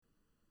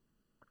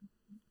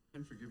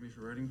And forgive me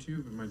for writing to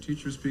you, but my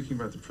teacher was speaking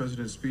about the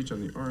president's speech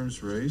on the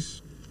arms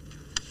race.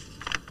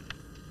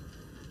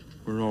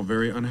 We're all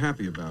very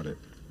unhappy about it.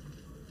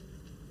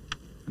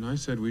 And I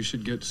said we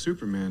should get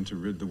Superman to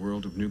rid the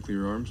world of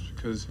nuclear arms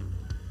because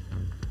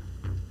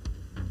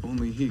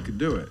only he could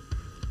do it.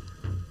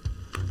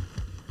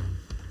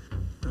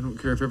 I don't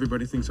care if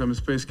everybody thinks I'm a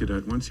space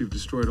cadet. Once you've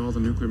destroyed all the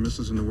nuclear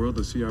missiles in the world,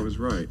 they'll see I was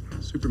right.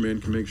 Superman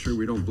can make sure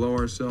we don't blow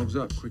ourselves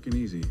up quick and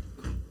easy.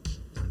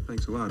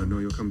 Thanks a lot. I know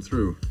you'll come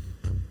through.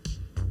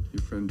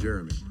 Your friend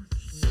Jeremy.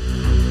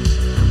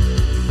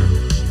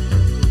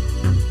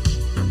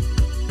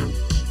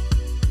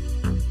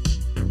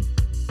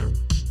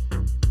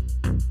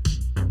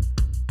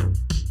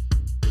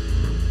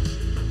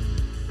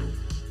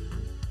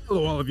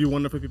 Hello, all of you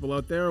wonderful people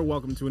out there.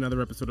 Welcome to another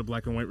episode of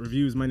Black and White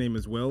Reviews. My name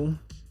is Will.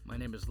 My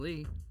name is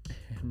Lee.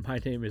 And my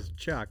name is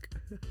Chuck.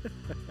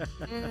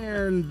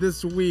 And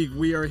this week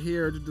we are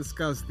here to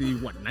discuss the,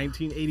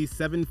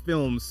 1987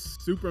 film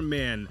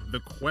Superman, The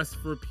Quest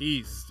for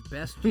Peace.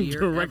 Best year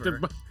directed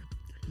ever.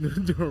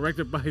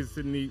 Directed by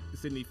Sidney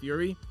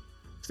Furie.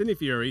 Sidney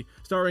Furie,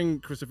 starring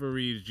Christopher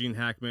Reeve, Gene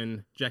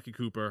Hackman, Jackie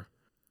Cooper,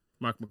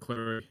 Mark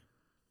McClary, a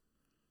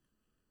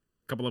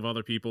couple of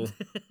other people,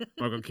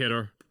 Margot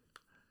Kidder.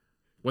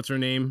 What's her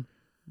name?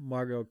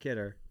 Margot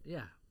Kidder.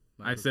 Yeah.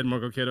 I said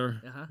Margot Kidder.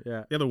 Uh-huh.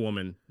 Yeah. The other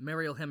woman.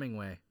 Mariel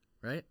Hemingway,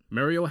 right?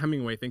 Mariel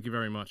Hemingway, thank you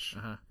very much.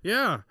 Uh-huh.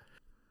 Yeah.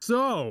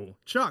 So,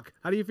 Chuck,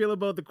 how do you feel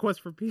about The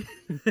Quest for Peace?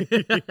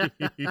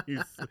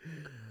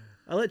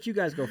 I'll let you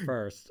guys go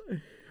first.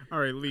 All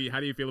right, Lee, how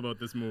do you feel about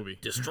this movie?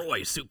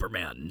 Destroy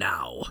Superman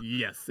now.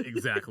 Yes,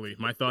 exactly.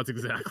 My thoughts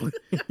exactly.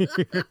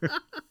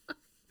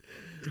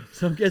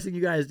 So I'm guessing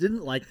you guys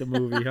didn't like the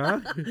movie, huh?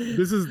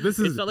 This is It's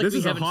not like this we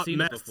is a haven't hot seen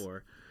mess. it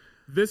before.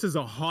 This is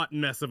a hot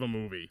mess of a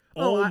movie.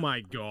 Oh, Oh, I-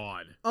 my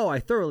god. Oh, I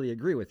thoroughly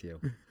agree with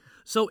you.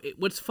 So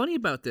what's funny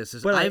about this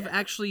is But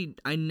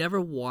I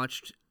never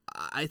watched,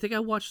 I think I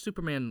watched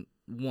Superman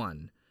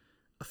 1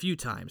 a few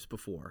times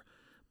before,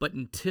 but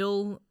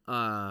until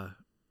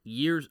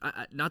years,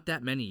 not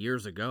that many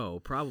years ago,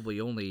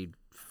 probably only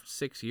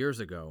 6 years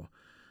ago,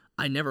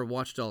 I never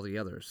watched all the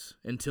others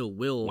until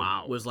Will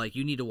was like,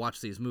 you need to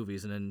watch these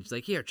movies. And then he's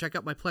like, here, check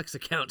out my Plex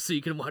account so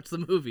you can watch the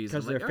movies.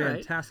 Because I'm they're like, all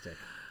right. fantastic.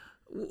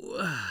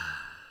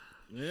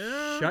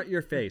 Yeah. Shut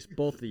your face,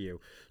 both of you.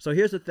 So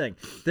here's the thing.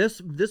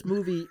 This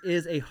movie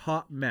is a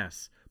hot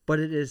mess, but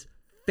it is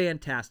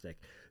fantastic.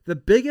 The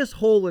biggest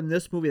hole in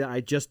this movie that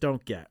I just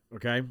don't get,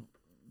 okay,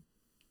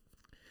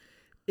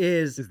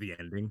 is the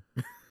ending.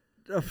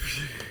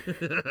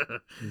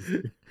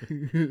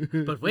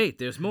 But wait,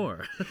 there's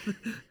more.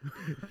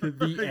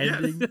 the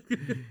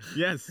ending.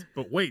 Yes,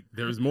 but wait,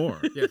 there's more.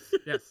 Yes.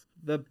 Yes.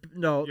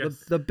 Yes.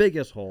 The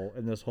biggest hole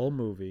in this whole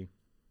movie.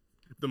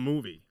 The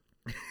movie.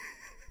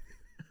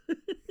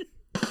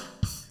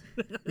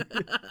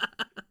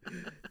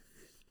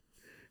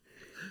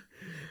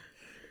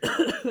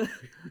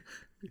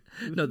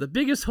 No, the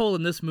biggest hole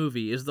in this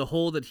movie is the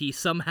hole that he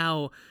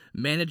somehow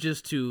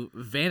manages to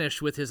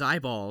vanish with his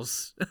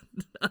eyeballs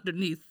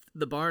underneath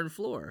the barn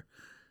floor.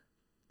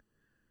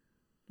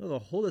 No, the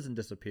hole doesn't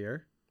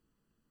disappear.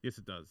 Yes,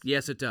 it does.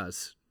 Yes, it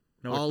does.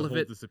 No, all the of hole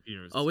it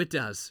disappears. Oh, it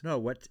does. No,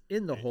 what's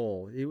in the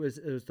hole? It was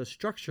the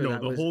structure. No,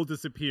 that the was... hole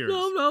disappears.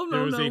 No,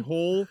 There's no. a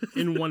hole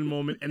in one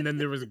moment, and then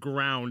there is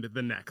ground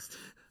the next.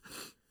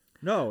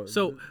 No.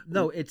 So-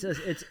 no, it's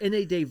in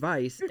a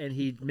device, and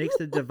he makes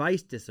the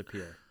device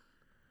disappear.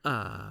 The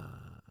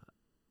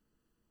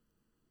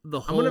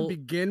I'm whole gonna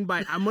begin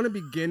by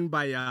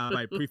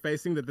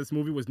prefacing that this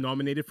movie was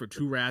nominated for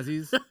 2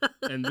 Razzies,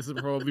 and this is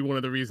probably one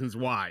of the reasons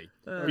why.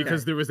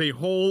 Because there is a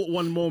hole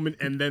one moment,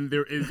 and then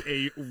there is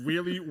a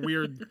really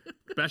weird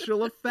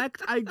special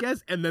effect, I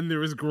guess, and then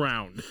there is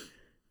ground.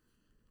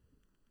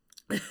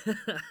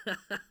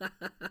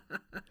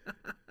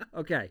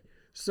 Okay,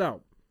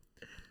 so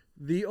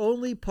the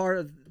only part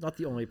of not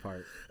the only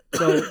part.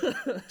 So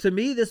to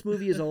me, this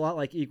movie is a lot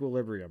like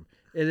Equilibrium.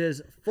 It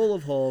is full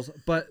of holes,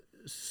 but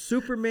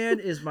Superman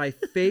is my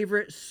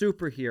favorite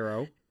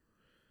superhero.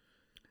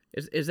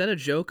 is that a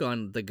joke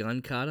on the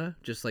gun kata?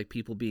 Just like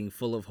people being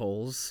full of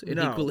holes in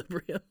No.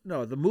 Equilibrium?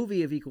 No, the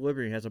movie of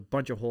Equilibrium has a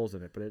bunch of holes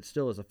in it, but it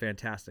still is a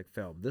fantastic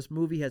film. This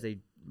movie has a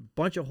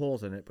bunch of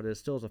holes in it, but it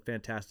still is a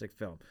fantastic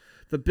film.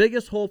 The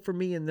biggest hole for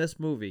me in this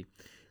movie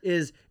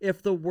is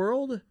if the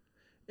world,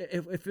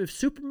 if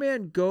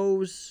Superman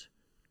goes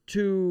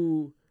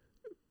to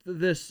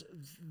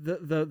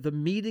the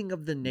meeting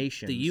of the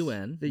nations, The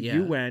UN, the yeah.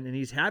 UN, and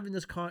he's having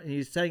this and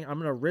he's saying, "I'm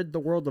going to rid the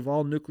world of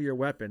all nuclear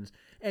weapons,"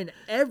 and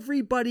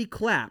everybody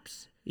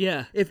claps.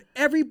 Yeah. If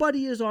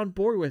everybody is on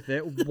board with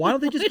it, why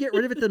don't they just get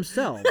rid of it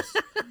themselves?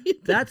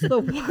 That's the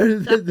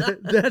one.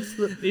 That's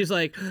the. He's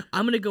like,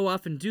 I'm gonna go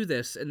off and do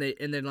this, and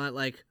they're not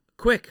like,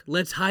 quick,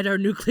 let's hide our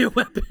nuclear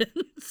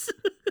weapons.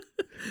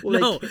 Well,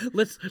 No,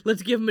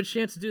 let's give him a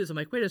chance to do this. I'm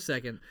like, wait a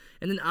second.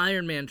 And then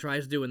Iron Man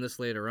tries doing this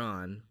later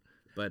on.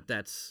 but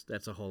that's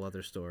a whole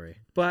other story.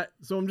 But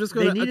So I'm just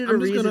they gonna. needed I'm a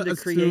just reason gonna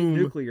to create assume.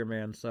 Nuclear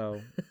Man,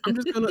 so I'm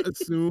just gonna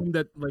assume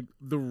that like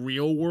the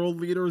real world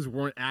leaders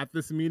weren't at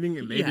this meeting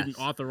and they didn't Yes.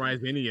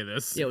 authorize any of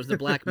this. Yeah, it was the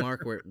black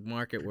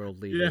market world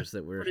leaders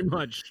that were pretty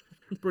much.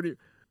 Pretty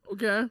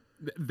okay.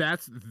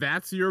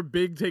 That's your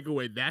big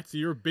takeaway. That's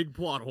your big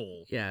plot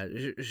hole. Yeah,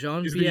 Is the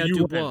Jean-Pierre UN.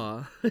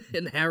 Dubois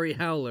and Harry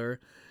Howler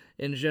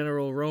and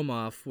General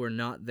Romoff were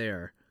not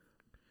there.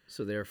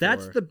 So therefore,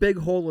 that's the big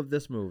hole of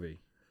this movie.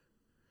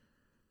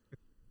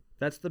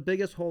 That's the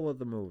biggest hole of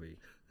the movie.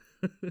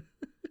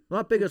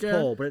 Not biggest Okay.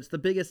 hole, but it's the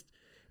biggest.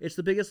 It's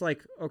the biggest.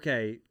 Like,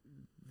 okay.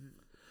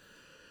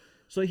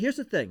 So here's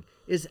the thing: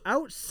 is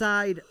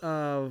outside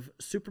of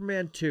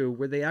Superman 2,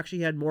 where they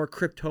actually had more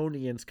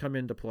Kryptonians come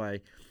into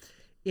play,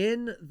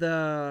 in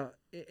the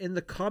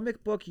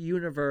comic book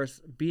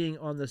universe being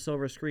on the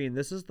silver screen,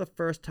 this is the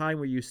first time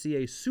where you see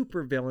a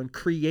supervillain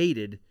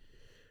created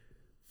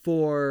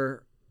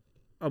for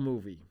a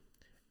movie.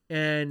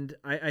 And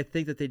I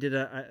think that they did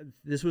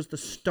this was the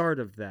start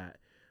of that.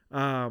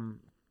 And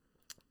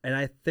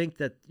I think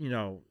that,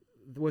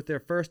 with their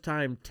first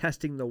time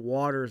testing the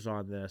waters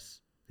on this,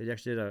 they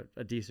actually did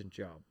a decent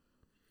job.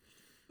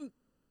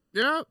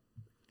 Yeah.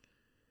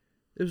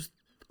 It was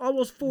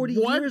almost 40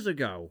 What? years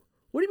ago.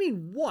 What do you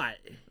mean, what?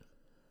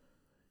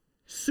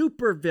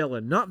 Super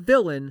villain, not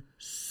villain,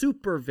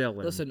 super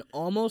villain. Listen,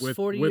 almost With-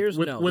 40 with- years.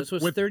 with- No, with- this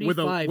was with- with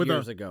a- 35 with a-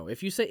 years ago.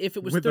 If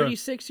it was with a-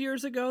 36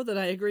 years ago, then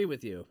I agree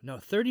with you. No,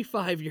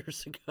 35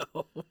 years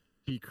ago.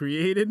 He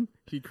created a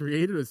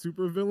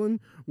supervillain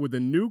with a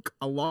nuke,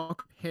 a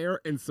lock of hair,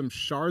 and some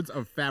shards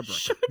of fabric.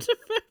 Shards of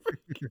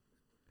fabric.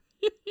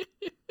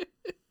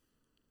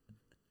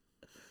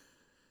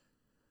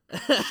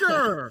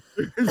 Sure.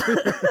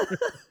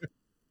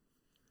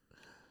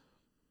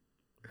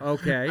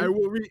 Okay. I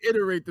will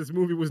reiterate this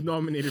movie was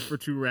nominated for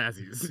 2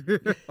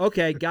 Razzies.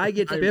 Okay, guy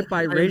gets bit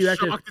by I am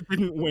radioactive. shocked it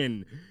didn't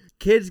win.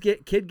 Kid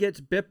gets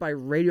bit by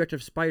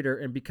radioactive spider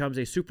and becomes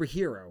a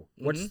superhero.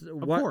 What's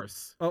Of what?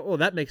 course. Oh,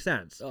 that makes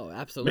sense. Oh,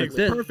 absolutely. Makes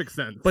this- perfect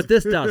sense. But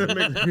this doesn't.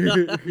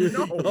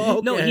 No.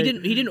 No, Okay.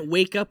 he didn't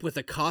wake up with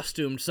a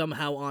costume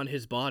somehow on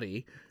his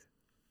body.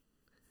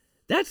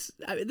 There's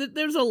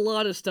a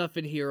lot of stuff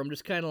in here. I'm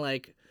just kind of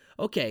like,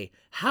 okay,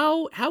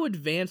 how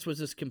advanced was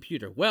this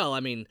computer? Well,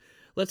 I mean,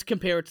 let's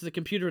compare it to the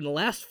computer in the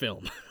last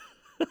film.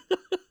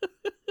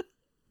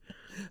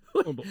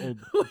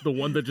 The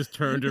one that just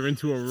turned her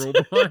into a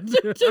robot.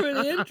 To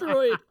an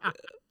android.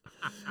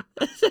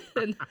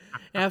 And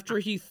after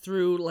he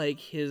threw like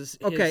his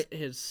Okay.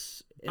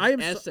 his I am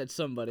S at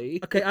somebody.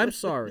 Okay, I'm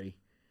sorry.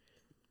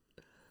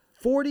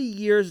 40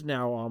 years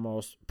now,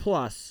 almost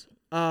plus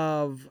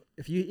of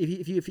if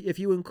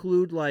you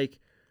include like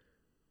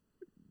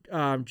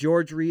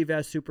George Reeve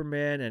as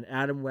Superman and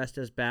Adam West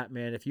as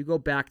Batman, if you go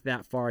back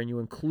that far and you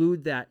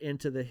include that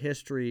into the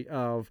history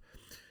of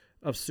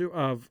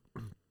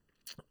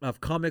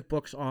comic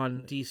books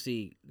on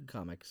DC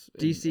Comics.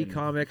 DC and-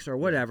 Comics or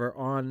whatever,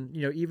 on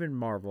even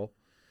Marvel,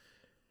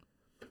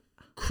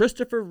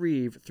 Christopher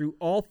Reeve through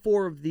all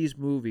 4 of these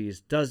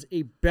movies does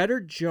a better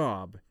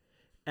job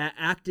at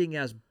acting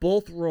as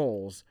both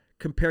roles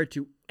compared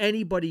to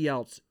anybody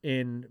else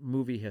in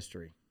movie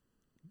history.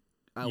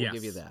 I will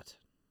give you Yes. that.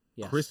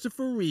 Yes.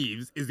 Christopher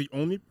Reeves is the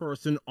only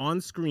person on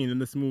screen in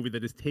this movie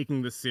that is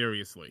taking this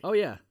seriously. Oh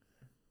yeah.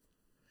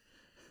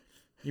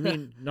 You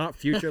mean not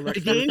future Lex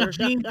They gave Luthor?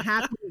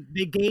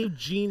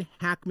 Gene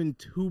Hackman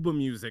tuba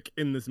music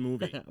in this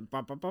movie. The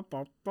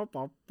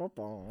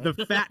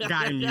fat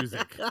guy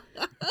music.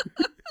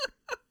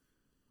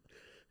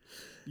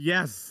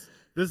 Yes.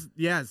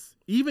 Yes.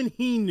 Even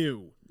he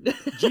knew.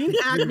 Gene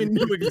Hackman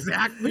knew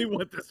exactly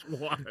what this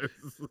was.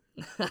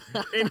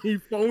 And he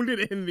phoned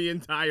it in the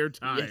entire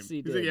time. Yes, he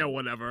He's like, did. yeah,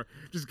 whatever.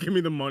 Just give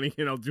me the money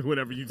and I'll do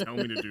whatever you tell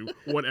me to do.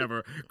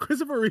 Whatever.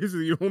 Christopher Reeves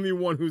is the only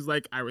one who's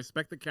like, I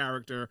respect the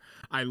character.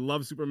 I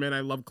love Superman. I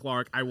love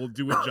Clark. I will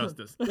do it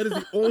justice. That is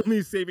the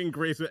only saving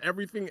grace. But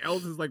everything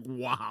else is like,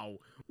 wow.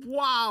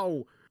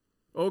 Wow.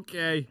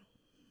 Okay.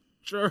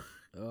 Sure.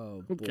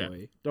 Oh Okay.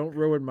 boy. Don't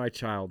ruin my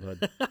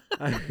childhood.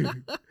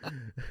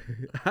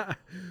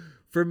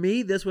 For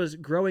me, this was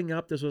growing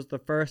up. This was the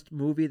first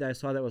movie that I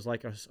saw that was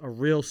like a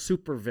real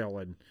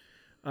supervillain,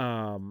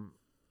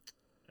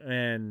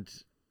 and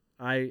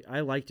I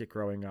liked it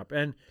growing up.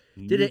 And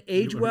did it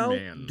age Nuclear well?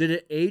 Man. Did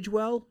it age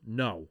well?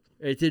 No,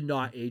 it did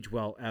not age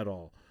well at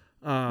all.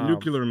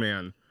 Nuclear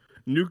Man.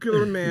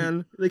 Nuclear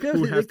Man They could-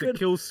 who they has to could-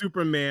 kill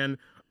Superman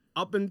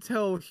up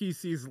until he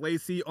sees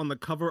Lacey on the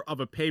cover of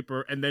a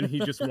paper and then he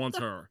just wants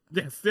her.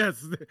 Yes.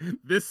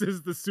 This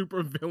is the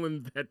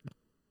supervillain that...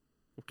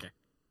 Okay.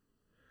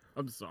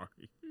 I'm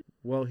sorry.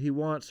 Well, he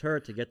wants her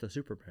to get the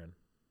Superman.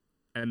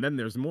 And then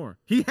there's more.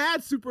 He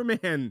had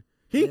Superman.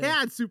 He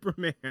had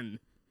Superman.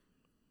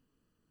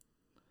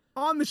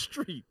 On the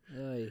street.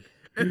 Ay.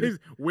 And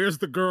where's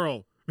the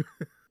girl?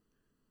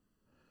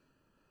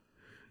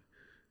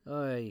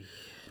 Ay.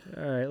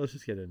 All right, let's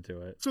just get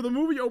into it. So the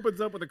movie opens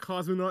up with a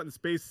cosmonaut in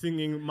space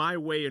singing "My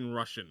Way" in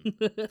Russian.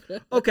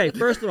 Okay,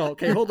 first of all,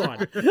 hold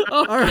on.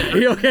 All right,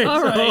 okay,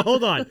 All so right.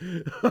 hold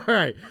on. All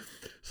right,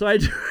 so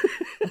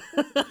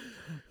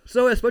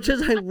so as much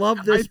as I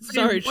love this,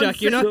 Sorry, one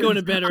Chuck, you're not sentence. going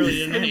to bed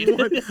early I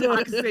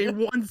tonight. say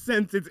one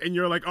sentence, and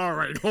you're like, "All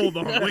right, hold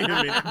on, wait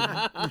a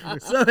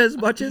minute." so as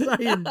much as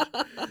I'm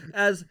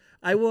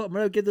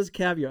gonna give this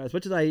caveat. As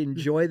much as I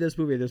enjoy this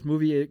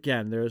movie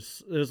again,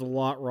 there's a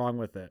lot wrong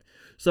with it.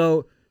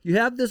 So you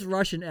have this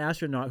Russian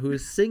astronaut who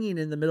is singing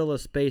in the middle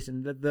of space,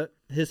 and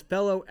his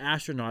fellow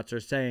astronauts are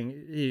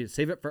saying, hey,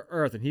 "Save it for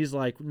Earth," and he's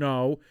like,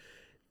 "No,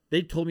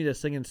 they told me to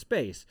sing in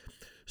space."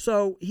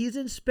 So he's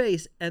in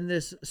space, and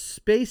this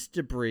space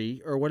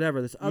debris or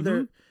whatever, this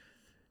other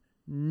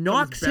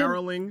knocks him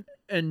barreling.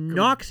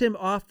 knocks him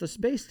off the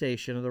space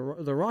station of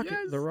the rocket.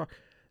 Yes. The rock.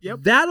 Yep.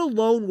 That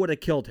alone would have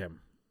killed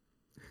him.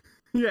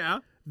 Yeah.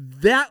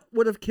 That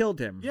would have killed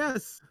him.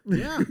 Yes.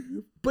 Yeah.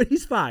 But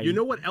he's fine. You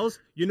know what else?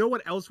 You know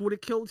what else would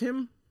have killed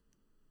him?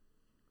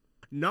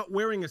 Not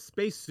wearing a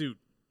spacesuit.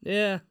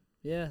 Yeah,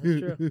 that's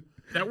true.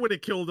 That would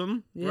have killed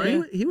him, Yeah.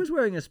 right? He was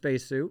wearing a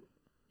spacesuit.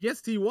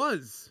 Yes, he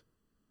was.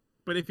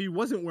 But if he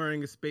wasn't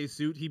wearing a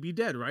spacesuit, he'd be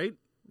dead, right?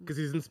 Because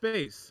he's in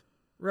space.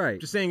 Right.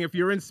 Just saying, if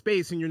you're in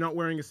space and you're not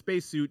wearing a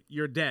spacesuit,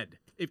 you're dead.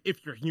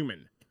 If you're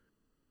human,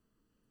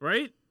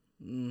 right?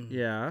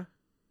 Yeah.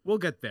 We'll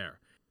get there.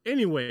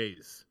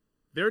 Anyways,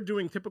 they're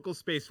doing typical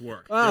space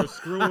work. Oh. They're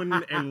screwing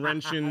and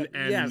wrenching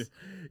and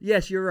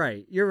Yes, you're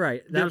right. You're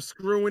right. they're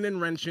screwing and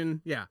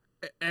wrenching. Yeah.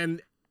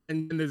 And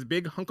this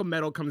big hunk of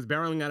metal comes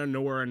barreling out of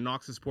nowhere and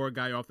knocks this poor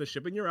guy off the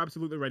ship. And you're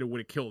absolutely right. It would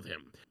have killed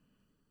him.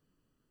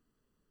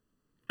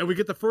 And we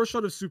get the first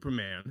shot of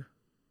Superman.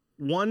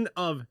 One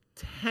of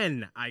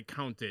 10, I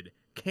counted,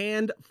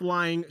 canned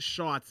flying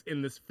shots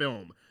in this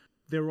film.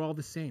 They're all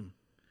the same.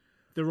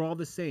 They're all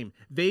the same.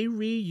 They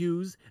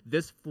reuse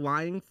this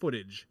flying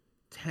footage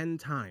 10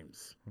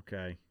 times.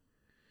 Okay.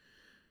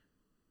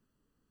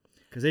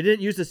 Because they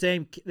didn't use the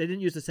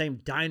same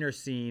diner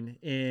scene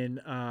in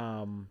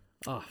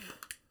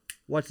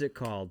what's it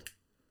called?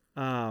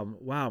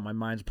 Wow, my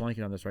mind's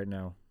blanking on this right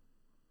now.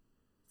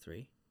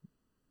 3.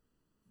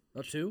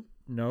 Oh, 2.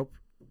 Nope.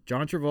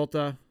 John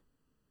Travolta.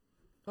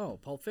 Oh,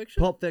 Pulp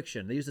Fiction. Pulp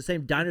Fiction. They used the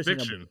same diner scene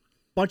Fiction. a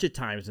bunch of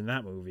times in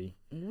that movie.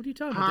 What are you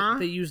talking Huh? about?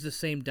 They use the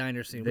same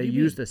diner scene. What They do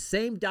you used mean? the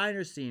same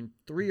diner scene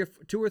 2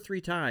 or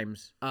 3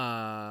 times in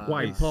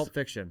Twice. Pulp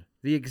Fiction.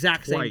 The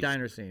exact same Twice.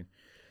 diner scene.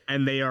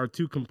 And they are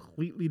two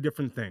completely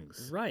different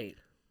things. Right.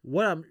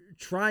 What I'm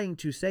trying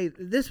to say,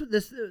 this they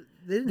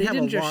didn't They have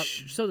didn't a lot.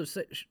 just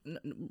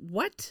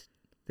what?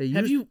 They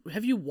used,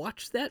 Have you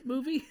watched that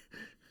movie?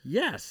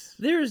 Yes.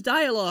 There is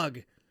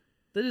dialogue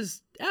that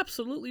is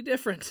absolutely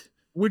different.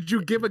 Would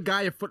you give a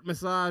guy a foot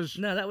massage?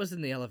 No, that was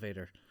in the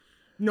elevator.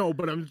 No,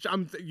 but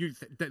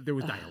there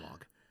was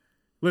dialogue.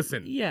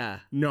 Listen, Yeah.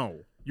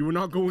 no, you were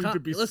not going to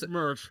Listen.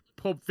 besmirch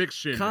Pulp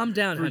Fiction. Calm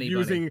down, for honey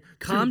using buddy.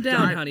 Calm two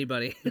down, di- honey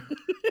buddy.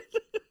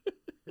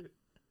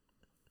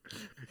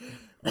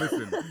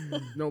 Listen,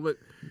 no, but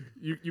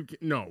you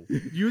no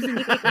using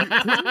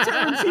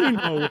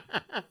Tarantino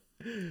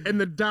and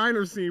the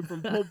diner scene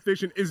from Pulp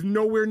Fiction is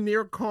nowhere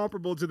near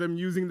comparable to them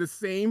using the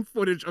same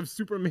footage of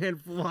Superman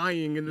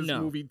flying in this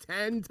No. movie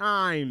 10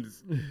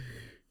 times.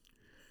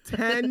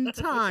 10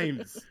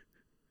 times.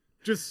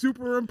 Just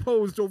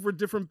superimposed over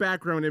different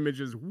background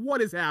images.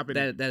 What is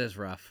happening? that is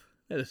rough.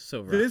 That is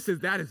so rough.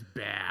 That is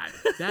bad.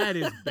 That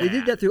is bad. They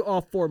did that through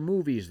all 4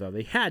 movies, though.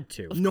 They had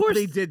to. Of No, course-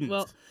 they didn't.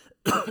 Well,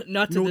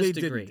 not to No, this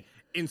they degree. didn't.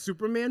 In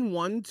Superman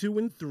 1, 2,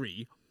 and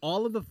 3,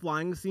 all of the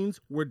flying scenes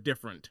were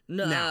different.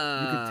 Now,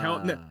 you could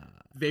tell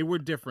they were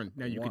different.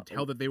 Now, you could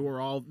tell that they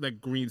were all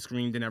like green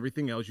screened and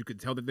everything else. You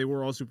could tell that they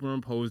were all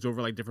superimposed over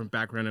like different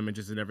background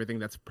images and everything.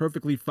 That's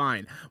perfectly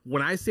fine.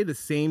 When I say the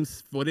same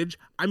footage,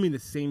 I mean the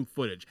same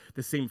footage.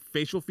 The same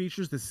facial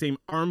features, the same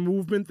arm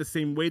movement, the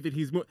same way that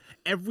he's moving.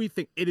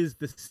 Everything, it is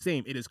the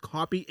same. It is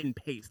copy and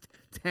paste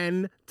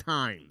 10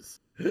 times.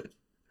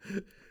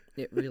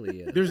 It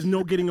really is. There's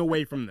no getting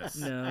away from this.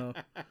 No.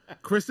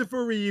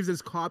 Christopher Reeves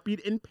is copied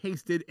and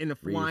pasted in a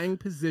flying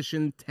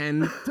position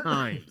 10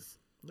 times.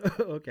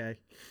 Okay.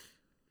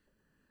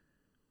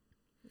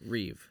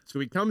 Reeve. So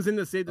he comes in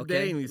to save the Okay,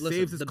 day and he listen,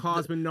 saves his the-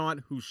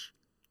 cosmonaut who...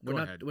 We're Go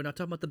not ahead. we're not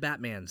talking about the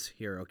Batmans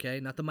here, okay?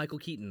 Not the Michael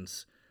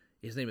Keatons.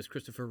 His name is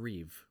Christopher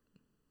Reeve.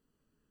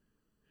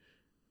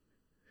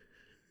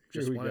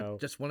 Here we go.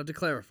 Just wanted to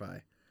clarify.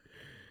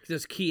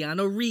 There's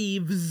Keanu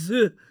Reeves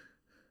and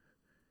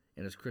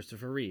it's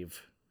Christopher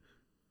Reeve.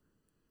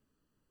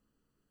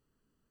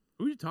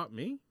 Who you taught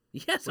me?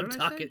 Yes, What I'm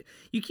did I say? talking.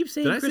 You keep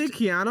saying Did I say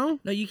Keanu?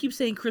 No, you keep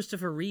saying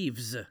Christopher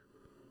Reeves.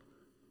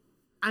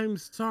 I'm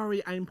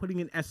sorry, I'm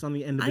putting an S on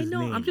the end of I his know.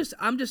 name.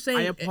 I'm just saying.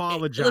 I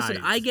apologize. Listen,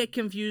 I get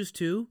confused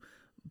too,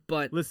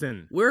 but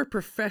Listen, we're a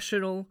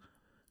professional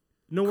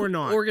no, we're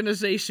not.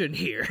 organization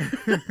here.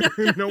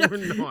 No,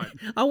 we're not.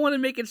 I want to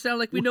make it sound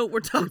like we know what we're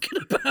talking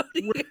about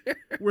here.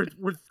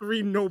 We're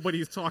 3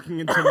 nobodies talking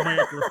into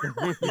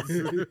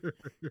microphones.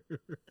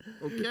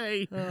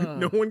 Okay?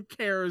 No one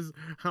cares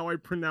how I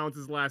pronounce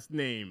his last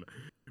name.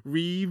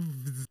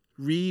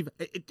 Reeve.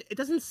 It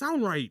doesn't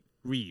sound right,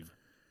 Reeve.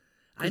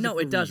 I know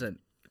it Reeve. doesn't.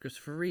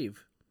 Christopher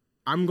Reeve.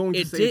 I'm going to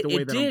It say did. it the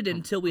way It that did I'm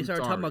until we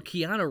started talking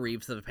sorry. about Keanu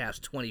Reeves for the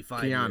past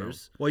 25 Keanu.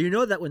 years. Well, you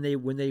know that when they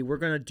were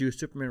going to do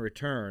Superman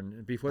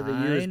Return, before they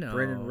I used know.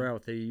 Brandon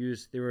Routh,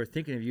 they were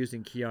thinking of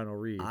using Keanu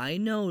Reeves. I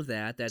know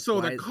that. That's So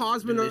why the they saw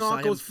cosmonaut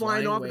him goes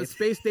flying off away. at the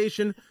space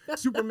station.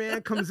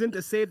 Superman comes in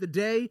to save the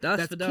day. Das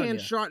That's Vidania. can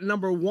shot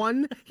number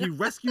 1. He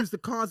rescues the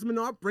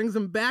cosmonaut, brings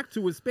him back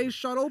to his space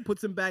shuttle,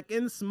 puts him back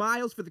in,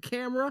 smiles for the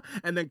camera,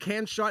 and then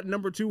can shot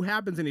number 2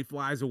 happens and he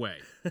flies away.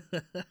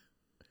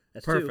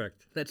 That's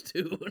Perfect. 2. That's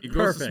 2. He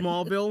goes to Perfect.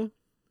 Smallville.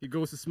 He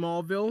goes to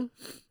Smallville,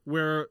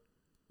 where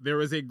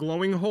there is a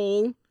glowing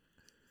hole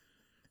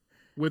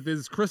with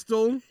his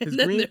crystal, his And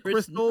then green there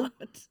is crystal. not.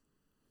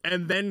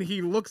 And then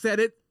he looks at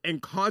it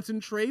and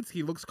concentrates.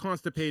 He looks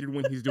constipated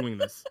when he's doing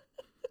this.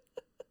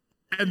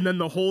 And then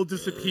the hole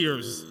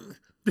disappears.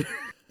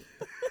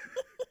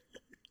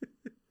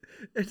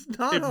 It's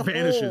not It a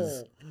vanishes.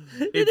 hole.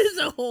 It is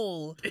a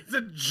hole. It's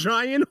a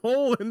giant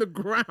hole in the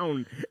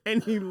ground.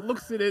 And he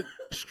looks at it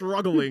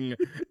struggling.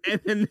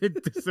 And then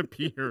it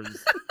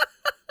disappears.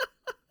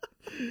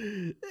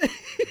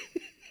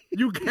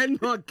 You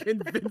cannot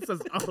convince us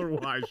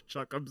otherwise,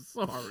 Chuck. I'm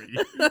sorry.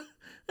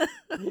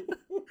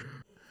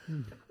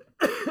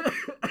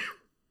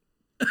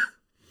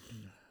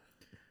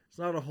 It's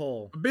not a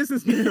hole. A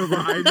businessman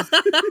arrives.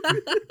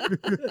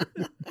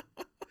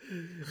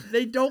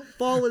 They don't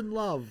fall in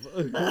love.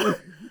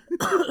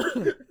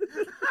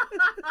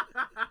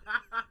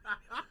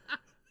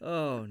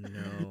 Oh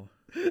no.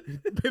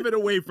 Pivot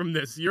away from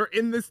this. You're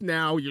in this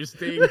now. You're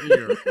staying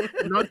here.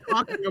 You're not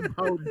talking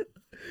about.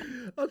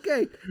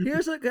 Okay, I'm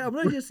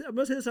gonna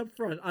say this up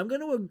front. I'm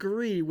gonna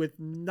agree with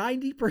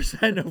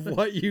 90% of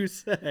what you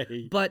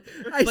say. But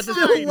I but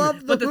still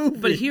love the movie.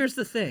 But here's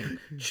the thing: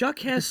 Chuck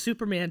has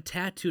Superman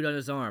tattooed on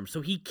his arm,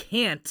 so he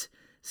can't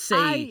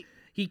say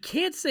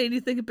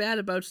anything bad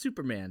about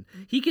Superman.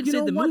 He can You say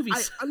know the what? movie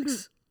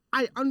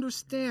I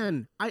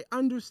understand.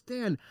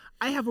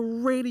 I have a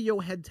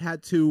Radiohead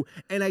tattoo,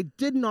 and I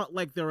did not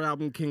like their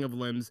album King of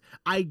Limbs.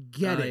 I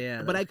get Oh, it, yeah,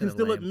 that but was I can kinda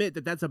still lame. admit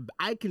that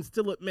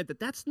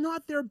that's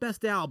not their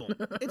best album.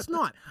 It's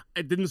not.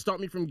 It didn't stop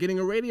me from getting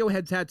a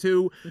Radiohead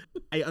tattoo.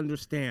 I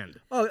understand.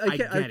 Oh, I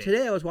get it.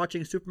 today I was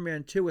watching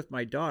Superman 2 with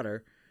my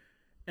daughter,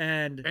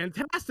 and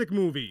Fantastic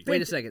movie.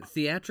 Wait a second,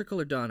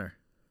 theatrical or Donner?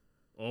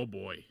 Oh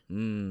boy.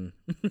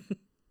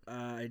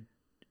 I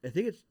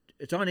think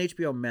it's on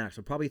HBO Max,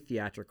 so probably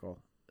theatrical.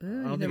 You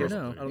don't think never it's-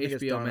 know. I don't think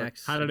it's HBO Donner.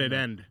 Max. How did it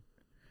end?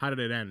 Was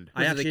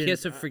I it actually a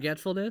kiss didn't- of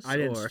forgetfulness? I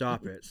didn't or-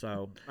 stop it,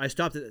 so I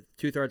stopped it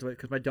 2/3 way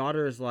because my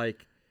daughter is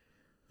like,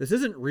 "This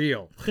isn't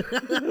real."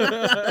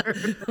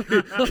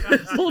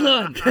 Hold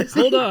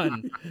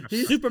on.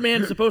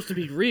 Superman's supposed to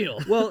be real.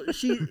 Well,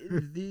 he's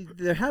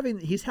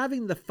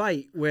having the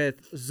fight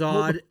with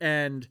Zod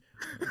and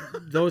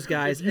those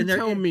guys, and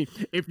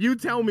If you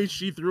tell me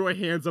she threw her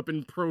hands up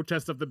in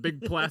protest of the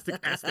big plastic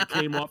S that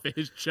came off of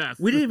his chest.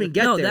 we didn't even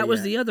get No, there that was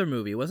yet. the other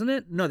movie, wasn't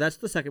it? No, that's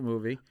the second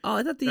movie. Oh,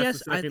 I thought the That's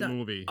S. the I second thought-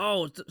 movie.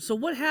 Oh, so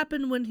what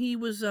happened when he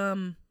was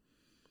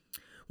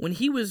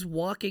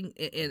walking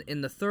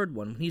in the third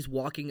one? When he's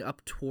walking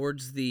up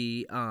towards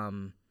the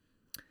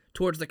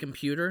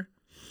computer,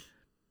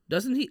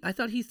 doesn't he? I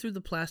thought he threw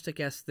the plastic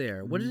S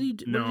there. What did he? What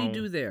did he No.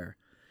 do there?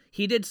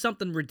 He did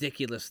something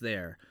ridiculous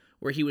there,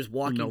 where he was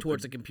walking Nope.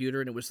 towards the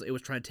computer and it was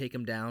trying to take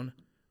him down.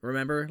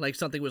 Remember, like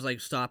something was like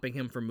stopping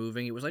him from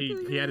moving. It was like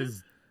He had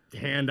his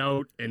hand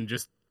out and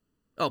just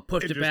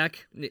pushed it it just-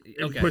 back. it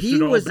Okay. pushed He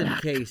it all was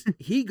back. encased.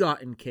 He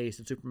got encased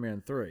in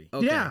Superman 3.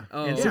 Okay. Yeah.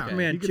 Oh, And okay.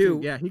 Superman he gets 2.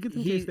 he gets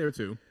he- encased there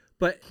too.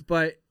 But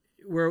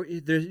where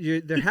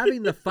they're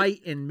having the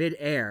fight in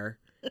midair,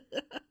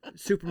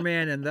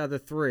 Superman and the other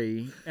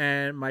three,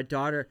 and my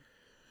daughter,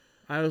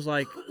 I was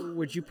like,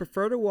 "Would you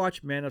prefer to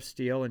watch Man of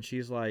Steel?" And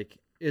she's like,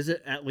 "Is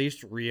it at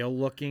least real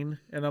looking?"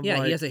 And I'm Yeah,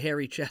 like, he has a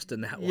hairy chest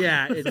in that one.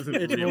 "Yeah, This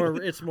isn't real.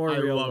 it's more I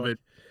real." love it.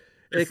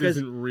 This Because-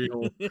 isn't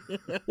real.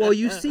 Well,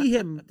 you see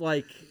him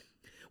like,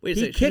 Wait a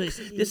He second. she's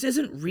kicks- like, this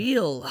isn't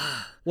real.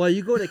 well,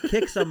 you go to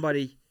kick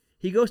somebody.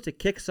 He goes to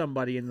kick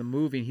somebody in the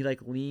movie, and he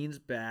like leans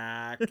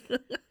back.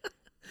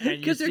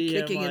 Because they're see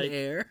him, kicking like, in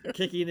air.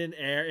 Kicking in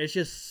air. It's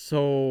just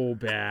so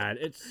bad.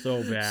 It's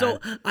so bad. So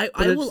I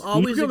it's- will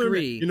always Nuclear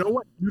agree. Man, you know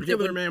what? Nuclear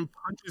when- Man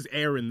punches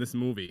air in this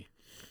movie.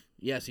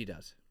 Yes, he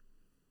does.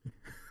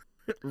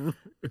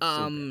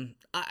 So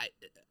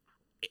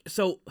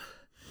So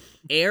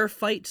air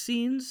fight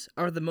scenes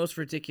are the most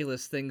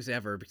ridiculous things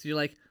ever because you're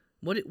like,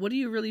 what are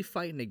you really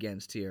fighting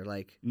against here?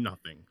 Like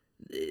nothing.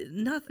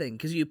 nothing,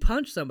 because you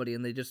punch somebody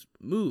and they just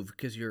move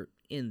because you're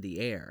in the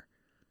air.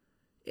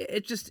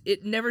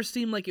 It never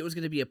seemed like it was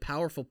going to be a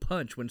powerful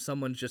punch when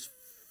someone's just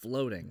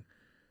floating.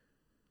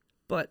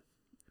 But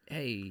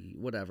hey,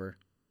 whatever.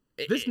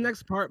 This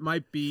next part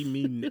might be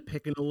me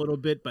nitpicking a little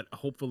bit, but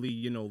hopefully,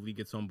 Lee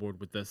gets on board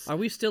with this. Are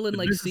we still in The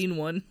like business- scene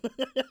 1?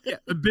 Yeah,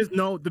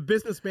 the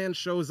businessman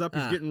shows up.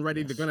 He's getting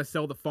ready. yes. They're gonna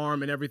sell the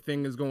farm, and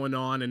everything is going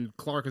on, and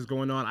Clark is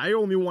going on. I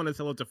only want to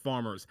sell it to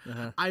farmers.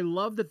 Uh-huh. I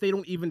love that they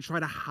don't even try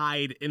to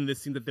hide in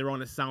this scene that they're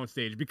on a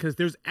soundstage because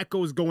there's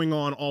echoes going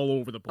on all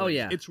over the place. Oh,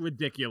 yeah. It's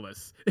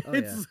ridiculous. Oh,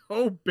 it's yeah.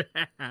 so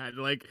bad.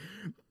 Like,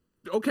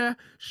 okay,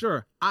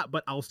 sure,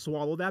 but I'll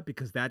swallow that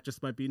because that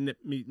just might be me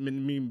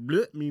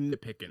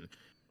nitpicking.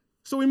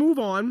 So we move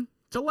on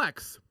to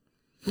Lex,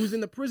 who's in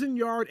the prison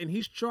yard and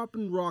he's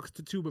chopping rocks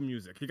to tuba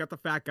music. He got the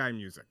fat guy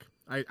music.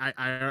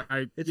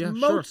 It's yeah,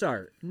 Mozart.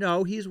 Sure.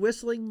 No, he's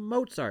whistling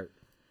Mozart.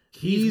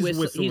 He's He's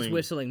whistling,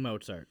 whistling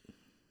Mozart.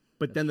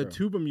 but then the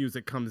true. tuba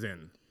music comes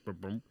in.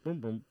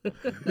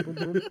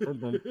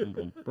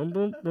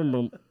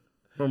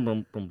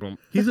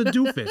 He's a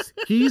doofus.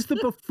 He's the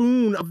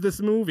buffoon of this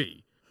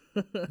movie.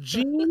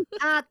 Gene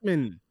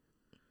Hackman.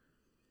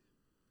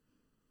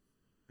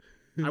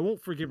 I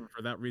won't forgive him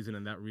for that reason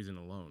and that reason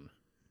alone.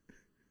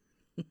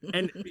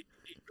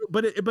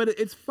 But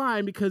it's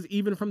fine because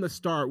even from the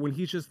start, when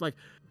he's just like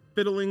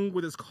fiddling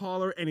with his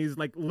collar and he's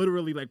like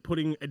literally like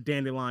putting a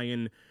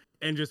dandelion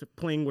and just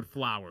playing with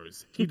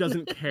flowers, he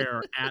doesn't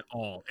care at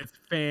all. It's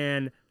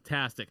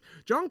fantastic.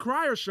 John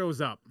Cryer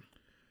shows up.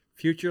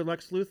 Future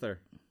Lex Luthor.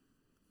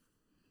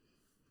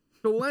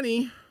 So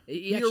Lenny,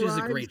 He actually does a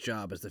arrives- great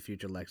job as the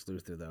future Lex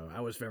Luthor, though.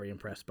 I was very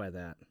impressed by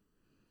that.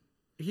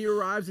 he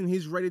arrives and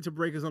he's ready to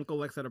break his Uncle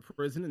Lex out of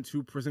prison, and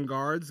two prison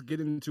guards get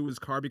into his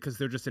car because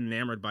they're just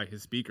enamored by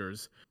his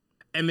speakers,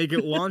 and they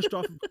get launched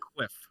off of a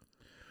cliff.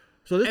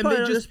 So this And part,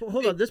 they I- just-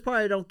 hold on, this part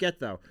I don't get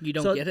though. You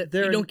don't So get it?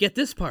 they're You in- don't get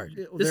this part.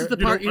 This is they're- the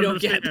part you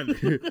don't get.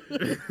 understand.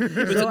 Was So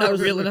it I not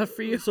was- real enough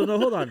for you? So no,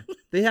 hold on.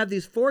 They have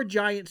these 4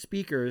 giant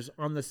speakers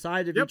on the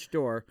side of Yep. each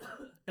door,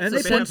 and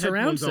It's they a have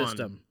surround headphones on.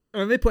 system.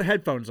 and they put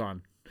headphones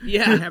on,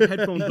 Yeah. They have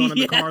headphones on in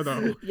the car, Yes.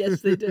 though.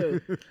 Yes, they do.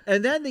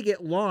 and then they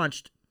get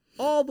launched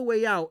all the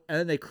way out, and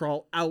then they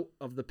crawl out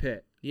of the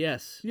pit.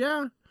 Yes.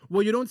 Yeah.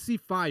 Well, you don't see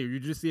fire. You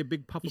just see a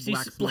big puff You of see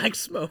black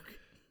smoke. smoke.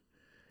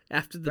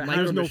 After the But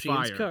Micro there's no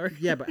Machines fire. car.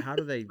 Yeah, but how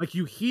do they? Like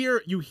you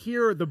hear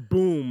the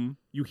boom,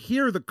 you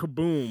hear the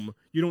kaboom,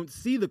 you don't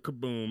see the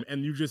kaboom,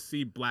 and you just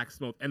see black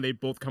smoke, and they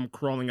both come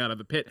crawling out of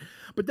the pit.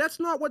 But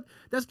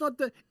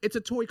it's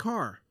a toy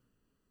car.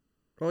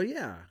 Oh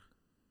yeah,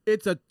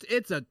 It's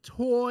a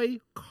toy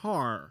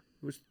car.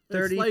 it was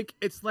 30,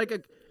 It's like a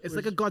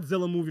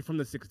Godzilla movie from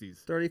the 60s.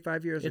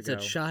 35 years It's ago.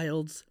 a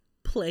child's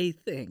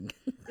plaything.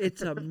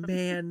 It's a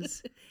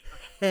man's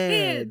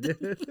head.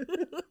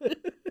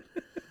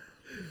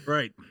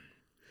 Right.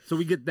 So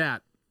we get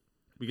that.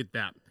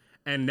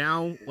 And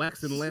now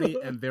Lex and Lenny,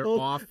 and they're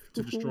off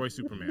to destroy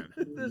Superman.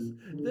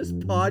 this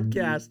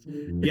podcast,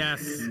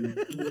 Yes.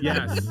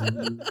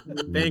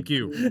 Thank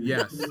you.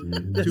 Yes.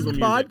 this Tuba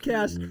music.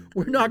 podcast,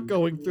 we're not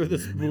going through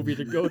this movie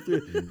to go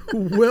through.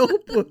 Will,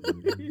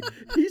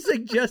 he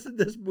suggested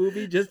this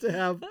movie just to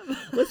have.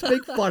 Let's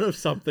make fun of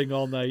something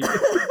all night.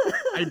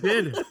 I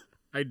did.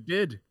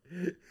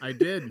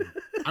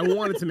 I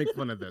wanted to make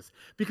fun of this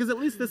because at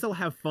least this I'll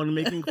have fun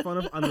making fun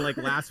of, unlike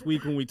last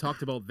week when we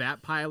talked about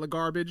that pile of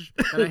garbage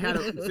that I had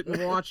to sit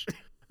and watch.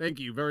 Thank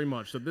you very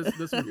much. So this Yeah,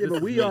 this but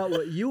is we me.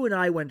 all, you and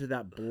I went to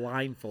that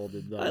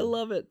blindfolded though. I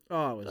love it.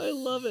 Oh, it was, I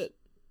love it.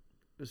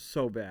 It was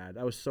so bad.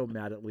 I was so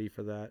mad at Lee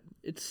for that.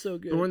 It's so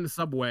good. So we're in the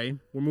subway.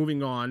 We're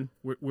moving on.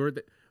 We're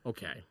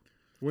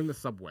in the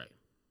subway,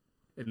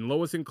 and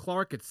Lois and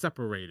Clark get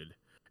separated,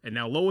 and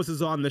now Lois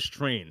is on this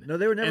train. No,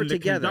 they were never And the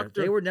together.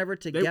 conductor- They were never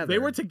They, together. they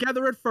were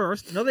together at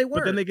first. No, they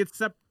But then weren't. they get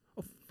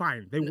Oh,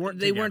 fine. They weren't.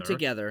 They weren't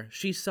together.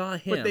 She saw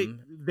him.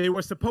 But they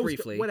were supposed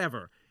briefly. to.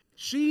 Whatever.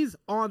 She's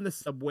on the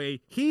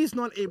subway. He's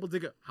not able to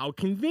go. How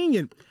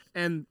convenient.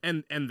 And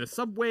the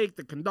subway,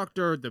 the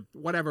conductor, the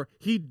whatever,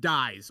 he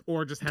dies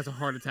or just has a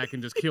heart attack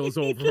and just kills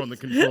over on the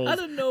controls. out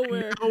of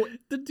nowhere. now-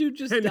 The dude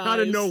just and dies. out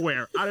of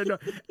nowhere. I don't know.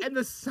 And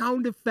the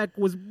sound effect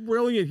was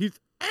brilliant. He's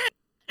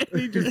and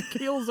he just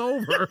keels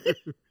over.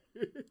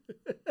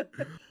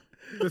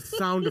 The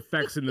sound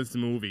effects in this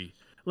movie.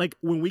 Like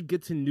when we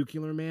get to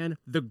Nuclear Man,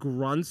 the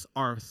grunts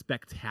are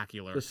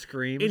spectacular. The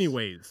screams.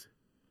 Anyways.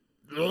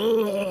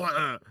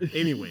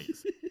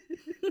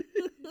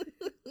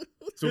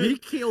 So he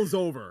keels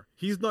over.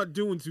 He's not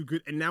doing too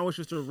good. And now it's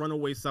just a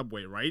runaway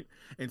subway, right?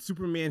 And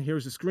Superman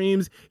hears the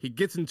screams. He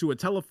gets into a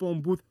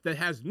telephone booth that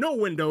has no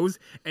windows.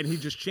 And he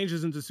just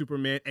changes into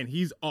Superman and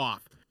he's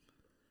off.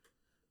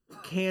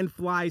 Can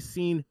fly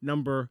scene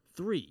number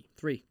 3.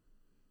 3.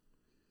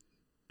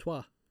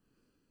 Trois.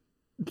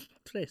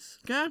 Tres.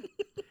 Okay?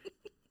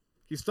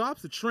 He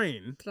stops the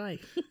train. Try.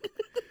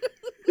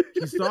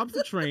 He stops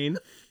the train.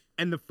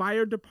 And the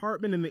fire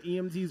department and the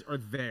EMTs are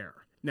there.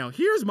 Now,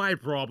 here's my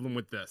problem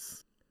with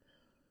this.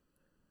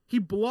 He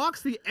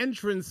blocks the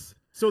entrance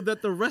so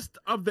that the rest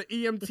of the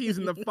EMTs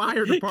and the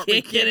fire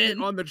department Can't get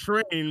in. on the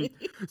train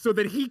so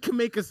that he can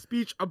make a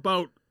speech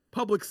about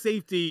public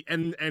safety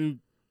and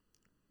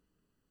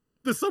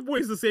the subway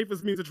is the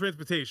safest means of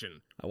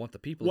transportation. I want the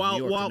people of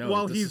New York to know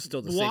While that this is he's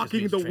still the safest blocking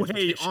means the of way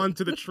transportation.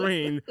 onto the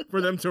train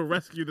for them to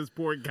rescue this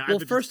poor guy. Well,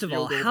 that just first of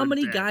all, keeled how over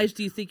many dead. guys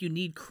do you think you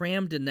need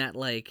crammed in that,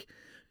 like,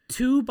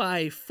 2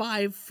 by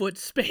 5 foot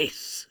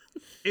space?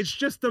 It's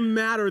just a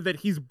matter that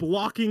he's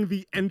blocking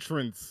the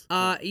entrance.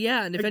 Yeah,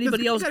 and if Like,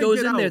 anybody this else guy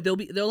goes get in there,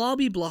 out. they'll all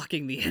be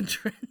blocking the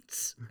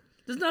entrance.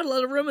 There's not a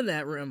lot of room in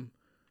that room.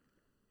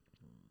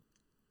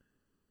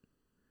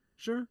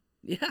 Sure.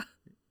 Yeah.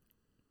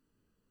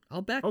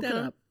 I'll back that Okay.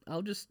 up.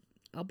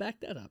 I'll back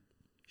that up.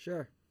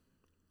 Sure.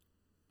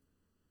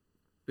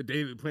 The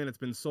Daily Planet's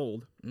been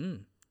sold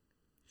Mm.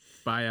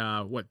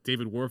 by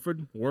David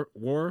Warford?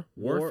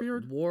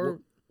 Warfield? Warfield.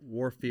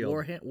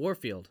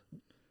 Warfield.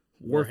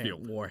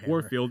 Warfield.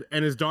 Warfield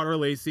and his daughter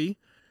Lacey.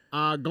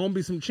 Gonna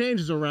be some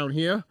changes around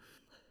here.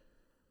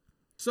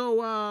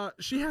 So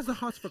she has the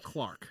hots for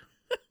Clark.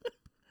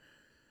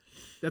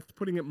 That's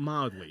putting it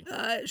mildly.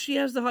 She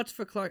has the hots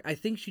for Clark. I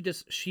think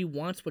she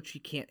wants what she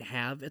can't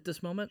have at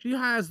this moment. She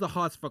has the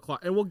hots for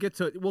Clark, and we'll get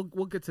to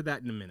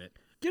that in a minute.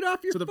 Get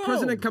off your So the phone.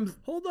 president comes-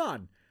 Hold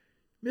on,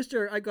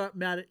 Mister. You got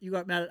mad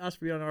at us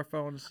for being on our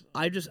phones.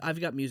 I've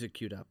got music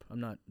queued up. I'm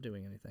not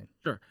doing anything.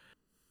 Sure.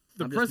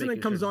 The I'm just president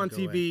making sure comes it on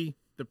doesn't go TV.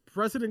 The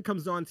president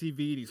comes on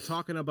TV. And he's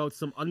talking about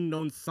some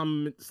unknown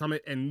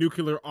summit and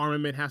nuclear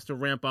armament has to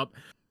ramp up.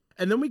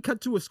 And then we cut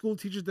to a school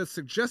teacher that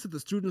suggests that the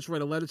students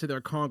write a letter to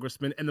their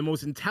congressman. And the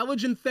most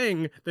intelligent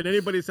thing that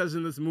anybody says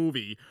in this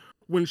movie,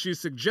 when she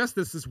suggests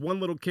this one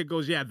little kid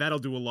goes, "Yeah, that'll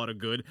do a lot of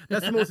good."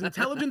 That's the most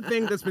intelligent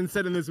thing that's been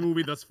said in this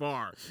movie thus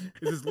far.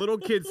 Is this little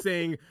kid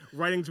saying,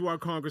 "Writing to our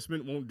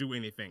congressman won't do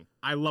anything."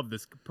 I love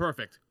this.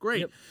 Perfect.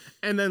 Great. Yep.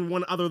 And then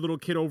one other little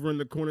kid over in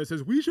the corner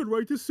says, "We should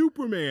write to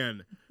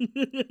Superman."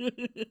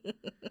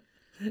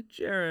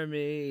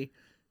 Jeremy.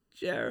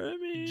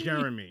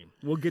 Jeremy.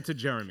 We'll get to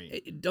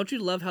Jeremy. Don't you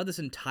love how this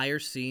entire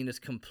scene is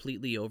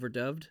completely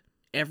overdubbed?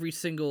 Every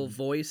single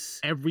voice,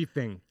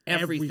 Everything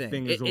is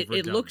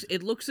overdubbed.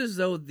 It looks as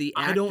though the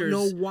actors. I don't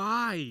know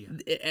why.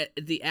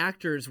 The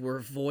actors were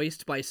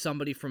voiced by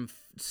somebody from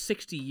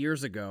 60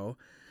 years ago.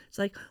 It's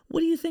like,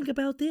 what do you think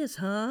about this,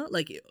 huh?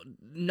 Like,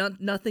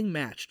 nothing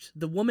matched.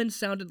 The woman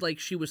sounded like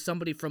she was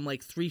somebody from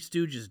like Three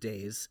Stooges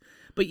days,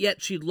 but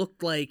yet she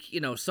looked like,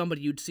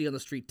 somebody you'd see on the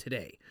street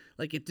today.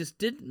 Like, it just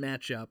didn't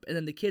match up. And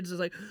then the kids is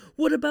like,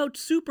 what about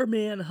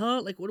Superman,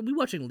 huh? Like, what are we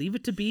watching? Leave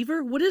It to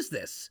Beaver? What is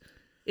this?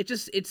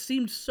 It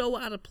seemed so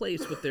out of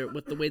place with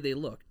the way they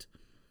looked.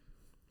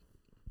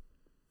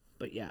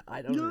 But yeah,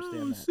 I don't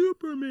understand that.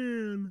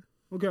 Superman.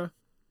 Okay.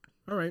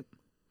 All right.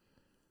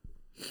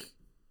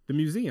 The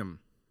museum.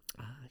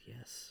 Ah,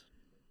 yes.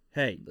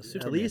 Hey, The at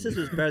Superman least this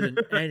was better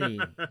than any.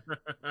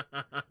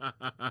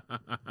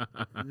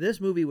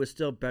 This movie was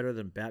still better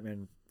than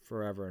Batman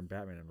Forever and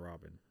Batman and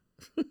Robin.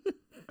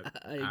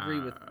 I agree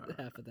with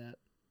half of that.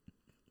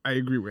 I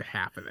agree with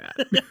half of that.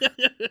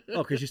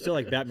 Oh, because you still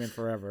like Batman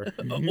Forever.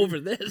 Over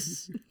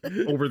this.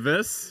 Over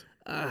this?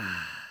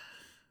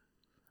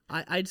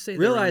 I'd say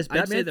Realize they're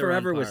on- I'd say Batman they're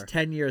on Forever was par.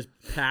 10 years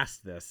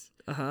past this.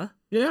 Uh-huh.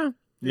 Yeah.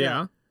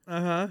 Yeah. Yeah.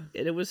 Uh-huh.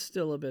 And it was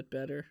still a bit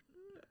better.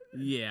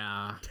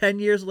 Yeah. 10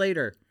 years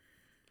later.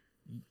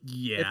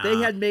 Yeah. If they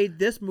had made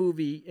this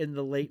movie in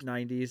the late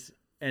 90s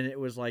and it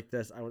was like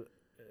this,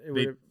 it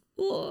would have.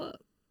 Well,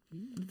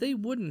 they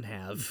wouldn't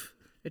have.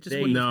 It just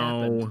They- wouldn't have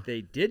No. happened.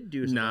 They did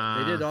do stuff.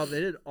 Nah. They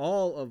did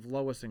all of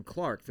Lois and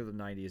Clark through the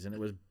 90s, and it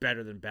was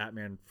better than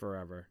Batman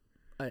Forever.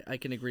 I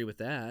can agree with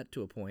that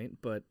to a point,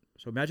 but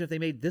So imagine if they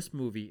made this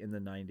movie in the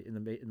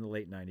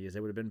late 90s, it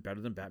would have been better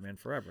than Batman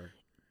Forever.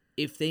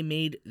 if they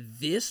made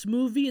this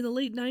movie in the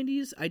late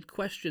 90s, I'd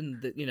question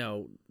the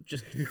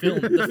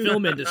the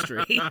film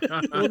industry.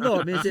 Well,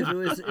 no, I mean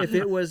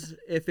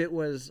if it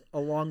was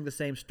along the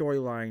same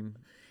storyline.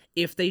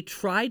 If they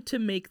tried to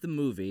make the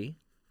movie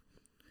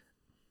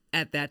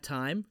at that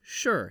time,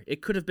 sure,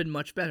 it could have been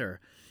much better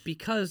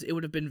because it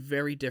would have been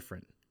very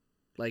different.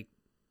 Like,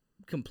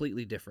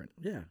 completely different.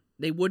 Yeah.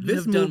 They wouldn't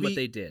This have done what movie-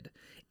 they did.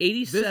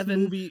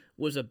 87 movie-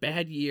 was a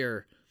bad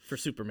year for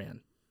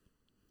Superman.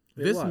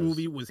 This was.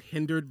 movie was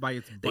hindered by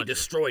its They budget.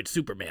 destroyed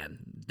Superman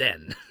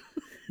then.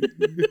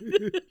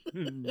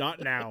 Not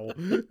now.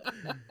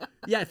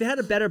 Yeah, if it had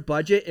a better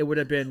budget, it would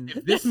have been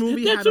This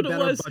movie That's had a what it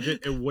better was.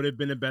 budget. It would have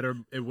been a better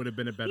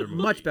movie.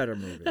 much better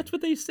movie. That's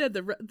what they said.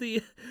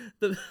 The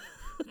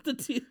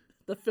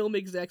film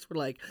execs were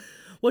like,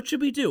 "What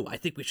should we do? I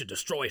think we should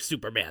destroy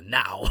Superman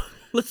now.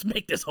 Let's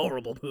make this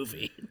horrible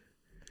movie."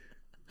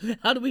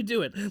 How do we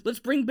do it? Let's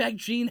bring back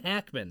Gene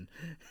Hackman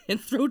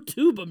and throw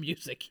tuba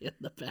music in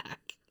the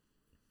back.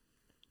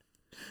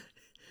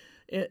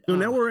 So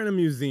now we're in a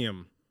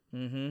museum,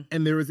 Mm-hmm.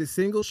 and there is a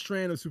single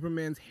strand of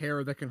Superman's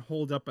hair that can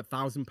hold up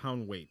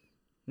 1,000-pound weight.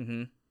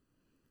 Mm-hmm.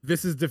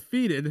 This is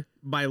defeated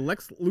by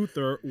Lex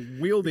Luthor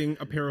wielding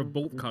a pair of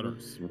bolt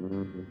cutters.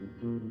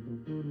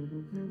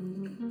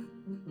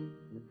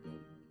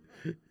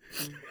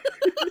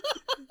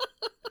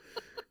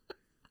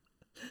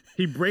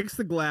 He breaks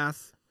the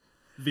glass.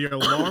 The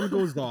alarm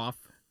goes off.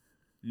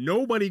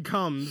 Nobody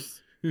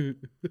comes.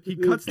 He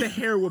cuts the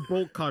hair with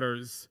bolt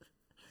cutters.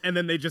 and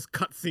then they just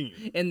cut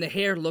scene. And the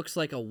hair looks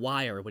like a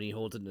wire when he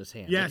holds it in his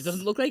hand. Like, Yes. it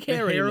doesn't look like The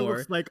hair hair anymore.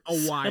 looks like a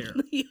wire.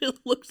 Suddenly it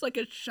looks like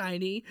a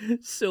shiny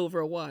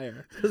silver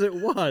wire. Because it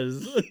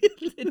was.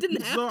 It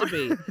didn't have to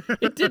be.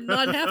 It did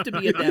not have to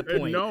be at that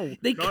point. No,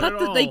 they not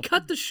cut at they all.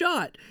 cut the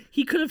shot.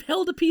 He could have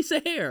held a piece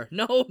of hair.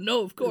 No, of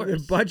The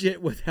course.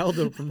 budget withheld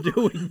him from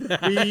doing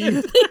that.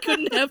 They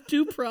couldn't have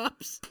two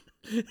props.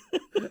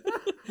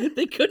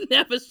 They couldn't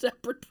have a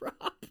separate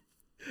prop.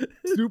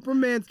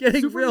 Superman's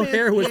Getting real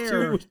hair was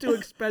hair. too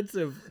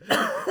expensive.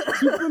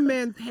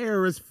 Superman's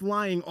hair is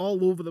flying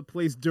all over the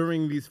place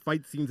during these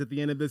fight scenes at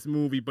the end of this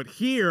movie, but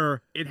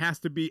here it has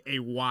to be a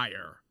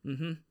wire.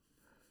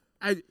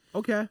 Mm-hmm.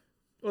 Okay.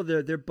 Well,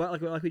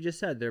 like we just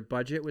said, their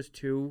budget was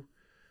too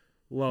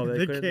low.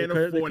 They can't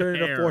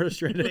afford a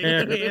strand of They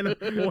hair. can't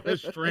afford a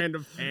strand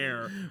of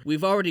hair.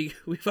 We've already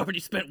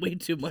spent way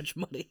too much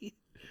money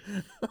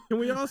Can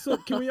we also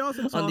talk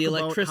on the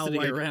electricity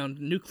about how, around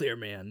Nuclear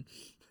Man.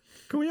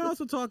 Can we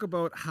also talk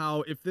about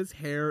how if this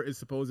hair is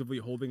supposedly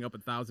holding up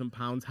 1,000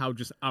 pounds, how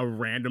just a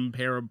random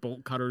pair of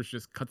bolt cutters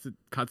just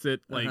cuts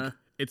it like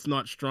it's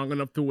not strong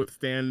enough to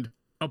withstand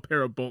a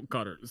pair of bolt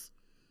cutters.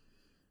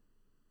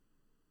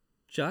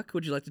 Chuck,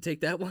 would you like to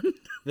take that one?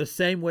 The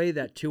same way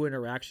that two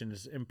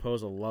interactions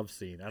impose a love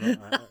scene.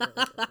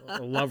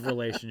 A love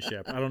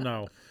relationship. I don't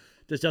know.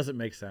 This doesn't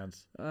make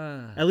sense.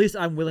 At least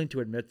I'm willing to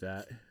admit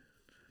that.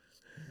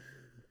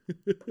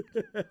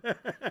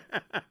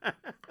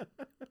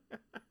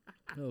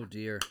 Oh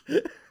dear.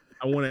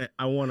 I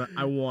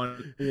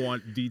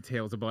want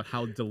details about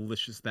how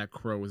delicious that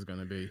crow is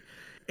gonna be.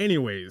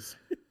 Anyways,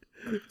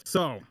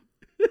 so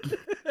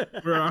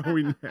where are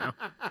we now?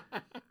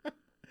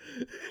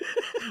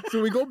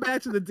 So we go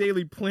back to the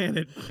Daily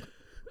Planet,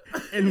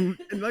 and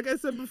like I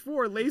said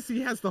before,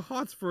 Lacey has the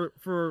hots for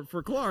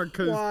Clark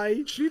Why?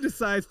 because she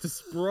decides to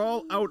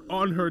sprawl out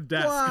on her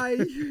desk.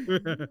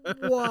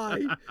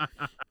 Why?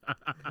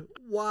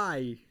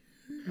 Why?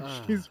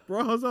 She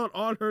sprawls out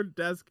on her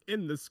desk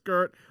in the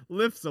skirt,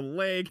 lifts a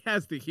leg,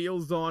 has the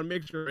heels on,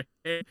 makes her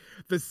hair.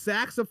 The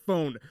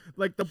saxophone,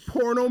 like the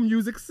porno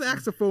music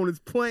saxophone, is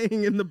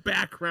playing in the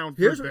background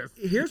for this.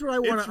 Here's what I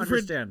want It's to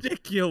understand.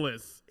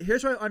 ridiculous.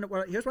 Here's what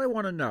I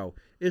want to know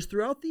is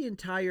throughout the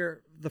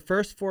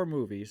first four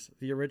movies,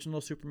 the original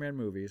Superman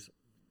movies,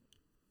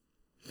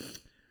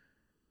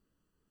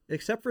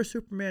 except for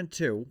Superman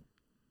 2,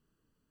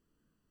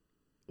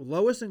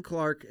 Lois and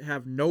Clark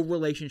have no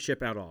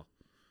relationship at all.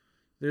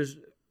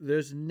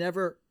 There's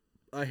never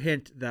a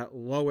hint that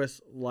Lois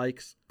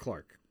likes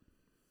Clark.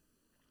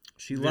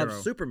 She loves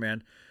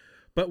Superman.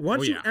 But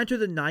once you enter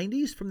the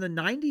 90s, from the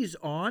 90s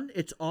on,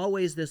 it's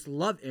always this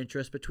love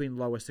interest between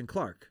Lois and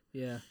Clark.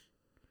 Yeah.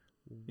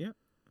 Yeah.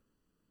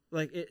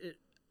 Like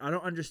I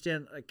don't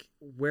understand like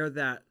where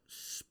that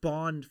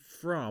spawned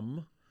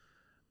from.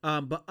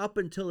 But up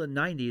until the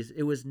 90s,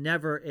 it was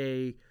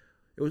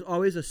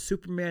always a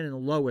Superman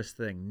and Lois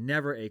thing,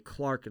 never a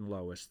Clark and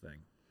Lois thing.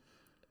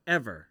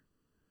 Ever.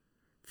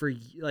 For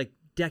like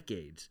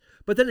decades.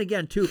 But then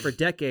again, too, for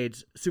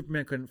decades,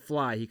 Superman couldn't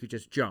fly. He could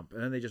just jump.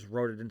 And then they just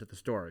wrote it into the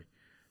story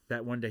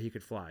that one day he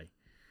could fly.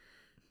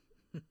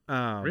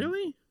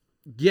 Really?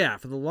 Yeah,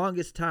 for the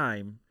longest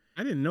time.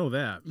 I didn't know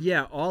that.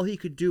 Yeah, all he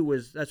could do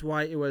that's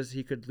why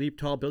he could leap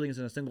tall buildings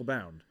in a single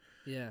bound.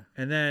 Yeah.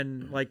 And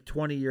then like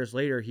 20 years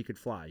later, he could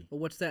fly. Well,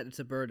 what's that? It's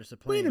a bird. It's a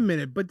plane. Wait a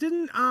minute, but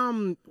didn't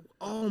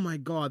oh my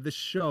god, the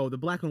show, the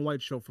black and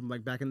white show from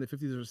like back in the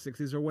 50s or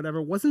 60s or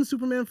whatever, wasn't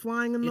Superman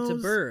flying in those? It's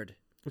a bird.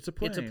 What's a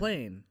plane? It's a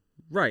plane.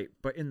 Right,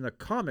 but in the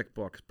comic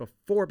books,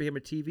 before it became a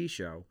TV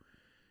show,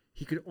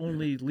 he could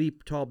only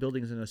leap tall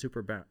buildings in a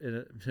super bound.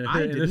 I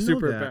didn't know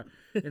that.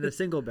 In a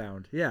single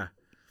bound, yeah.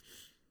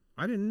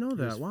 I didn't know He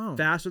that. was Wow.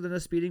 faster than a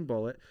speeding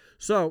bullet.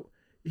 So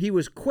he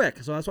was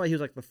quick. So that's why he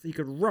was like he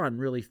could run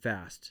really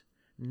fast.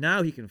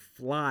 Now he can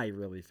fly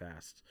really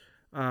fast.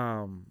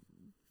 But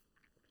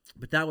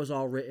that was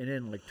all written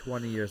in like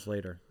 20 years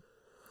later.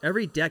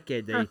 Every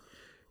decade they,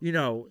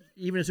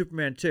 even in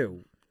Superman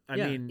 2. I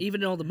mean,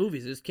 even in all the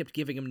movies, it just kept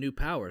giving him new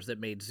powers that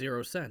made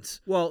zero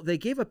sense. well, they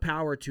gave a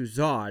power to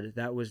Zod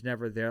that was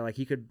never there. Like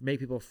he could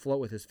make people float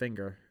with his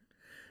finger.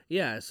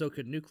 Yeah, so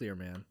could Nuclear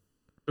Man.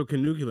 So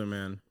can Nuclear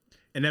Man.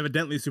 And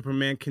evidently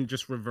Superman can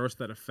just reverse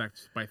that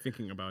effect by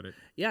thinking about it.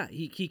 Yeah,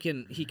 he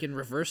can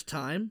reverse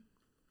time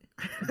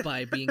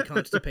by being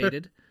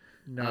constipated.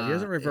 No, he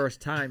doesn't reverse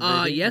time.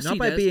 Yes, not he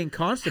by does. being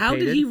constipated. How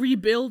did he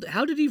rebuild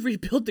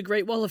the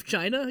Great Wall of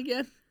China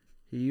again?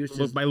 He used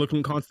Look by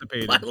looking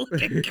constipated. By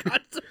looking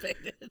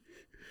constipated.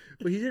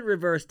 But he didn't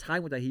reverse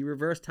time with that. He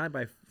reversed time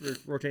by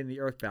rotating the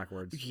Earth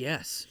backwards.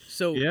 Yes.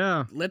 So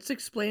Yeah. let's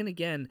explain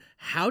again.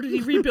 How did he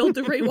rebuild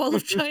the Great Wall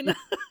of China?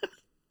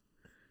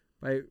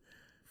 By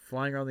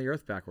flying around the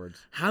Earth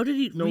backwards. How did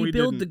he No, he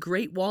rebuild didn't. the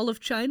Great Wall of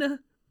China?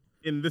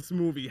 In this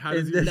movie, how In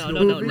does he this build No,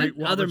 the not Great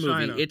Wall other of movie.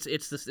 China?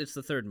 It's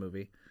the third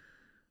movie.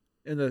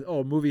 In the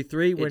movie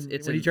 3 when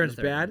It's he in turns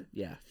the third bad. one.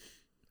 Yeah.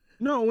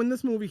 No, in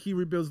this movie he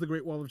rebuilds the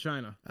Great Wall of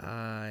China.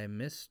 I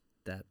missed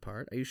that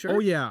part. Are you sure? Oh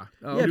yeah.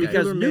 Oh, Yeah, okay.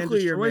 because destroys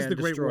Nuclear Man the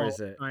Great Wall destroys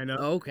of it. China.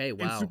 Okay, And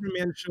wow.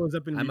 Superman shows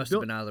up and I must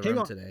have been rebuilt- out of the Hang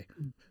room on. today.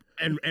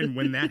 and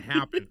when that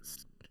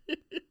happens,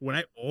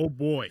 oh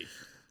boy.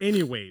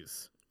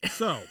 Anyways,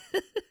 so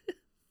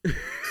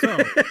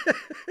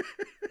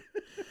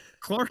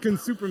Clark and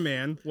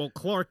Superman. Well,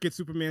 Clark gets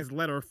Superman's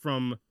letter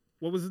from,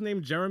 what was his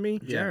name? Jeremy?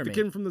 Jeremy. The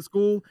kid from the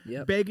school,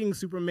 Yep. begging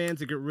Superman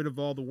to get rid of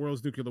all the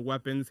world's nuclear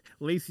weapons.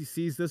 Lacey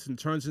sees this and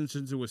turns it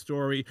into a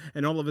story,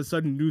 and all of a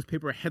sudden,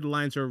 newspaper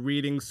headlines are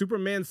reading,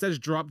 Superman says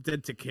drop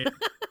dead to kid.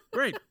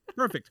 Great.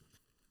 Perfect.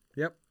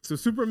 Yep. So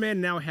Superman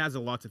now has a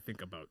lot to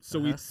think about. So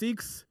he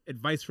seeks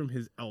advice from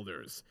his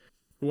elders,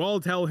 who all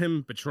tell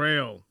him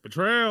betrayal,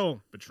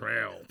 betrayal,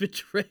 betrayal.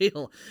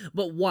 Betrayal.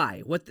 But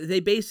why? What they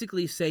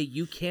basically say,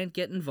 you can't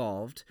get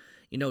involved.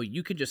 You know,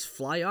 you can just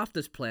fly off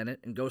this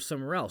planet and go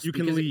somewhere else. You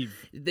can Because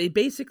leave. They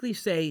basically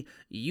say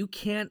you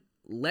can't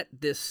let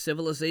this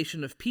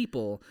civilization of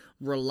people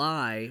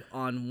rely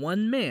on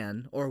one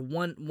man or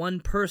one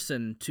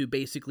person to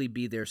basically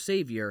be their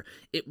savior.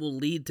 It will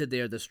lead to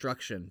their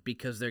destruction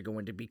because they're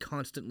going to be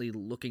constantly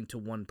looking to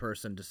one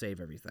person to save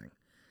everything.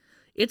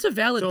 It's a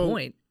valid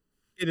point.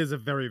 It is a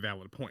very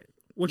valid point,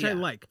 which I Yeah.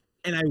 like.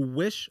 And I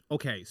wish,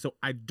 okay, so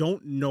I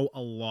don't know a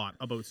lot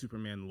about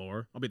Superman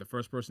lore. I'll be the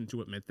first person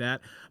to admit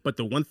that. But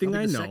the one thing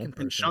I'll I be the know, second and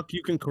person. Chuck,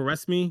 you can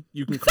correct me.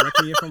 You can correct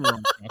me if I'm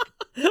wrong, Chuck.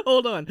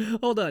 Hold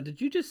on.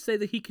 Did you just say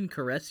that he can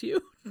caress you?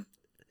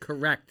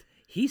 Correct.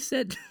 He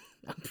said,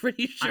 I'm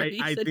pretty sure he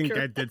I said think I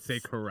caress. did say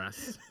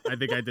caress. I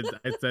think I did.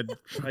 I said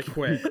I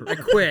quit. I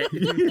quit.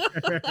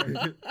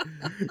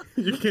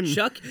 you can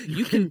Chuck,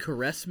 you can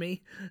caress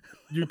me.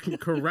 you can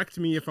correct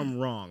me if I'm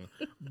wrong.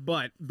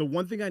 But the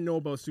one thing I know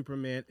about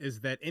Superman is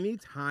that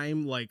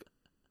anytime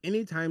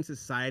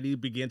society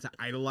began to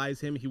idolize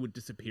him, he would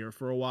disappear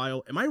for a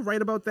while. Am I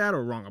right about that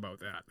or wrong about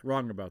that?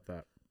 Wrong about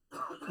that.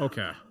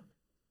 Okay.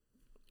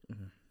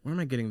 Where am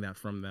I getting that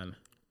from then?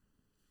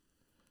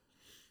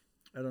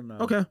 I don't know.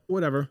 Okay,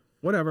 whatever.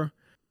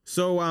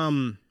 So, blah,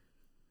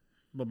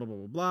 blah, blah,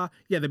 blah, blah.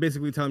 Yeah, they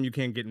basically tell him you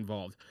can't get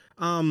involved.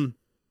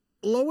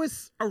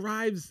 Lois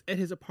arrives at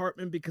his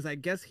apartment because I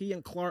guess she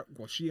and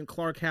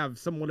Clark have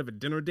somewhat of a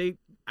dinner date.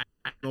 I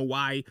don't know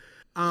why.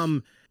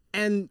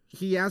 And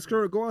he asks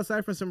her to go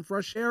outside for some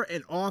fresh air,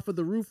 and off of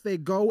the roof they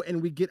go,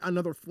 and we get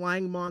another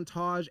flying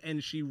montage,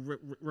 and she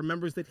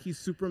remembers that he's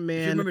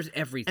Superman. She remembers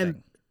everything.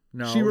 And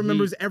No. she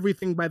remembers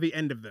everything by the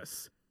end of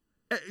this.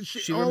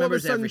 She all of a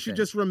remembers sudden, she everything.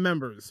 just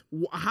remembers.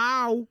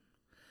 How?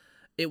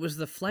 It was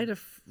the flight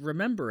of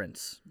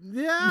remembrance.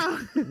 Yeah.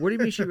 What do you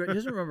mean she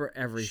doesn't remember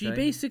everything? She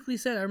basically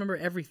said, I remember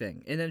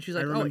everything. And then she's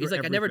like, remember he's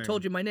like, I never everything.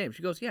 told you my name.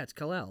 She goes, yeah, it's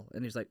Kal-El.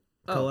 And he's like,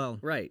 oh, Kal-El.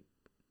 right.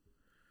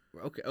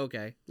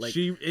 Okay. Like,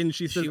 she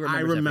says, I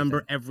remembers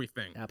remember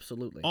everything.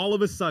 absolutely. All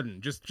of a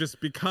sudden, just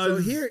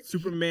because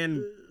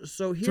Superman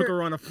So took here,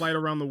 her on a flight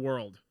around the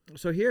world.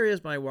 so here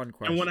is my one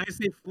question. And when I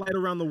say flight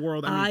around the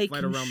world, I mean I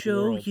flight can around the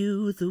show world.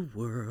 you the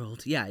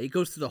world. Yeah, it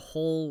goes through the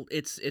whole,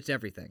 it's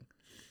everything.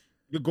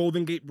 The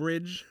Golden Gate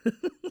Bridge.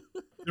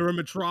 They're in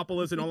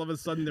Metropolis, and all of a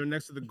sudden they're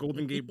next to the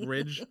Golden Gate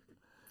Bridge.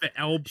 The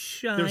Elbe.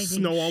 Shining, There's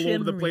snow all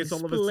over the place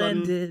all of a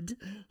sudden. splendid.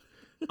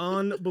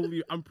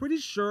 Unbelievable. I'm pretty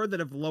sure that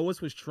if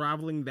Lois was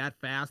traveling that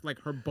fast, like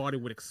her body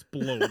would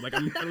explode. Like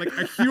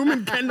a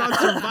human cannot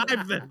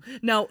survive that.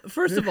 Now,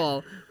 first of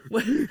all,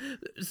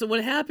 so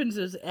what happens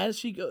is as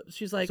she goes,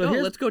 she's like, So "Oh,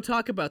 here's- let's go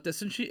talk about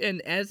this," and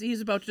as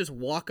he's about to just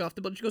walk off the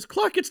building, she goes,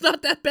 "Clark, it's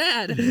not that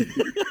bad."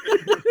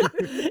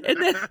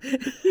 And then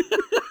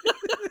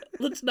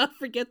let's not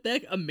forget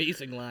that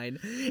amazing line.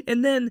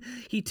 And then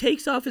he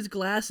takes off his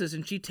glasses,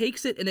 and she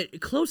takes it, and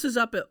it closes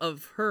up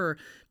of her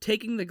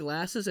taking the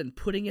glasses and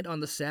putting it on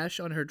the sash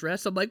on her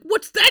dress. I'm like,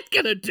 what's that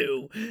gonna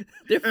do?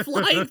 They're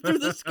flying through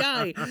the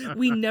sky.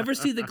 We never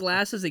see the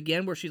glasses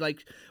again, where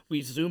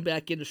we zoom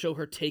back in to show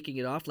her taking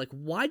it off. Like,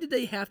 why did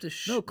they have to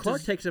No,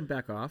 Clark takes him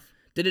back off.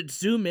 Did it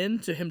zoom in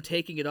to him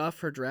taking it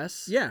off her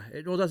dress? Yeah,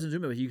 it doesn't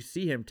zoom in, but you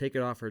see him take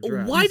it off her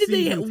dress. Why did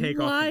see they him take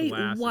off the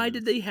why glasses.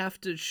 did they have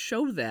to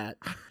show that?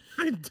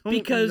 I don't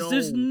Because know.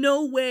 there's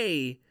no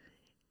way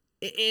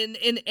in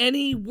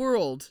any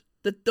world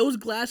that those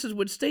glasses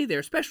would stay there,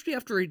 especially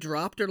after he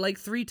dropped her like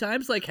 3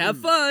 times, like, have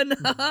fun,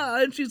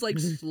 and she's like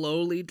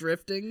slowly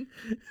drifting.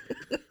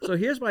 So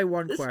here's my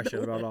one There's question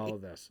no about way. all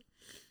of this.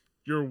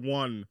 You're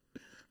one.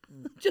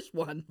 Just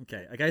one.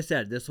 Okay, like I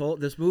said, this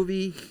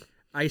movie,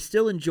 I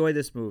still enjoy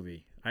this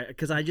movie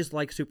because I just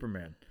like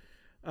Superman.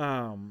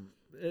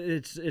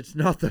 It's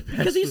not the best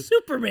Because he's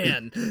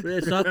Superman.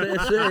 It's not.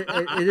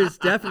 It is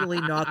definitely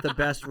not the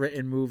best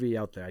written movie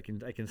out there. I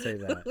can say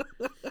that.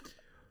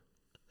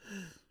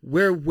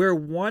 Where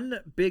one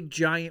big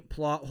giant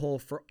plot hole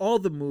for all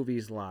the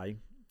movies lie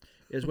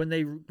is when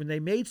they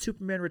made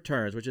Superman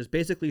Returns, which is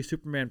basically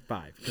Superman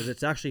 5, because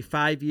it's actually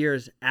 5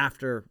 years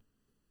after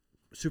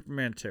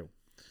Superman 2.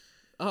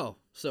 Oh,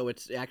 so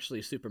it's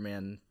actually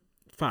Superman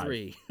 5.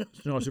 3.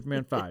 No,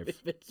 Superman 5.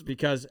 It's-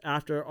 Because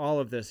after all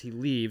of this, he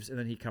leaves and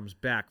then he comes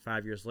back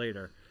 5 years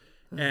later.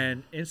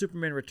 And in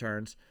Superman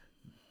Returns,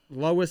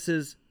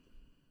 Lois's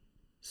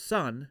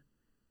son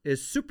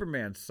is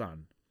Superman's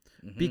son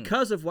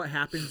because of what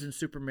happens in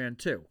Superman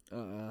 2.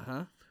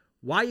 Uh-huh.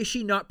 Why is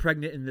she not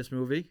pregnant in this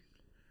movie?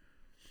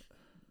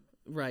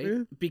 Right.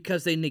 Yeah.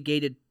 Because they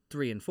negated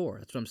 3 and 4.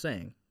 That's what I'm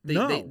saying.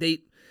 No.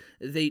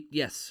 They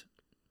yes.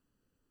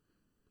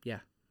 Yeah.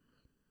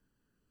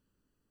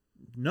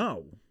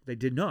 No, they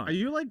did not. Are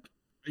you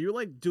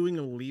like doing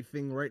a Lee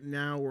thing right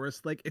now where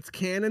it's like it's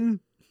canon?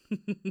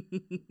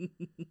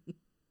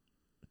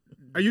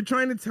 Are you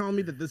trying to tell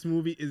me that this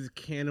movie is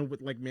canon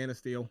with like Man of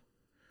Steel?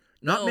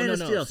 Not No, Man no, of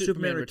no, Steel. Superman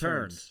Superman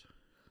Returns.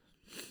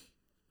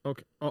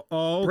 Okay. Oh,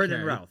 okay. Brit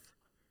and Routh.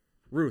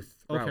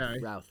 Ruth. Routh. Okay.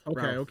 Ralph.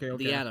 Okay. Ralph. Okay.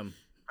 Okay. The Atom.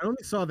 I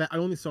only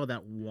saw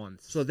that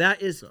once. So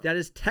that is So.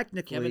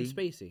 technically Kevin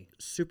Spacey.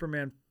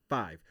 Superman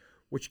 5,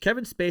 which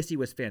Kevin Spacey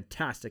was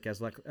fantastic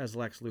as Lex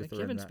Luthor.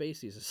 Kevin in that.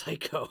 Spacey's a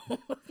psycho.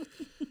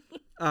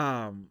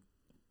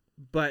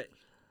 But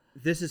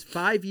this is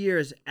 5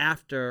 years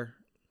after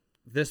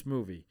this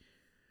movie.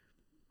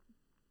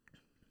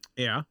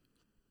 Yeah.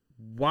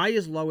 Why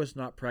is Lois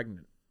not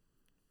pregnant?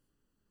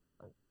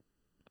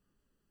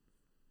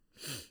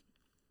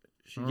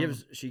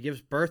 She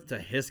gives birth to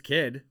his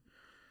kid.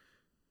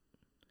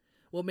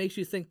 What makes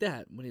you think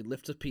that when he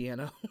lifts a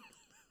piano?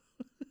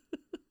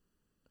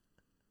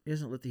 He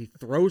doesn't lift. He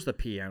throws the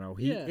piano.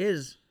 He Yeah.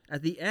 is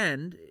at the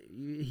end.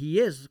 He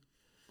is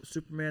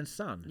Superman's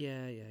son.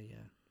 Yeah.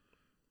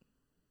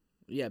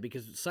 Yeah,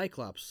 because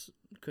Cyclops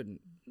couldn't.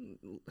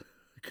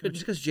 Just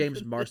because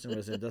James Marsden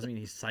was in it doesn't mean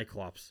he's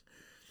Cyclops.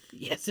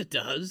 Yes, it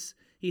does.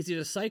 He's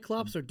either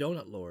Cyclops or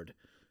Donut Lord,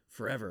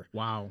 forever.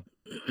 Wow.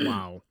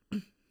 Wow.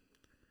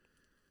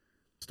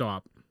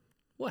 Stop.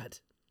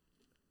 What?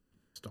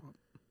 Stop.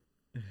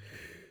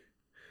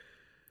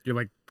 You're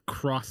like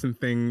crossing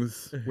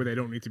things where they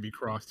don't need to be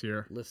crossed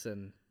here.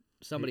 Listen,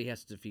 somebody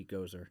has to defeat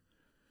Gozer.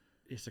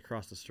 He's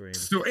across the stream.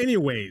 So,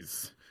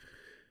 anyways,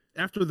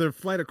 after their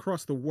flight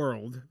across the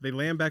world, they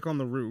land back on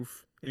the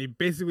roof, and he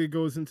basically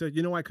goes into,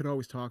 I could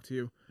always talk to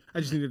you. I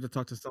just needed to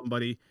talk to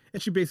somebody.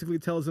 And she basically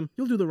tells him,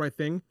 you'll do the right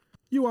thing.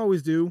 You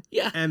always do.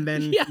 Yeah. And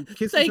then Yeah, he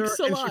kisses thanks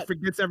her, a and she lot.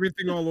 forgets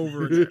everything all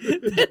over again.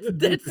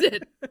 That's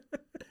it.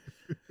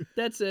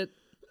 That's it.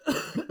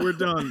 We're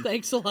done.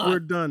 Thanks a lot. We're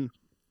done.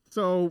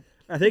 So,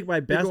 I think my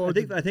best. go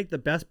I think the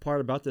best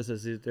part about this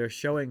is they're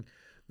showing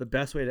the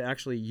best way to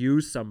actually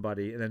use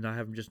somebody, and then not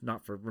have them just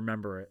not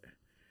remember it.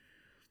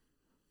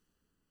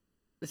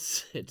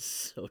 It's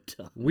so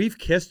dumb. We've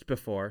kissed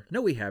before.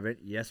 No, we haven't.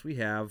 Yes, we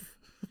have.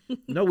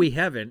 No, we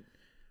haven't.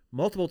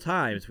 Multiple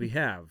times we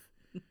have.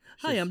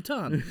 Hi, I'm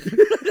Tom.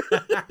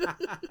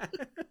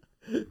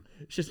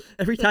 It's just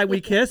every time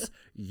we kiss,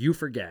 you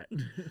forget.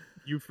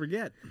 you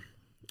forget.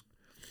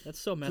 That's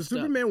so So messed up.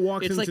 Superman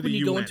walks It's into like the when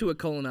you go UN. into a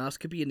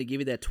colonoscopy and they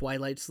give you that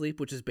twilight sleep,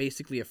 which is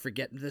basically a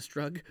forgetfulness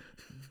drug.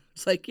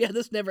 It's like, yeah,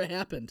 this never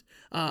happened.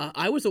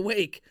 I was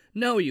awake.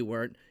 No, you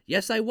weren't.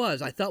 Yes, I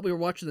was. I thought we were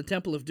watching the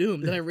Temple of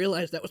Doom. Then I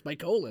realized that was my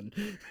colon.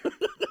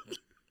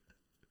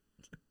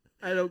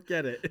 I don't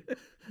get it.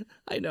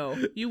 I know.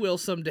 You will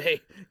someday.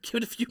 Give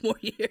it a few more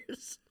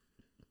years.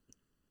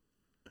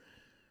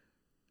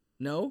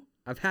 No?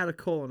 I've had a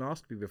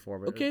colonoscopy before,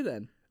 but Okay,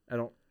 then. I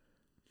don't.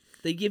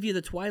 They give you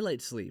the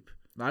twilight sleep.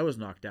 I was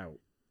knocked out.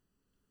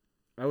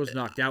 I was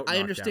knocked out. I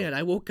understand.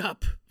 I woke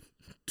up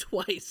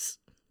twice.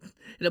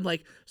 And I'm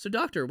like, so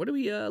doctor, what are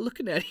we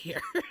looking at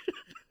here?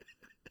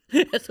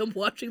 As I'm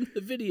watching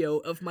the video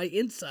of my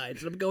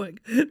insides, and I'm going,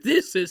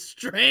 this is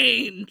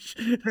strange.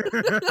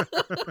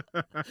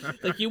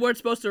 Like, you weren't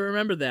supposed to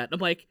remember that. And I'm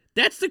like,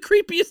 that's the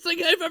creepiest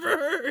thing I've ever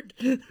heard.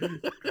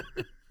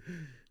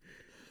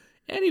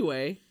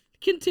 Anyway,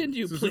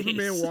 continue, So please.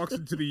 Superman walks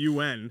into the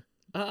UN,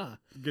 Ah,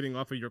 getting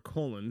off of your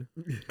colon,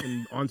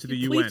 and onto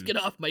the please UN. get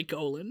off my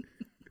colon.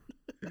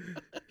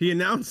 He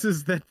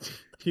announces that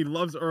he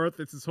loves Earth,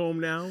 it's his home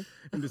now,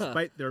 and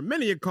despite their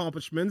many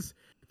accomplishments,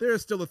 there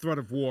is still a threat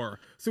of war.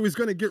 So he's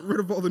going to get rid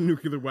of all the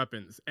nuclear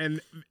weapons. And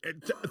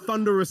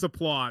thunderous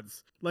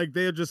applause. Like,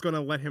 they're just going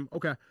to let him,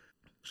 okay,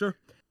 sure.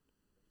 So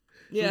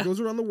Yeah. he goes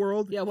around the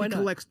world, Yeah, why he not?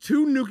 collects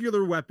 2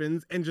 nuclear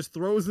weapons and just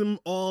throws them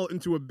all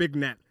into a big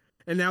net.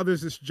 And now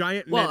there's this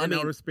giant net Well, I in mean,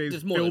 outer space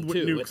there's more filled than with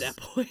two nukes. at that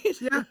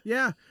point.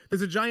 Yeah.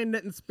 There's a giant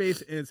net in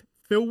space and it's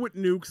filled with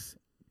nukes.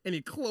 And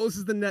he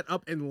closes the net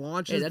up and Hey,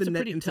 launches that's the a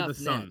net pretty into tough the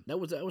sun. net.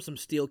 That was some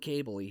steel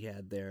cable he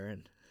had there,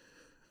 and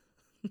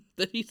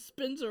that he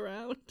spins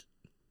around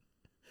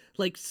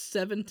like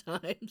 7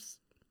 times.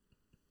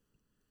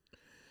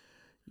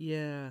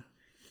 Yeah,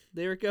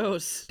 there it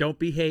goes. Don't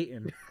be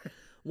hating.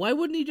 Why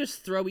wouldn't he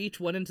just throw each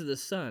one into the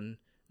sun?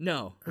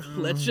 No,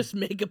 let's just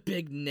make a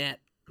big net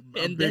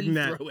and big then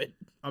net. throw it.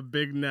 A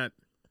big net.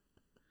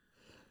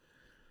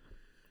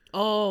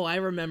 Oh, I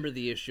remember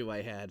the issue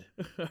I had.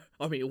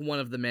 I mean, one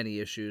of the many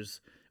issues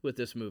with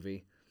this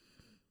movie.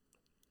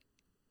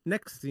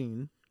 Next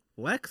scene,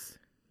 Lex,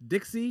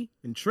 Dixie,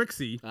 and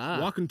Trixie Ah.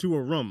 walk into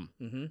a room.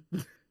 Mm-hmm.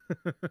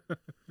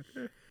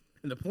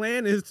 And the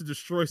plan is to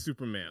destroy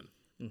Superman.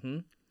 Mm-hmm.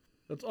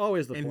 That's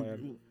always the And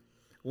plan.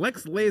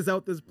 Lex lays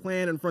out this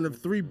plan in front of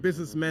 3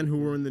 businessmen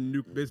who are in the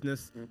nuke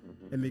business,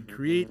 and they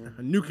create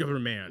a nuclear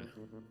man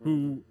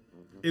who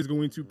is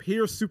going to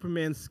pierce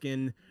Superman's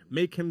skin,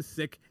 make him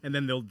sick, and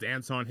then they'll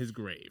dance on his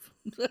grave.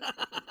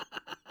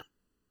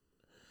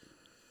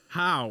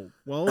 How?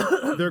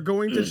 Well, they're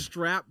going to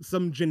strap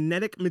some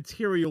genetic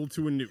material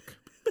to a nuke.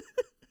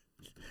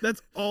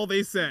 That's all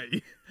they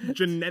say.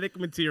 Genetic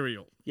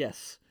material.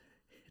 Yes,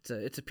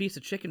 it's a piece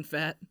of chicken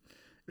fat,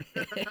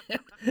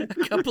 a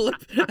couple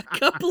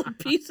of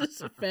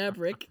pieces of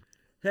fabric.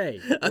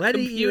 Hey, A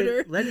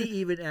computer. Lenny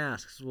even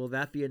asks, "Will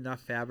that be enough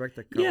fabric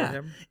to cover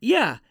him?"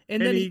 Yeah,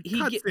 and then he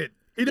cuts it.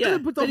 He yeah,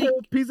 doesn't put the then he-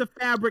 whole piece of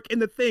fabric in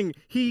the thing.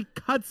 He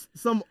cuts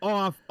some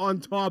off on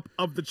top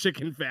of the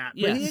chicken fat.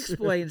 Yeah. But he Yes.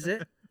 explains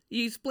it.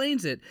 He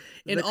explains it,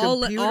 and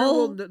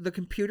the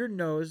computer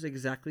knows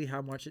exactly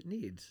how much it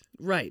needs.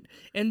 right.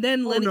 And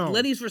then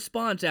Lenny's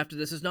response after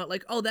this is not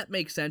like, "Oh, that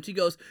makes sense." He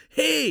goes,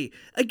 "Hey,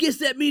 I guess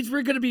that means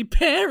we're gonna be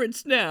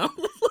parents now."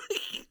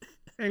 Like,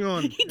 Hang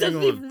on. he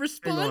doesn't even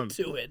respond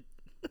to it.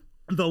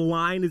 The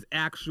line is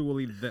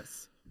actually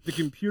this. The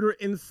computer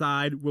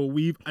inside will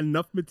weave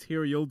enough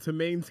material to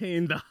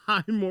maintain the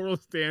high moral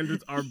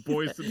standards our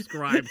boys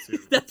subscribe to.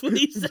 That's what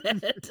he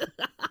said.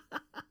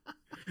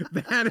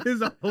 That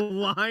is a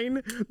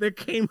line that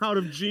came out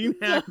of Gene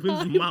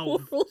Hackman's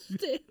mouth. Moral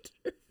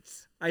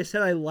standards. I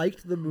said I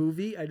liked the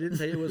movie. I didn't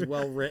say it was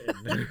well written.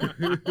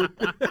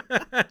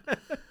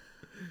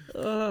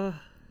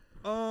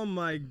 Oh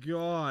my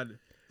god.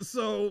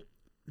 So,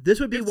 This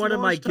would be It's one of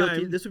my launch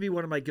guilty. time. This would be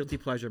one of my guilty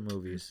pleasure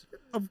movies.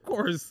 of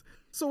course,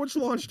 so it's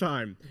launch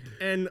time.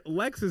 And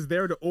Lex is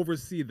there to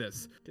oversee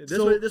this.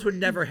 This would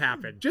never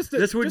happen. Just to-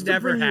 this would just to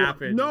never bring you up-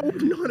 happen. No,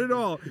 not at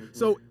all.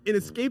 So an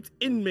escaped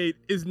inmate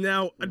is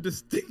now a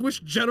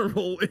distinguished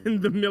general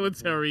in the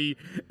military,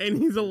 and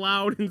he's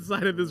allowed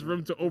inside of this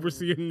room to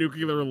oversee a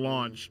nuclear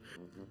launch.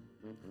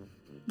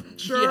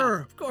 Sure.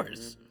 Yeah, of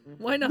course.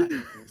 Why not?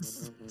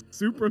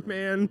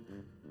 Superman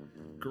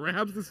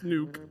grabs this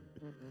nuke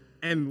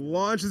and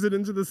launches it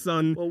into the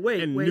sun, Well,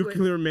 wait, and wait.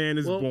 Nuclear Man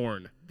is Well,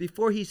 born.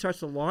 Before he starts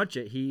to launch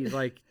it, he's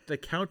like, the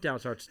countdown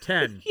starts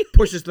 10,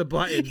 pushes the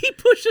button. He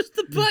pushes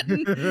the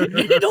button,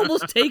 and it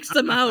almost takes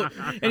them out.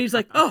 And he's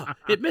like, "Oh,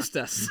 it missed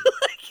us."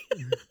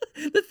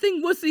 Like, the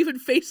thing wasn't even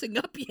facing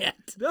up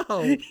yet.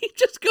 No. He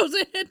just goes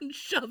ahead and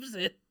shoves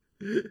it.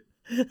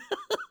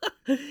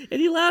 And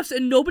he laughs,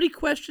 and nobody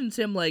questions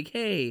him like,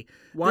 "Hey,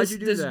 Why'd this, you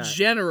do this that?"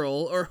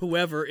 general or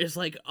whoever is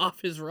like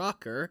off his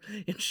rocker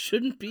and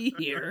shouldn't be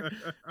here."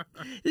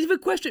 There's even a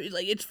question.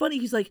 Like, it's funny.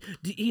 He's like,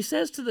 he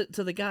says to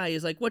the guy,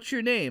 he's like, "What's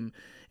your name?"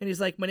 And he's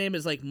like, "My name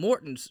is like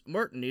Morton."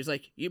 He's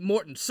like,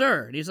 "Morton,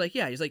 sir." And he's like,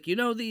 "Yeah." He's like, "You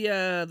know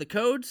the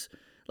codes?"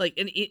 Like,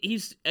 and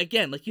he's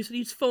again, like you said,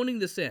 he's phoning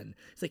this in.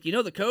 He's like, "You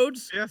know the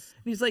codes?" Yes.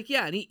 And he's like,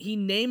 "Yeah." And he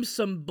names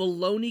some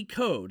baloney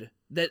code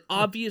that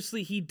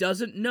obviously he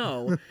doesn't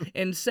know,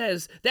 and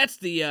says, "That's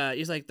the,"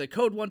 he's like, "the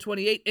code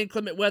 128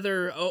 inclement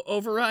weather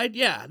override?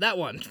 Yeah, that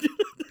one."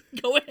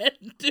 Go ahead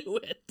and do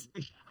it.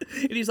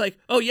 And he's like,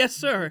 "Oh, yes,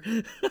 sir."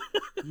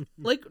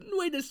 Like,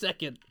 wait a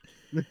second.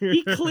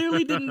 He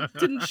clearly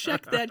didn't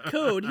check that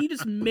code. He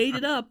just made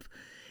it up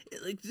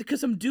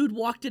because some dude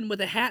walked in with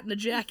a hat and a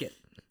jacket.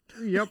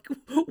 Yep.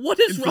 What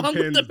is And some wrong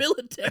with the pins.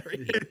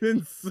 military?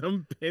 And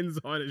some pins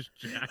on his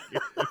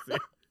jacket.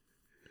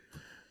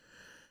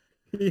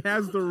 He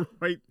has the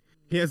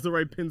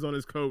right pins on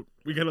his coat.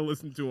 We gotta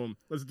listen to him.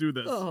 Let's do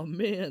this. Oh,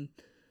 man.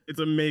 It's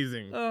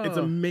amazing. It's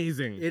Oh.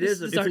 amazing. It is.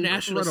 This is It's our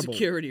national incredible.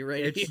 security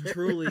right It's here.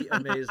 truly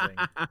amazing.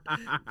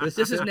 This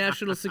is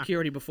national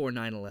security before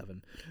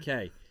 9/11.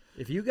 Okay.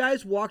 If you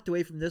guys walked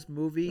away from this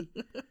movie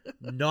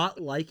not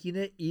liking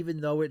it,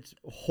 even though it's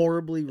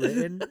horribly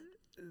written,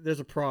 there's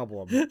a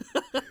problem.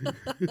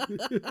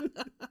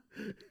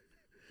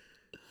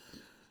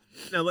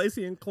 Now,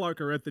 Lacey and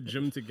Clark are at the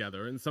gym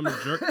together, and some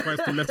jerk tries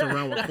to mess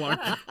around with Clark.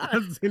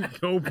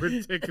 Doesn't go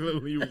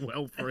particularly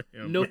well for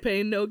him. No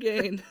pain, no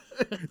gain.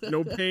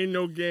 No pain,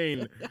 no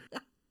gain.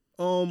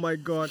 Oh my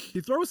god. He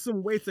throws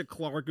some weights at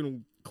Clark,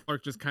 and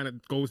Clark just kind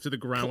of goes to the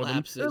ground with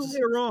him.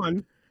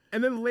 Collapses.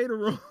 And then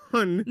later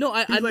on, No,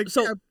 he's like,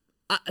 so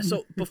yeah,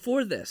 so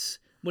before this,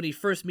 when he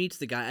first meets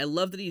the guy, I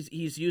love that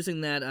he's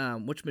using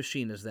that which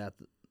machine is that?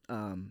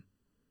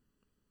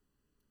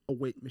 a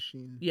weight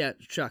machine. Yeah,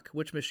 Chuck,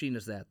 which machine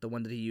is that? The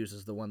one that he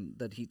uses, the one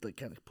that he like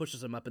kind of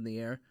pushes him up in the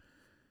air.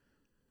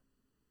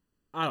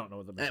 I don't know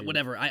what the machine.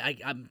 Whatever.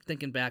 I'm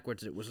thinking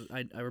backwards. It was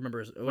I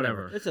remember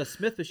Whatever. It's a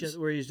Smith machine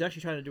where he's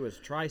actually trying to do his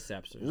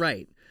triceps.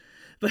 Right.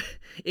 But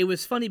it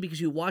was funny because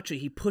you watch it,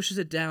 he pushes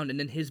it down and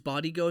then his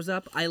body goes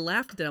up. I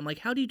laughed at that. I'm like,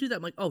 how do you do that?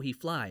 I'm like, oh, he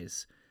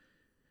flies.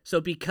 So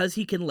because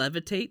he can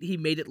levitate, he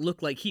made it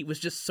look like he was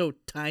just so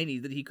tiny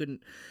that he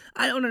couldn't.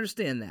 I don't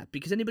understand that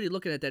because anybody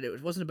looking at that,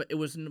 it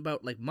wasn't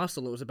about like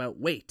muscle. It was about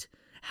weight.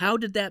 How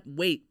did that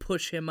weight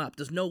push him up?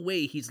 There's no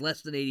way he's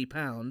less than 80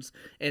 pounds,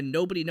 and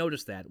nobody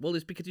noticed that. Well,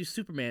 it's because he's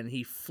Superman and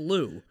he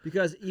flew.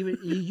 Because even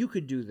you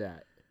could do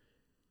that.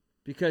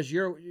 Because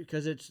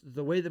it's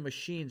the way the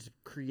machine's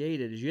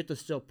created is you have to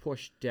still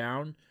push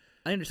down.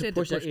 I understand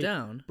to push that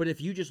down. But if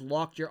you just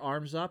locked your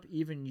arms up,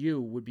 even you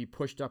would be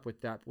pushed up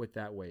with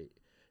that weight.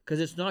 because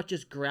it's not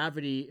just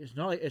gravity. It's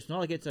not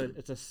like it's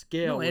a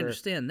scale. No, I where-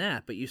 understand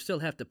that, but you still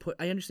have to put.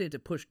 I understand to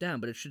push down,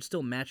 but it should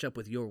still match up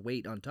with your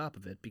weight on top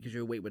of it because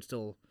your weight would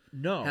still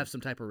No, have some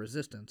type of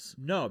resistance.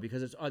 no,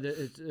 because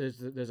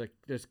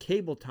there's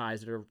cable ties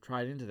that are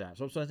tied into that.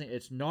 So I'm saying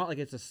it's not like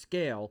it's a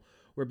scale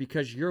where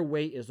because your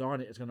weight is on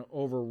it, it's going to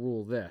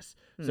overrule this.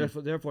 So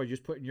therefore,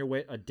 just putting your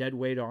weight, a dead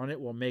weight on it,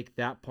 will make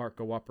that part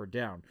go up or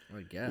down.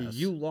 I guess.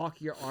 You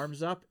lock your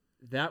arms up,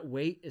 that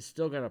weight is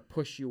still going to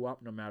push you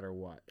up no matter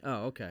what.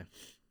 Oh, okay.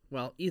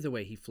 Well, either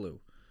way, he flew.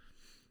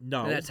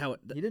 No, And that's how it.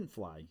 he didn't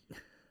fly.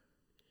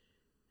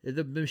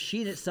 The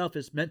machine itself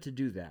is meant to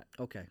do that.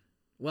 Okay.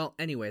 Well,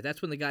 anyway,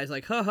 that's when the guy's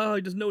like, "Ha ha,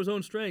 he doesn't know his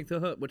own strength,"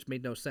 which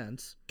made no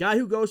sense. Guy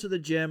who goes to the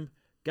gym,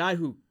 guy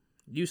who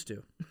Used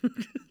to.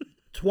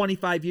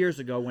 25 years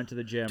ago went to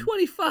the gym.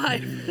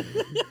 25.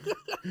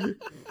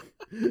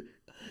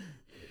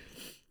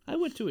 I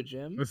went to a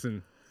gym.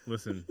 Listen.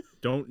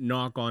 Don't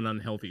knock on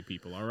unhealthy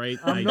people. All right.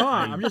 I'm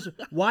not. I'm just.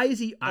 Why is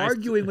he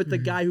arguing with the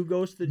guy who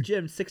goes to the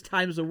gym 6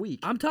 times a week?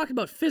 I'm talking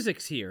about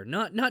physics here,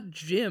 not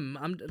gym.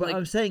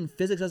 I'm saying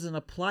physics doesn't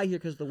apply here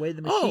because of the way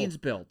the machine's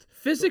built.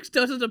 Physics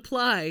doesn't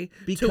apply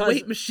to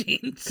weight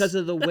machines. Because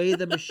of the way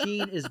the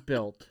machine is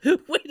built.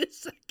 Wait a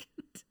second.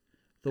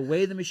 The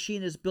way the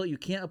machine is built, you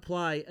can't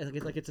apply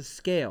like it's a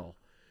scale.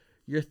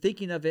 You're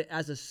thinking of it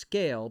as a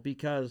scale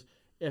because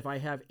if I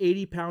have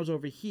 80 pounds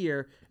over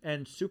here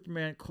and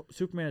Superman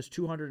is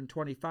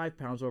 225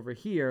 pounds over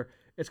here,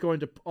 it's going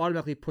to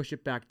automatically push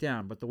it back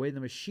down. But the way the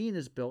machine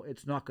is built,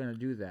 it's not going to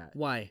do that.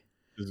 Why?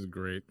 This is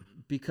great.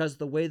 Because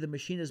the way the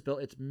machine is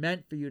built, it's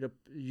meant for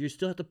you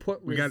still have to put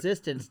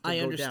resistance to I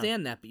go understand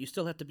down. that, but you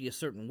still have to be a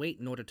certain weight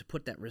in order to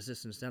put that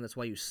resistance down. That's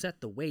why you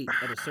set the weight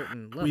at a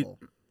certain level.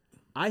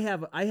 I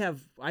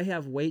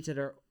have weights that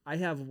are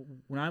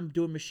when I'm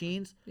doing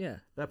machines Yeah.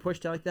 that I push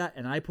down like that,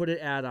 and I put it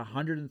at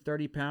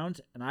 130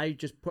 pounds, and I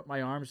just put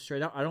my arms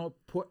straight out. I don't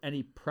put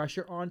any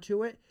pressure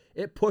onto it.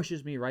 It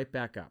pushes me right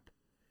back up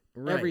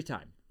every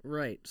time.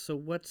 Right. So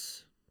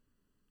what's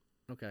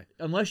okay?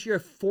 Unless you're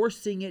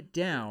forcing it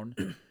down,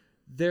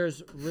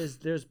 there's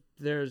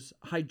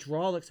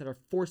hydraulics that are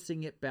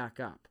forcing it back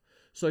up.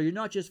 So you're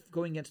not just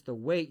going against the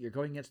weight, you're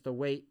going against the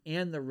weight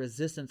and the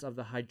resistance of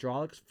the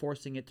hydraulics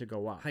forcing it to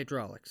go up.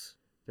 Hydraulics.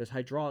 There's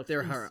hydraulics.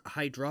 There are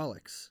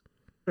hydraulics.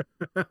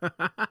 Yes.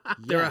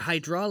 There are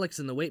hydraulics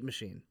in the weight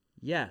machine.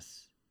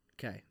 Yes.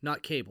 Okay,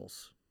 not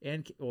cables.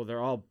 And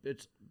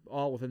it's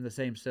all within the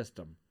same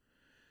system.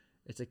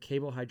 It's a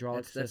cable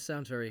hydraulic That system.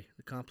 sounds very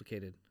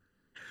complicated.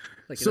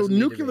 Like it So doesn't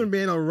need to Nuclear be.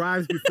 Man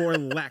arrives before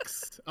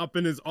Lex up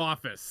in his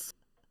office,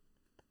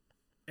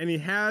 and he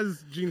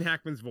has Gene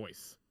Hackman's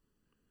voice,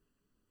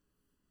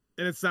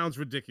 and it sounds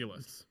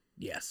ridiculous.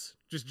 Yes.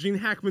 Just Gene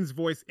Hackman's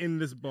voice in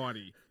this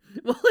body.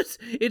 Well, it's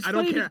I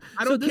don't funny care.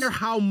 I so don't this- care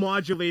how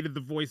modulated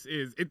the voice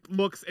is. It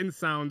looks and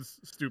sounds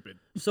stupid.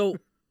 So,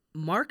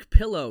 Mark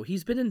Pillow,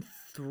 he's been in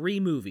 3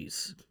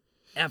 movies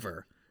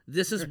ever.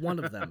 This is one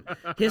of them.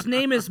 His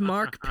name is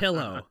Mark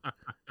Pillow.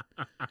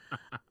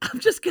 I'm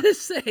just gonna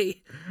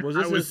say, Was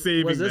I this was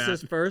saving was this that.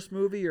 his first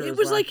movie, or it his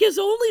was last? like his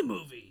only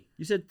movie.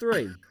 You said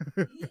 3.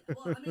 Yeah,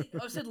 well, I mean,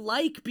 I said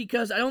like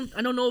because I don't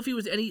know if he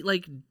was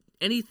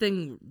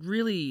anything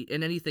really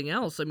in anything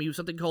else. I mean, he was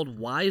something called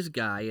Wise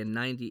Guy in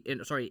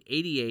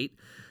 88,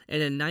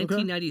 and in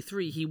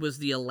 1993 he was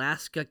the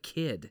Alaska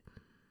Kid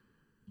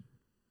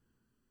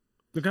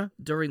Okay.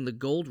 during the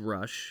Gold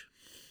Rush.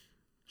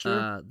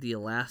 Sure. The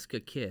Alaska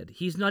Kid.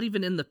 He's not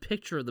even in the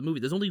picture of the movie.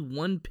 There's only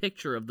one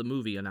picture of the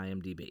movie on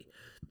IMDb.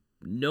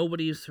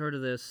 Nobody's heard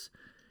of this,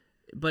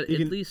 but at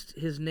least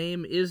his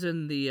name is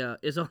in the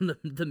is on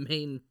the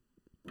main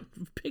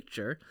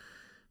picture.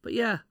 But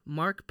yeah,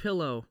 Mark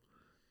Pillow,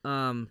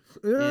 and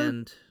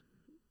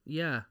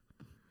yeah,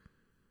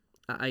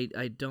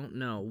 I don't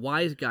know.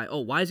 Wise Guy. Oh,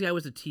 Wise Guy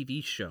was a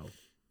TV show.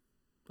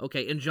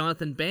 Okay, and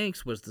Jonathan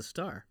Banks was the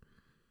star.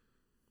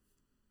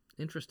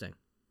 Interesting.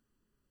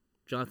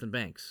 Jonathan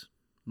Banks,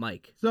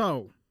 Mike.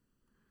 So,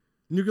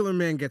 Nuclear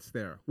Man gets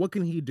there. What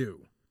can he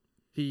do?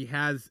 He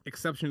has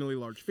exceptionally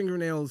large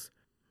fingernails.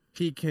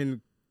 He can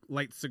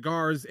light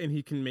cigars, and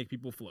he can make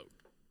people float.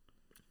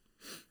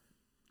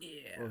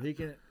 Yeah. Well,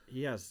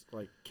 he has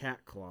like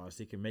cat claws.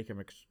 He can make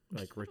them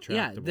Yeah,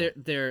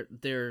 retractable.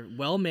 they're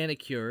well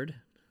manicured.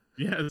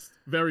 Yes,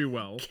 very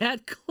well.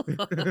 Cat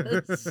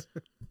claws.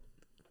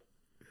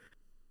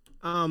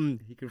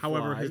 He can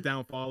However, fly. his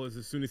downfall is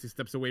as soon as he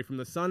steps away from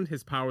the sun,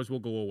 his powers will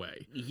go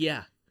away.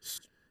 Yeah.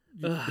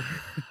 Ugh.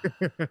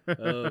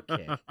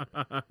 Okay.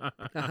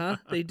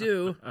 They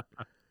do.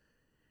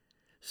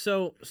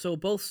 So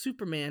both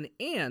Superman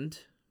and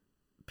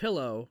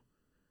Pillow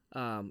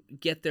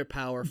get their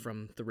power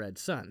from the red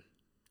sun,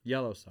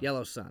 Yellow sun.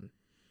 yellow sun.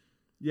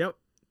 Yep.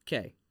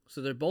 Okay.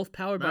 So they're both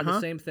powered by the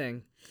same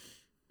thing.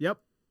 Yep.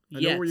 I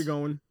know where you're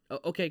going. Oh,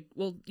 okay.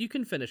 Well, you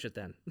can finish it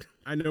then.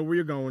 I know where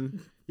you're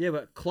going. Yeah,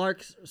 but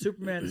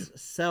Superman's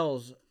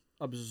cells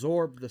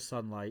absorb the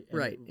sunlight. And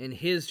Right. And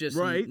his just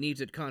Right. needs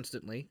it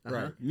constantly.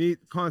 Right.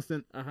 Neat,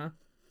 constant,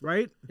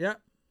 right? Yeah.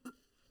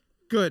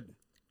 Good.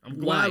 I'm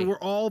glad Why? we're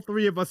all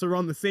 3 of us are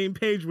on the same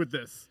page with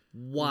this.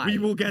 Why? We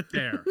will get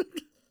there.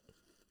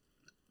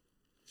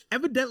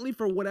 Evidently,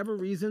 for whatever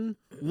reason,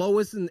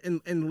 Lois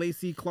and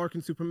Lacey, Clark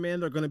and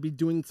Superman are going to be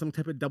doing some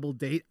type of double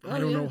date. I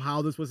don't know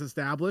how this was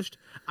established.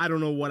 I don't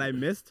know what I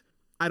missed.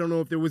 I don't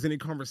know if there was any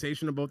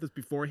conversation about this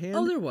beforehand.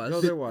 Oh, there was. No,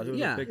 there was. There was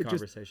Yeah. a big It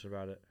just- conversation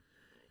about it.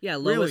 Yeah,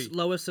 Really?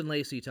 Lois and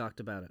Lacey talked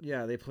about it.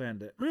 Yeah, they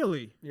planned it.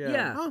 Really?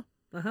 Yeah. Oh,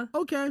 Uh-huh.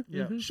 okay.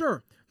 Yeah.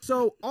 Sure.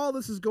 So all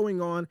this is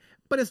going on,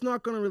 but it's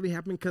not going to really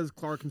happen because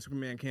Clark and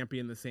Superman can't be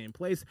in the same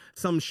place.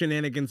 Some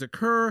shenanigans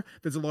occur.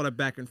 There's a lot of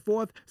back and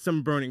forth.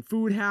 Some burning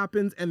food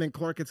happens, and then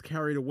Clark gets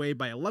carried away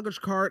by a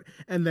luggage cart,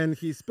 and then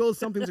he spills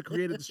something to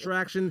create a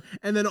distraction,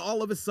 and then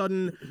all of a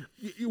sudden,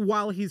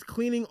 while he's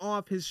cleaning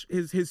off his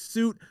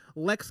suit,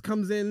 Lex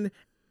comes in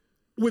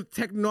with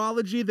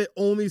technology that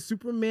only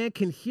Superman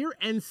can hear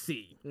and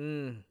see,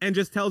 and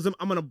just tells him,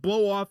 "I'm going to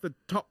blow off the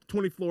top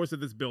 20 floors of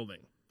this building."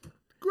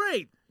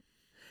 Great.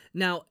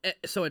 Now,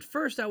 so at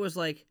first I was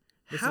like,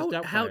 how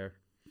Doubtfire.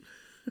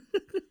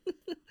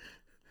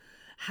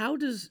 how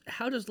does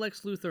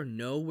Lex Luthor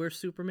know where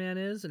Superman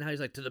is, and how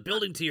he's like, to the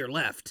building to your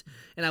left?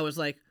 And I was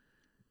like,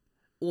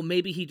 well,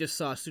 maybe he just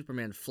saw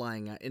Superman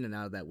flying in and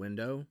out of that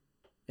window,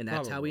 and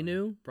that's how he Probably.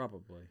 knew.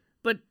 Probably.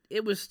 But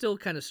it was still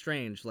kind of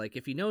strange. Like,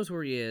 if he knows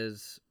where he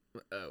is,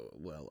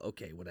 well,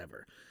 okay,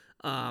 whatever.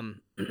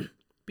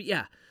 But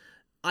yeah,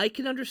 I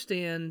can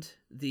understand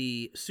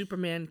the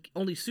Superman.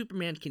 Only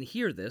Superman can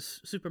hear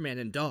this. Superman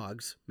and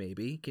dogs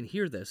maybe can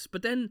hear this.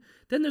 But then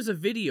there's a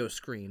video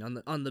screen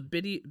on the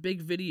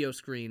big video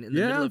screen in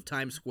the middle of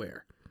Times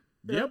Square.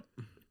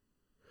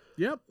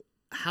 Yep.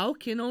 How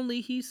can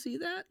only he see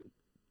that?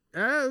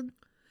 Uh,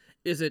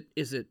 Is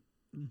it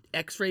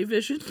X-ray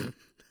vision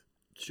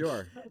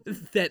Sure.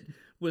 that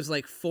was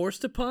like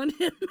forced upon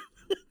him?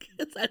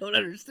 'Cause I don't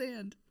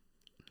understand.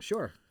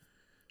 Sure.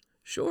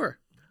 Sure.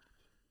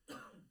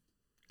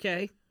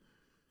 Okay.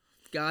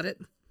 Got it.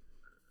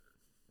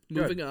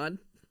 Moving on.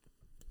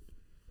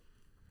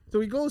 so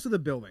he goes to the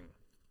building,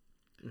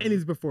 and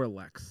he's before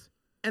Lex,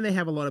 and they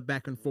have a lot of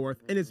back and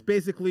forth, and it's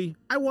basically,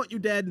 I want you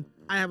dead.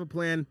 I have a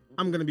plan.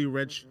 I'm going to be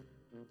rich.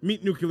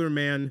 Meet Nuclear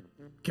Man.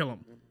 Kill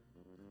him.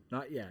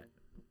 Not yet.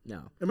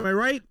 No, Am I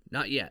right?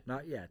 not yet.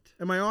 Not yet.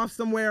 Am I off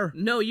somewhere?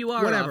 No, you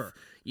are Whatever. off.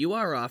 You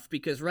are off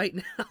because right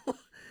now.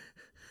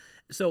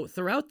 So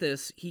throughout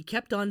this, he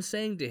kept on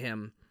saying to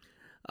him,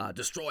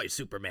 destroy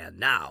Superman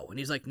now. And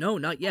he's like, no,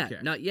 not yet,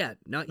 Okay. not yet.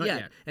 Not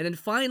yet. And then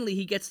finally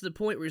he gets to the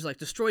point where he's like,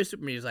 destroy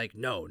Superman. He's like,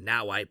 no,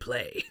 now I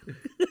play.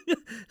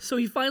 So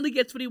he finally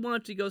gets what he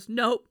wants. He goes,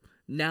 nope,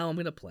 now I'm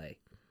going to play.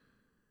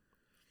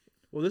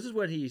 Well, this is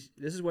when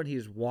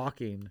he's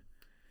walking.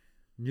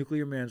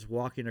 Nuclear Man's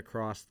walking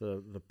across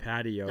the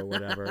patio or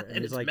whatever, and, And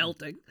he's it's like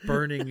melting.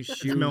 burning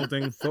shoe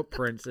melting.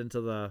 footprints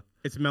into the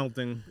It's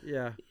melting.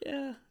 yeah.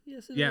 Yeah,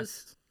 yes, it is.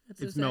 Yes. That's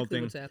It's exactly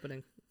melting. what's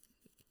happening.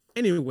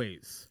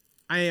 Anyways,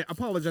 I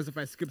apologize if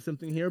I skipped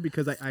something here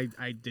because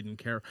I didn't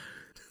care.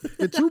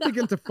 The two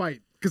begin to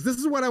fight because this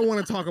is what I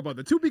want to talk about.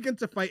 The two begin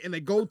to fight and they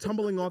go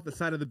tumbling off the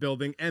side of the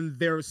building and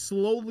they're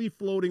slowly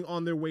floating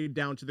on their way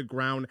down to the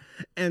ground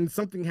and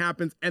something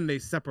happens and they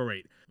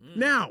separate.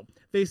 Now,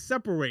 they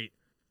separate.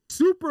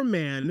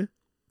 Superman,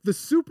 the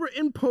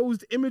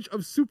superimposed image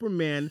of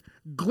Superman,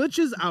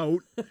 glitches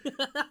out.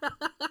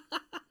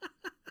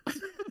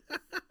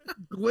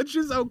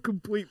 Glitches out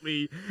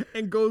completely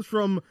and goes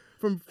from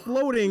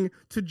floating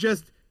to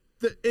just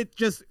it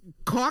just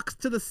cocks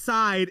to the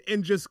side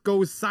and just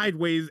goes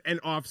sideways and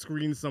off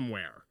screen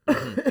somewhere.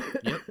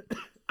 Yep.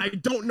 I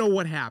don't know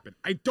what happened.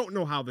 I don't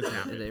know how this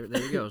happened.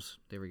 There he goes.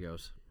 There he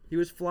goes. He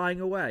was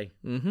flying away.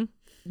 Mm-hmm.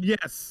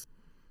 Yes.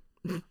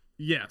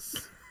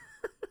 Yes.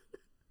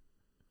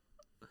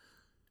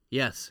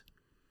 Yes.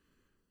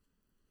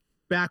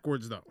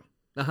 Backwards though.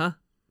 Uh-huh.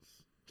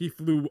 He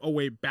flew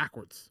away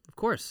backwards. Of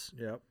course.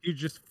 Yep. He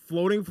just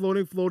floating,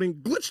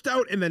 glitched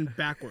out and then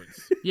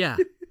backwards. Yeah.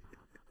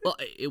 Well,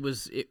 it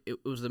was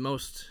the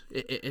most.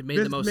 It made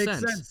This the most makes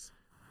sense.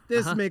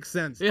 This Uh-huh. makes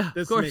sense. Yeah,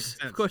 This of course. makes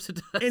sense. Of course it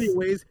does.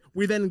 Anyways,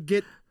 we then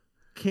get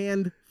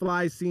canned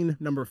fly scene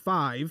number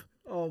 5.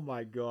 Oh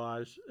my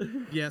gosh.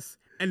 Yes,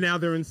 and now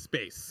they're in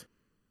space.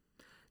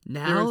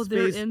 Now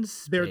they're in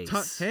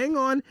space. Hang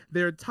on.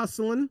 They're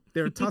tussling.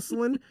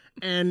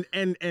 and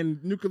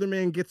Nuclear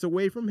Man gets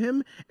away from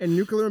him, and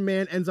Nuclear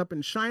Man ends up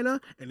in China.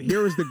 And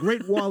here is the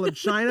Great Wall of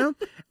China,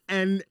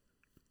 and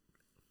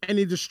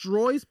he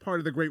destroys part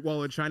of the Great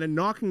Wall of China,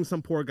 knocking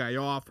some poor guy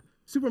off.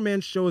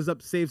 Superman shows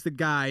up, saves the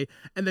guy,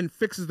 and then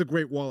fixes the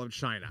Great Wall of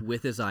China.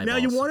 with his eyeballs. Now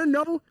you want to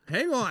know?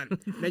 Hang on.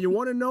 Now you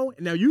want to know?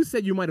 Now you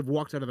said you might have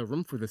walked out of the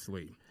room for this,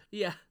 Lee.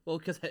 Yeah. Well,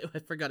 because I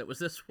forgot it was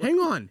this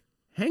one.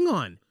 Hang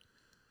on.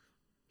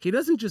 He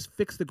doesn't just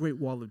fix the Great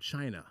Wall of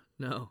China.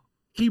 No.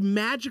 He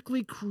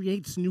magically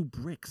creates new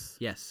bricks.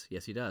 Yes.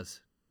 Yes, he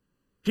does.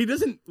 He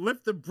doesn't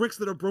lift the bricks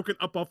that are broken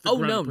up off the Oh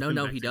ground. no, and put no, them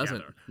no, back he together.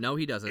 doesn't. No,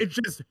 he doesn't. It's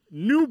just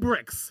new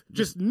bricks.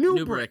 Just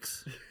new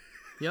bricks.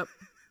 Yep.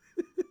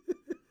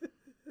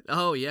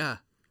 Oh yeah.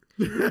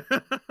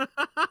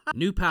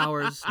 New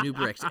powers, new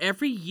bricks.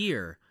 Every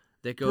year,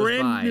 that goes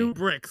Brand by new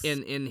bricks.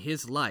 in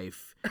his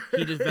life,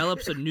 he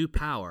develops a new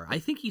power. I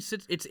think he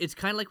sits. It's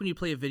kind of like when you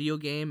play a video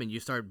game and you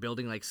start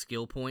building like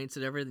skill points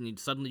and everything. And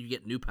suddenly you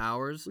get new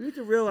powers. We have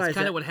to realize It's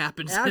kind that of what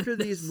happens after in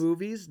these this.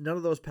 movies. None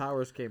of those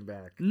powers came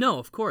back. No,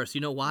 of course.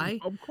 You know why?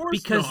 Of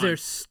course Because not. they're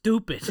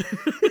stupid.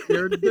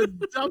 They're the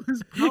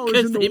dumbest powers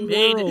Because in the they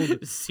made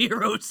world.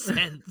 0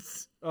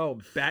 sense. Oh,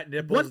 bat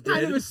nipples What kind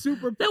did. of a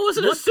super? That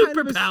wasn't what a kind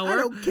of superpower. I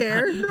don't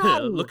care. No.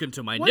 Look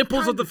into my What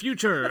nipples kind of the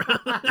future.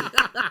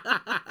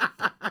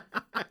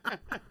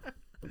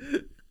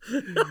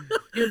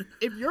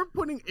 if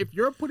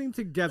you're putting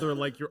together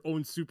like your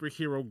own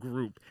superhero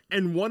group,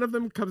 and one of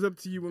them comes up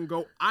to you and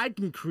go, "I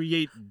can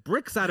create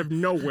bricks out of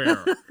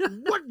nowhere."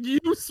 What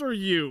use are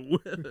you?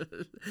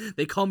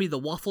 They call me the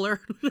waffler.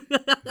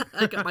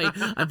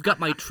 I've got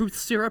my truth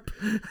syrup.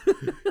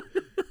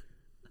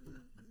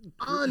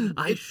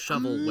 I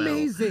shovel well.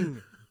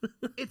 amazing.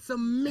 It's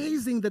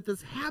amazing that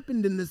this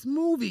happened in this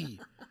movie.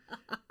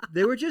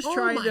 They were just Oh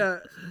trying my-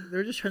 to. They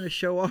were just trying to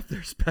show off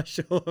their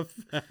special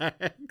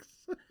effects.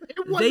 It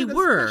They wasn't a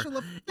were, special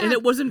effect. and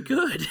it wasn't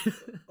good.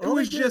 It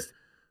was just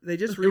They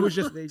just. it was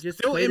just They just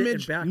still played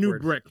image, it in new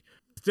backwards. brick.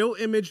 Still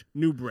image,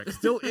 new brick.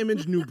 Still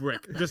image, new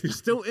brick. Just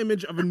still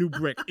image of a new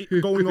brick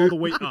going all the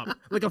way up,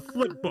 like a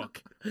flip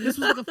book. This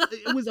was like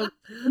it was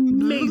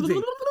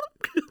amazing.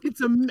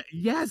 It's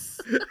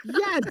yes.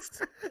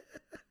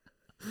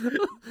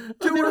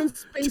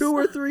 Two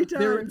or three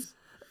They're in times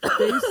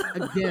space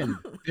again.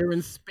 They're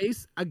in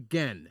space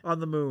again. on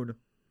the moon.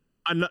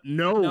 No,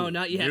 No,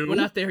 not yet. no. We're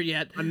not there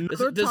yet.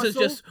 Another This is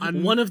tussle, just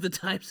one of the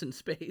times in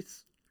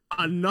space.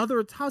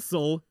 Another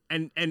tussle,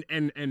 and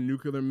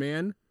Nuclear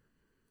Man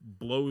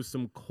blows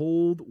some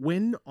cold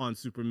wind on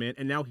Superman,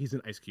 and now he's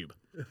an ice cube.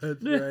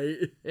 That's right.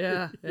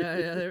 Yeah.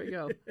 There we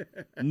go.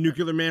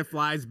 Nuclear Man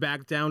flies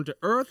back down to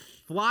Earth,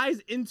 flies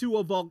into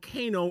a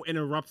volcano, and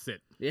erupts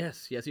it.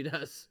 Yes, he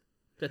does.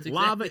 That's exactly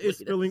Lava what is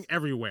he spilling does.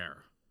 everywhere.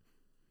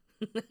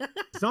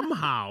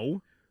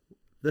 Somehow,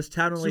 This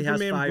town only has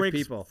Superman 5 breaks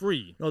people.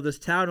 free. No, this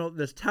town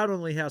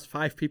only has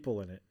 5 people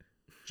in it.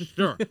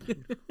 Sure.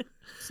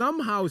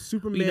 Somehow,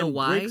 Superman You know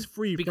why? breaks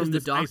free Because from the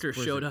this ice doctor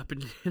prison. showed up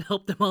and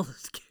helped them all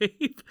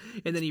escape,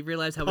 and then he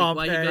realized why he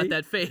Pompeii. got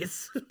that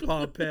face.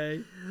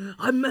 Pompeii.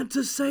 I meant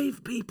to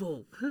save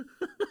people.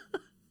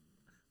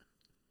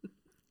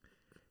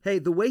 Hey,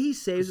 the way he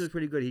saves is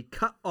pretty good. He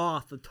cut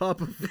off the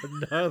top of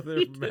another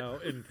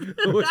mountain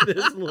with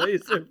this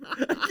laser.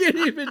 I can't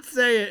even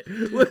say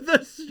it with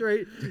a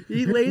straight.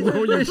 He laser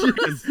Blow your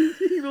visions.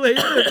 He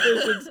laser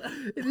visions,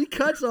 and he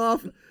cuts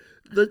off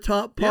the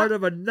top part Yeah.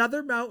 of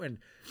another mountain,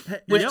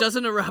 Which Yep.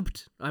 doesn't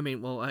erupt. I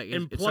mean, well,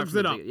 And starts plugs from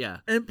it the up. Yeah.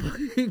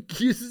 and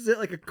uses it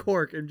like a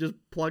cork and just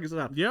plugs it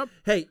up. Yep.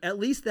 Hey, at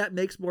least that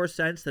makes more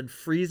sense than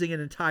freezing an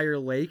entire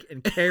lake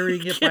and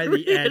carrying it by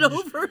Carrying the edge. it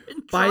over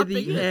and By dropping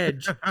the it.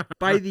 edge.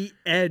 By the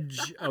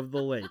edge of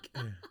the lake.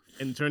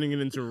 And turning it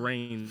into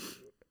rain.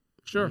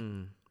 Sure.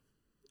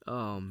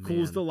 Oh man.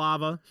 Cools the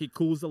lava. He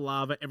cools the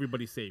lava.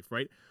 Everybody's safe,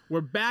 right?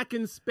 We're back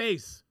in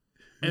space.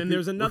 And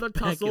there's another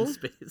back in tussle.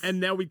 space. And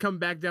now we come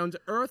back down to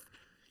Earth.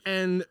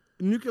 And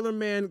Nuclear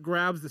Man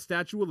grabs the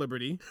Statue of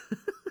Liberty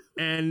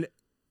and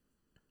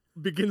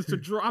begins to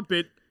drop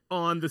it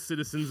on the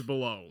citizens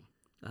below.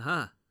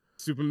 Uh-huh.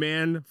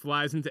 Superman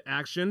flies into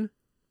action.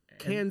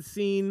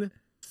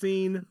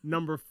 Scene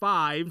number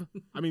 5.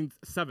 I mean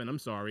 7. I'm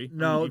sorry.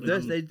 No, I'm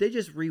this, even- they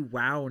just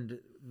rewound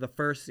the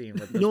first scene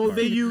with this no, part.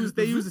 they use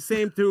the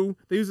same two.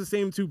 They use the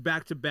same two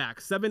back to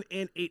back. 7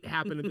 and 8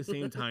 happen at the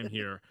same time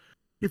here.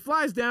 He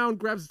flies down,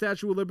 grabs the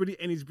Statue of Liberty,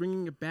 and he's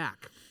bringing it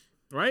back.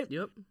 Right?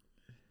 Yep.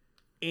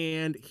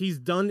 And he's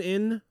done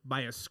in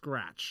by a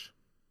scratch.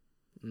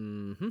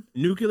 Mm-hmm.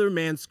 Nuclear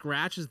Man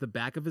scratches the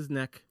back of his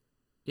neck.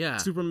 Yeah.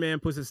 Superman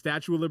puts the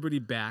Statue of Liberty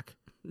back,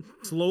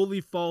 slowly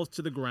falls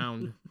to the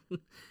ground,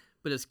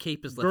 But his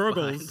cape is left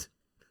gurgles,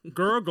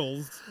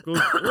 gurgles, goes,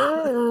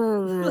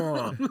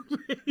 behind.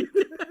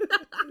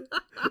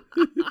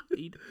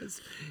 He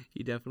does.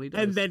 He definitely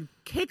does. and then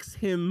kicks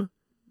him,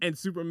 and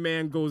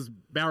Superman goes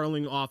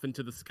barreling off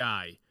into the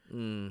sky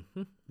Mhm.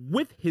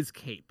 with his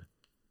cape.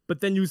 But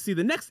then you see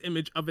the next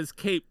image of his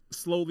cape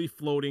slowly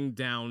floating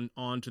down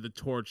onto the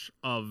torch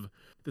of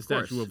the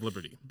Statue course. of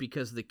Liberty.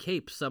 Because the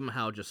cape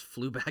somehow just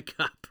flew back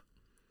up.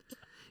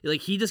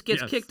 Like he just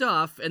gets Yes. kicked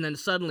off, and then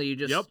suddenly you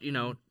just, Yep. you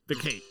know, The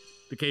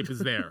cape is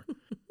there.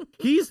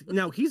 he's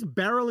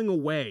barreling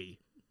away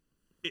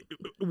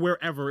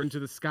wherever into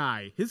the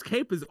sky. His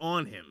cape is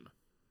on him.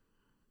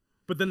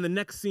 But then the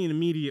next scene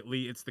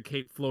immediately, it's the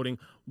cape floating.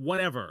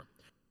 Whatever.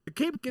 The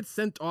cape gets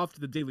sent off to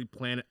the Daily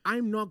Planet.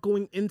 I'm not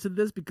going into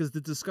this because the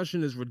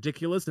discussion is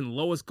ridiculous, and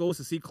Lois goes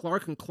to see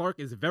Clark, and Clark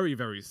is very,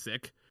 very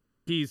sick.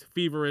 He's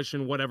feverish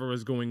and whatever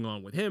is going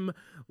on with him.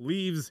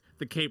 Leaves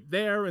the cape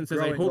there and says,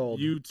 I Growing hope old.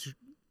 you...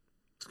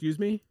 Excuse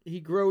me? He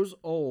grows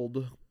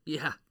old.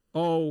 yeah.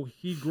 Oh,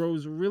 he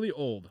grows really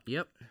old.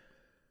 Yep.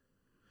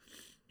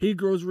 He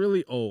grows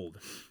really old.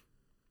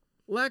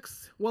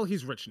 Lex, well,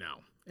 he's rich now,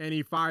 and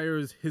he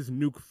fires his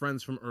nuke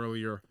friends from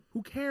earlier.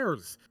 Who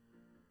cares?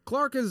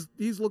 Clark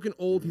he's looking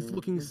old, he's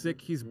looking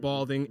sick, he's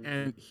balding,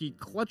 and he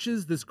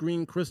clutches this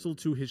green crystal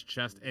to his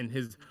chest, and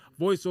his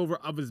voiceover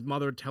of his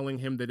mother telling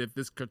him that if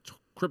this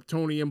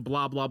Kryptonian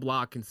blah blah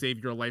blah can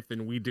save your life,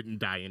 then we didn't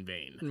die in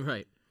vain.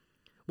 Right.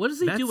 What does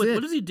he That's do with it.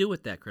 what does he do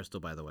with that crystal,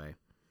 by the way?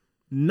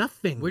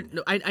 Nothing.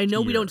 I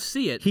know we Here. don't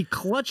see it. He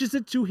clutches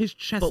it to his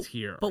chest but,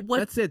 here. But what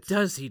That's it.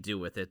 does he do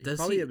with it? Does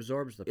Probably he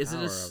absorbs the is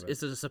power it of it.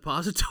 is it a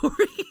suppository?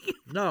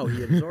 No,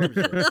 he absorbs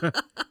it.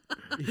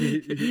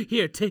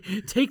 Here,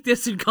 take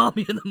this and call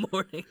me in the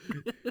morning.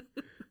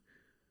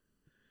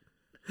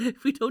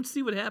 If we don't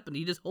see what happened,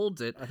 he just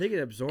holds it. I think it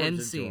absorbs End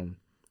into scene. him.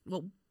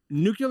 Well,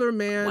 Nuclear Why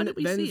Man didn't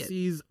we then see it?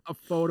 sees a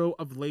photo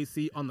of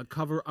Lacey on the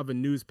cover of a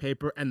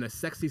newspaper, and the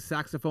sexy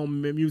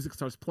saxophone music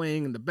starts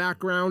playing in the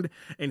background,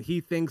 and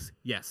he thinks,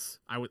 "Yes,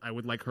 I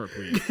would like her,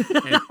 please."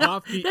 And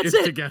off he That's is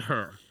it. to get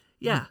her.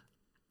 yeah.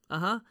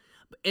 Uh-huh.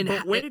 And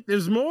But wait,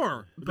 there's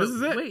more. This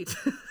is it. Wait.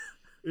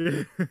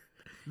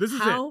 This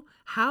is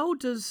how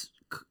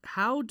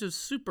does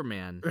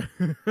Superman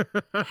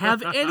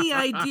have any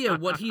idea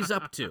what he's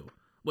up to?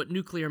 What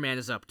Nuclear Man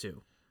is up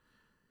to?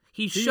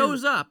 He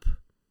shows up.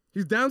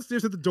 He's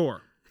downstairs at the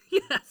door,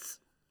 Yes.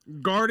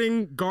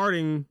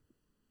 guarding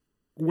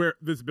where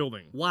this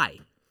building. Why?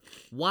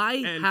 Why?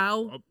 And,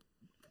 how?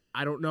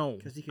 I don't know.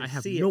 'Cause he can I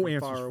have see it no from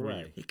answers far for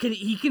away. you.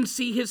 He can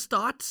see his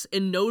thoughts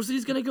and knows that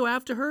he's going to go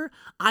after her?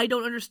 I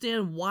don't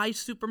understand why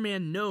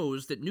Superman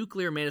knows that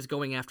Nuclear Man is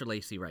going after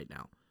Lacey right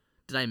now.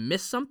 Did I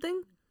miss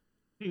something?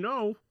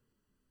 No.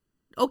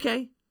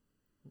 Okay.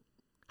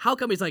 How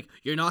come he's like,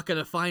 you're not going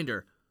to find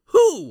her?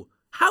 Who?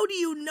 How do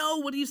you know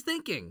what he's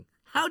thinking?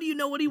 How do you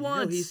know what he No,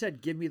 wants? he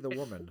said, "Give me the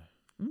woman."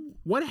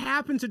 What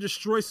happened to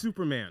destroy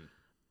Superman?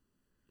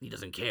 He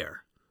doesn't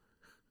care.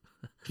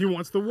 He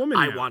wants the woman.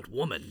 I now. want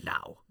woman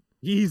now.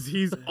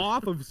 He's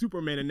off of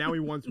Superman, and now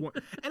he wants one.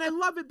 And I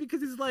love it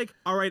because he's like,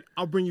 "All right,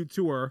 I'll bring you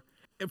to her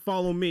and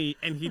follow me,"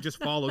 and he just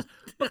follows.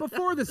 But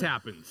before this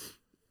happens,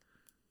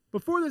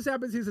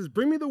 he says,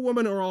 "Bring me the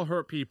woman, or I'll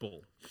hurt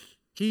people."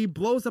 He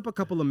blows up a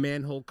couple of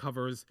manhole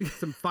covers.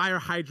 Some fire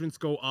hydrants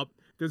go up.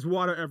 There's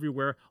water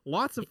everywhere.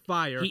 Lots of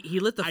fire.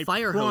 He lit the I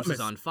fire hoses promise.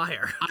 on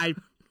fire.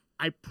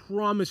 I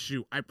promise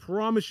you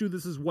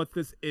this is what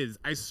this is.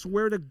 I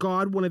swear to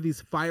God, one of these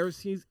fire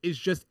scenes is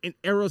just an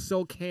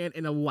aerosol can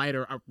and a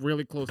lighter up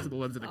really close to the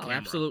lens of the camera.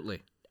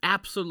 Absolutely.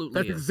 Absolutely.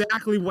 That's is.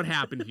 exactly what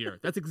happened here.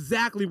 That's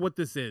exactly what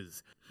this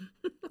is.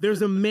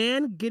 There's a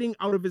man getting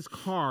out of his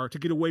car to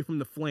get away from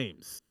the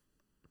flames.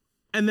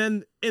 And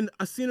then in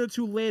a scene or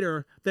two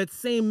later, that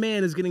same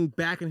man is getting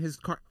back in his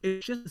car.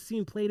 It's just a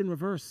scene played in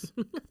reverse.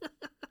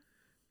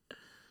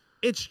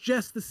 It's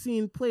just the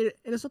scene played,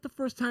 and it's not the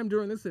first time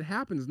during this it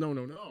happens. No.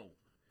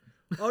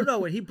 Oh no!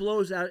 When he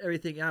blows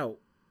everything out,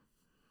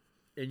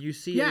 and you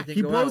see Yeah, everything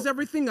he go blows out,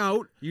 everything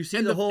out. you see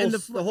and the whole and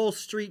the whole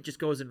street just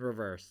goes in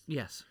reverse.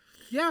 Yes.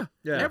 Yeah,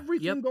 Yeah.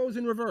 everything Yep. goes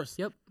in reverse.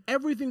 Yep.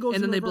 Everything goes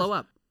And in then they reverse. blow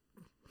up.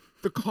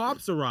 The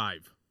cops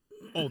arrive.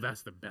 Oh,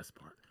 that's the best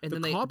part. And The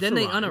then cops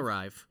they arrive.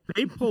 unarrive.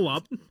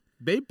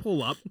 They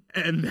pull up,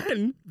 and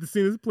then the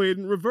scene is played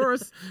in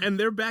reverse, and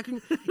they're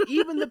backing.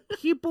 Even the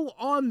people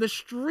on the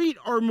street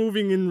are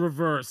moving in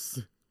reverse.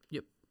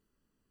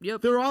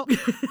 Yep. They're all,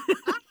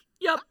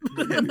 Yep.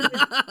 and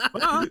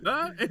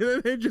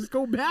then they just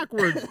go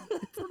backwards.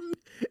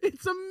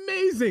 It's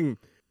amazing.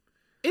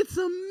 It's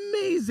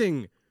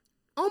amazing.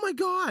 Oh my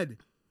God.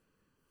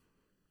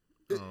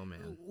 Oh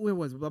man. Where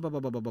was it? Blah, blah,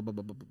 blah, blah, blah, blah,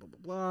 blah, blah, blah, blah,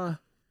 blah.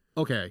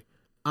 Okay.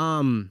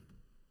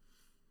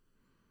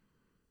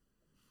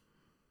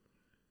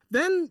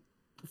 Then,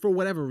 for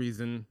whatever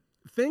reason,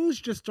 things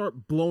just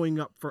start blowing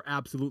up for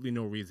absolutely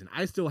no reason.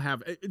 I still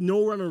have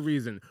no rhyme or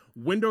reason.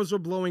 Windows are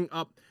blowing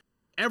up.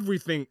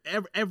 Everything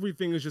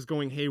is just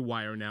going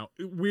haywire now.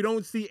 We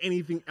don't see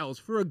anything else.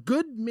 For a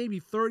good maybe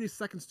 30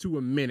 seconds to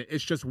a minute,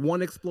 it's just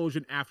one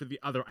explosion after the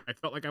other. I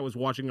felt like I was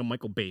watching a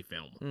Michael Bay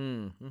film.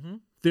 Mm-hmm.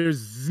 There's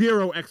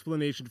zero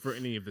explanation for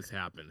any of this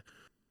happen.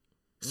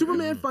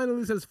 Superman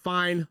finally says,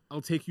 "Fine,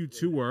 I'll take you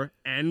to her,"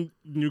 and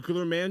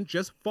Nuclear Man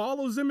just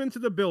follows him into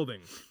the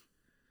building.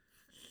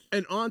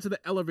 And onto the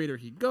elevator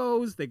he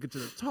goes. They get to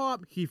the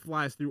top. He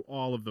flies through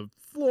all of the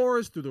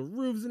floors, through the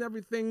roofs and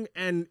everything,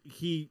 and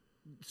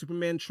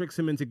Superman tricks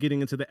him into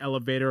getting into the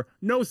elevator.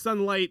 No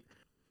sunlight,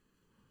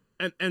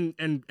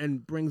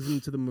 and brings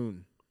him to the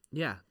moon.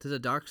 Yeah, to the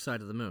dark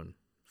side of the moon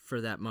for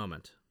that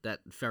moment,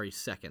 that very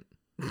second.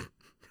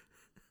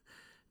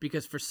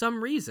 Because for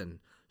some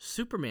reason,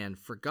 Superman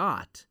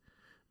forgot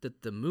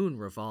that the moon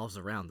revolves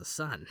around the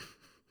sun.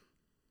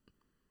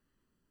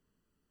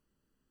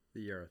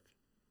 The Earth.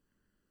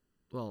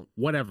 Well,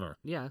 Whatever.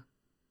 yeah.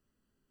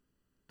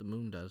 The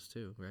moon does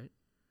too, right?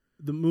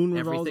 The moon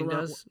revolves Everything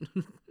around. does.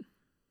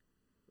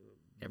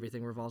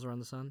 Everything revolves around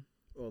the sun?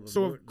 Well, the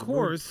So, moon, of the moon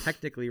course-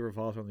 technically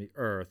revolves on the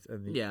Earth,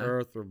 and the Yeah.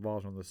 Earth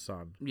revolves on the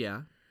sun.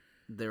 Yeah.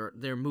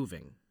 They're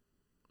moving.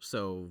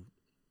 So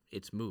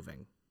it's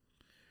moving.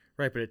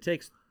 Right, but it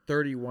takes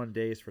 31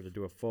 days for it to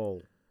do a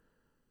full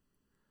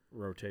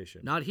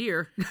rotation. Not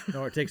here.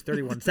 No, it takes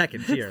 31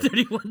 seconds here.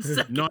 31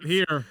 seconds. Not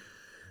here.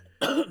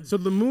 So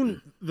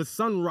the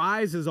sun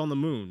rises on the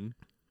moon,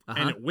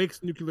 and it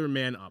wakes Nuclear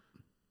Man up.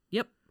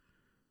 Yep.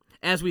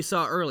 As we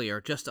saw earlier,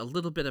 just a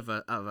little bit of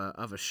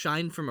a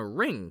shine from a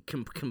ring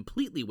can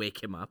completely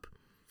wake him up.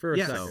 For a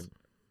Yes. second.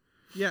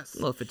 Yes.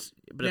 Well, if it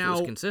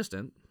was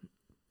consistent.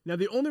 Now,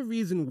 the only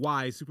reason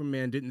why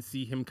Superman didn't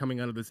see him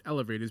coming out of this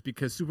elevator is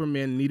because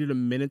Superman needed a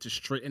minute to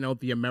straighten out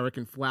the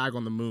American flag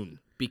on the moon.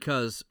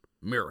 Because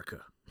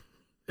America.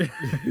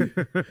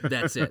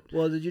 That's it.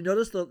 Well, did you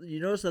notice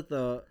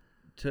that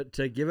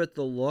to give it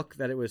the look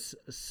that it was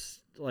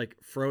like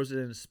frozen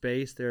in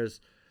space? There's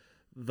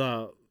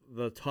the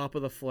top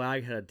of the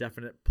flag had a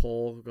definite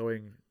pole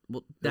going.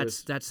 Well,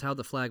 that's how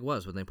the flag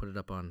was when they put it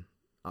up on.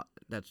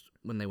 That's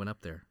when they went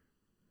up there.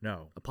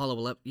 No. Apollo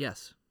 11.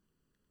 Yes.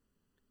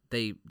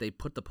 They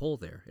put the pole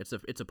there. It's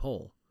a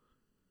pole.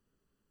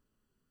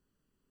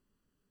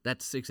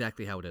 That's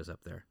exactly how it is up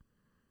there.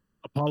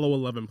 Apollo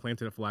 11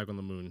 planted a flag on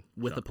the moon.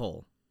 With a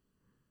pole.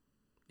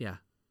 Yeah.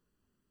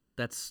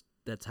 That's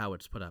how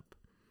it's put up.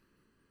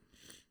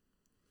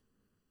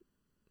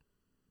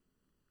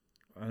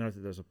 I don't know if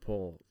there's a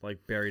pole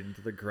like buried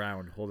into the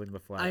ground holding the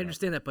flag. I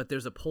understand that, but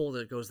there's a pole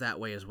that goes that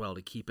way as well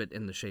to keep it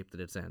in the shape that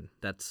it's in.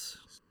 That's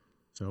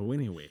So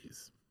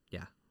anyways.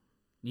 yeah.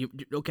 You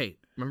okay,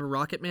 remember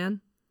Rocket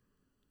Man?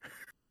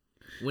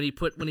 When he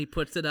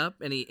puts it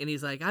up and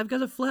he's like, I've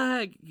got a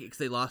flag, because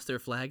they lost their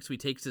flag, so he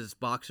takes his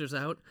boxers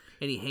out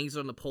and he hangs it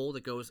on the pole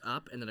that goes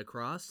up and then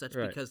across. That's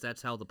right. because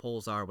that's how the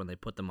poles are when they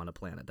put them on a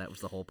planet. That was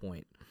the whole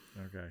point.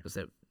 Okay. Was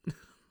that...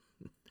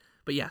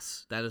 But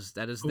yes, that is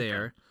Okay.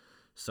 there,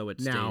 so it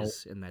Now-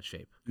 stays in that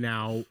shape.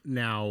 Now,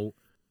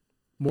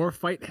 more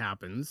fight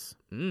happens.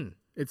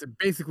 It's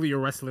basically a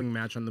wrestling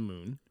match on the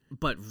moon.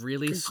 But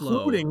really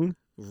Concluding-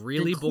 slow,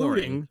 really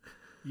boring.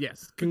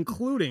 Yes,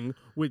 concluding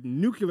with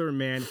Nuclear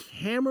Man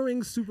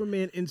hammering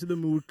Superman into the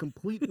moon,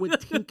 complete with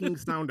tinking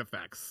sound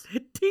effects.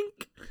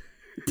 Tink,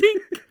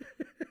 tink,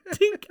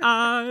 tink.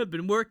 I've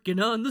been working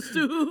on the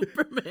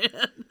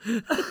Superman.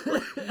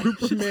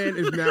 Superman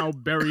is now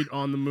buried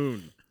on the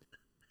moon.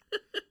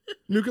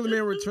 Nuclear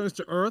Man returns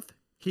to Earth.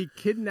 He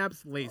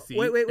kidnaps Lacey.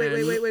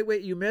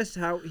 Wait. You missed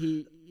how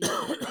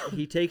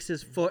he takes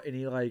his foot and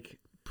he like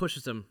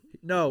Pushes him.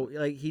 no,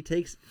 like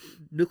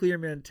Nuclear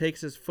Man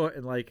takes his foot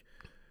and like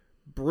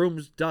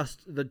brooms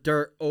the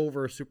dirt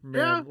over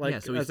Superman. Yeah. Like Yeah,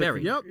 so he's as a-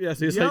 buried. Yep. Yeah,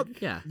 so he's Yep.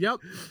 like Yeah, Yep.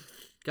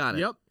 got it.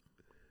 Yep.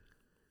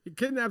 He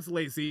kidnaps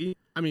Lacey.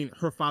 I mean,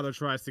 her father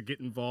tries to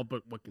get involved,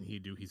 but what can he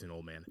do? He's an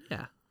old man.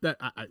 Yeah. That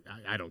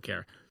I don't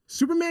care.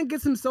 Superman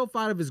gets himself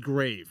out of his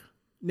grave.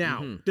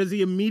 Now, does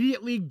he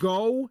immediately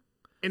go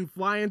and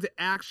fly into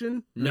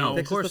action? No, of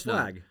fixes course the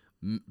not. flag.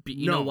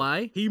 You know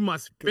why? He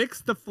must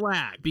fix the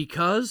flag.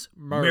 Because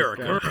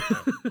America.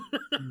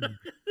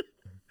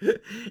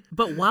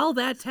 But while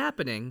that's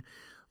happening,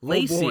 boy.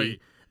 Lacey,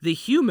 the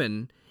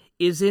human,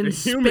 is in The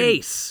human.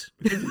 space.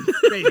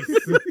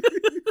 Space.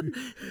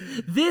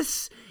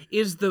 This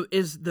is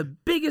the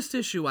biggest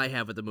issue I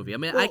have with the movie. I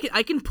mean, Well-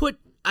 I can put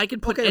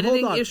Okay,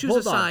 editing hold on, issues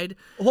hold on. aside.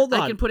 Hold I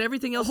on. can put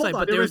everything else Hold aside.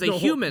 on. But There there's is a no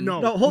human.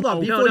 No, No, hold on.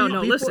 no, Before no, you,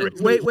 no, before,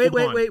 listen. Wait. Hold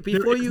on. Before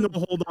There is you, no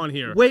hold on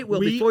here. Wait, Will,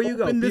 we before you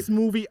go, opened this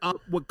movie up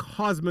with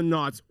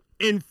cosmonauts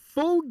in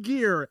full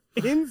gear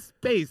in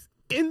space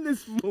in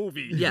this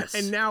movie. Yes.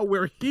 And now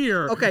we're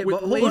here. Okay, with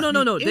but hold on.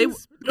 No, Lacey in they-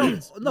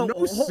 space. no, No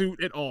hold-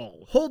 suit at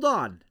all. hold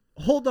on.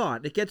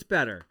 It gets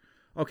better.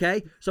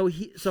 Okay, so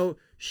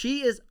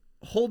she is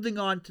holding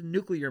on to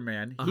Nuclear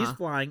Man. He's Uh-huh.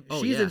 flying.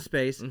 Oh, She's yeah. in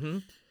space. Mm-hmm.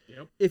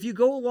 If you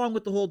go along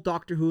with the whole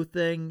Doctor Who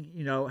thing,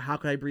 you know, how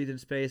can I breathe in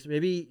space?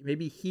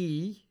 Maybe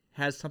he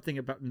has something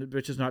about,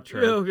 which is not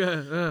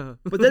true.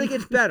 But then it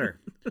gets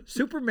better.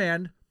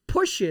 Superman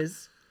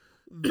pushes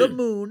the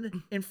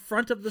moon in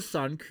front of the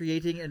sun,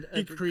 creating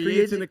He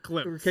creates an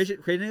eclipse.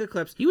 Creating an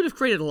eclipse. He would have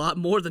created a lot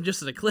more than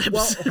just an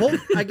eclipse. Well,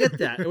 I get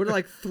that. It would have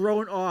like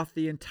thrown off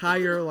the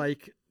entire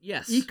like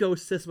yes.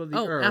 ecosystem of the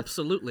Oh, Earth.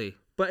 absolutely.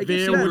 But it There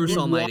gets would better. Bruce be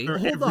Almighty. water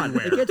Hold on.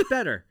 everywhere. It gets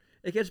better.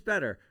 It gets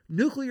better.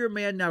 Nuclear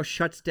Man now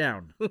shuts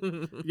down.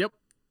 Yep.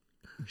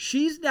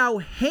 She's now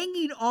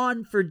hanging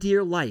on for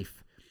dear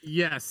life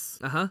Yes.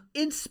 Uh-huh.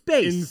 in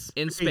space.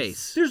 In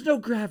space. There's no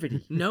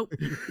gravity. Nope.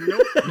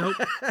 Nope.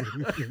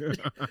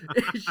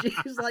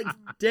 She's like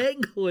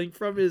dangling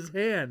from his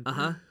hand.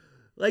 Uh-huh.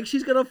 Like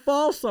she's going to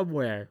fall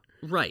somewhere.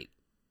 Right.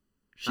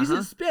 She's Uh-huh.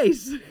 in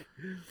space.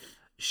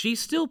 She's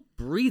still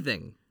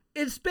breathing.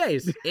 In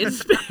space. In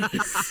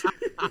space.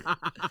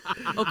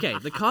 Okay,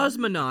 the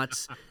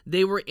cosmonauts,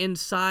 they were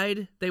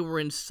inside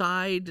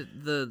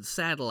the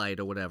satellite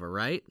or whatever,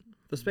 right?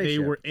 The They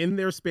spaceship. were in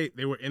their space.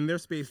 They were in their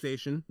space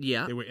station.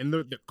 Yeah. They were in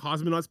the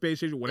cosmonaut space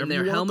station. Whatever And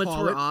their you want to helmets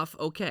call were it. off.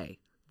 Okay.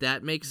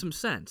 That makes some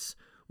sense.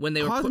 When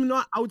they were put,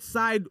 Cosmonaut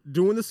outside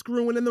doing the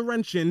screwing and the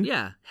wrenching.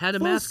 yeah, had a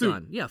Full mask suit.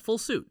 on. Yeah, full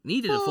suit.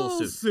 Needed a full Full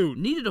suit. suit.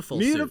 Needed a full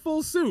Needed suit. a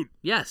full suit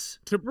Yes.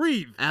 to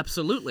breathe.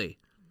 Absolutely.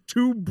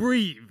 To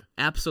breathe.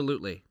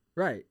 Absolutely.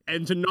 Right.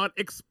 And to not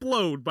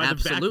explode by the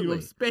vacuum Absolutely.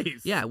 of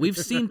space. Yeah, we've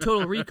seen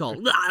Total Recall.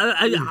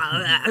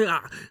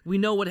 We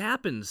know what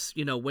happens,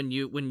 when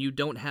you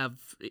don't have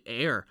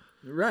air.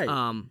 Right.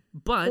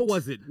 But What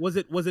was it? Was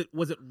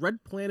it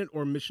Red Planet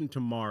or Mission to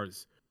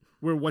Mars?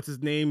 where what's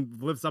his name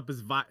lifts up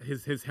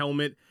his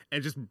helmet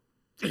and just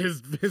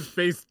his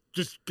face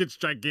just gets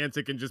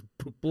gigantic and just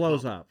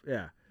Blows up.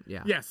 Yeah.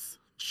 Yeah. Yes,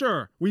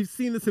 sure, we've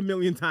seen this a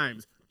million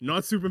times.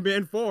 Not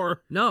Superman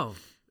 4. No,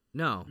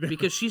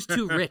 because she's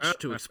too rich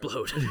to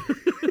explode.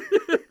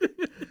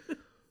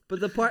 But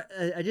the part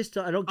I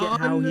don't get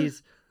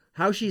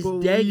how she's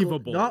dangling.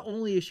 Unbelievable. Not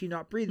only is she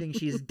not breathing,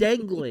 she's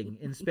dangling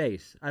in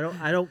space. I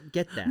don't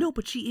get that. No,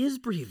 but she is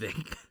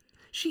breathing.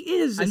 She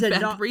is I in said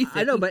fact not, breathing.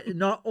 I know, but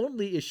not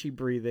only is she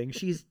breathing,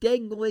 she's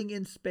dangling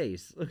in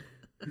space.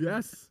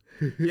 Yes,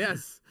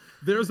 yes.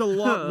 There's a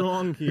lot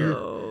wrong here.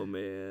 Oh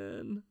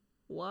man,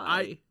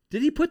 why?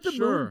 Did he put the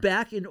Sure. moon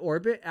back in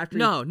orbit after?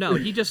 No,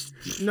 he just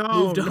No,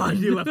 moved no, on.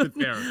 he left it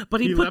there.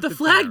 But he put left the it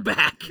flag there.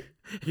 back.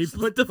 He As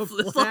put long the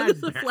as flag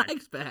the back.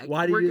 flag's back.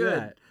 Why do we're you do good.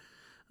 that?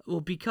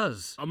 Well,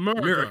 because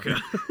America.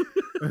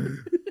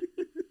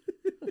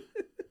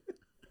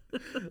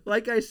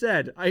 Like I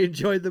said, I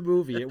enjoyed the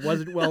movie. It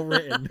wasn't well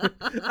written.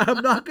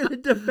 I'm not going to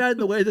defend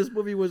the way this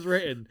movie was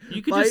written.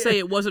 You could just say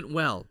it wasn't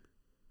well.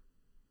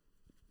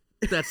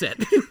 That's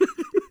it.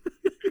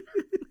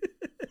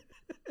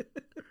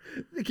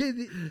 Okay,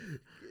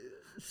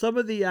 some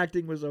of the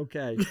acting was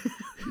okay.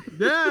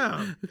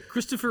 Yeah.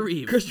 Christopher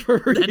Reeve.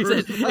 Christopher Reeve.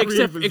 That's it.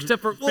 Reeve is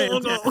Except for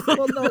fantastic.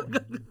 Well, no,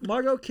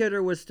 Margot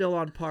Kidder was still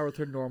on par with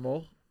her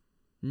normal.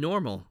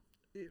 normal.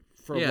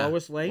 For Yeah.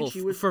 Lois Lane, Well,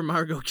 she was. for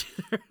Margot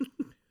Kidder.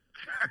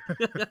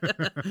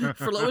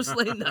 For Lois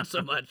Lane, not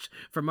so much.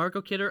 For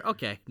Margot Kidder,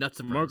 okay, not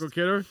surprised. Margot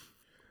Kidder.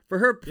 For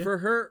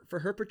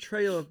her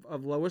portrayal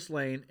of Lois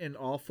Lane in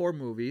all 4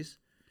 movies,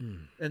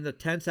 in the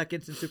 10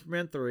 seconds in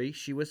Superman 3,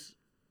 she was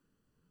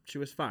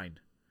fine.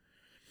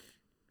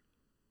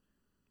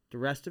 The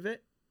rest of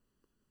it,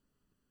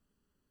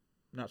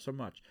 not so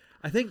much.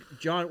 I think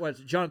John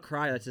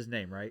Cryer, that's his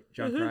name, right?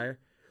 John Cryer.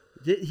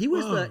 He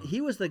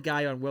was the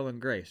guy on Will and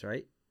Grace,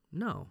 right?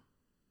 No,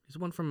 he's the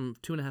one from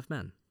 2.5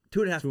 Men. 2.5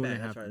 Two and a Men.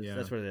 Half, That's right. yeah.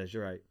 That's what it is.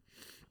 You're right.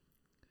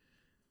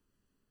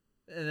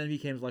 And then he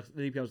becomes Lex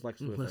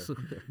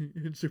Luthor.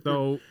 In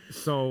Super-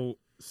 So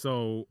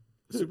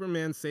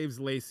Superman saves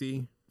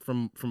Lacey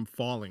from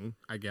falling,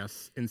 I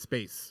guess, in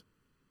space.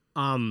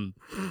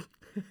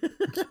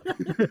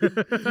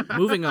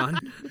 Moving on,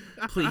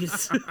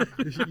 please.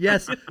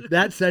 Yes,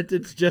 that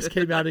sentence just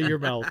came out of your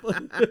mouth.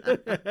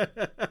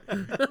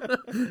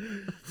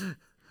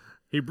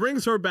 He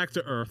brings her back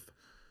to Earth,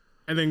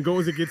 and then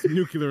goes against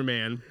Nuclear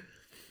Man,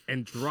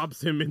 and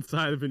drops him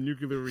inside of a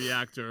nuclear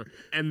reactor,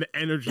 and the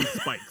energy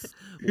spikes.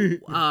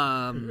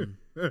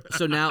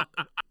 So now,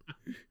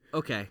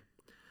 okay,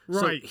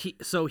 Right.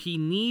 So he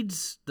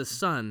needs the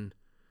sun.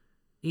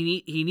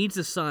 He needs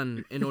the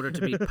sun in order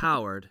to be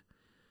powered.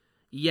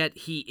 Yet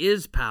he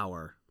is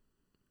power.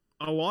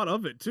 A lot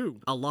of it too.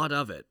 A lot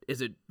of it.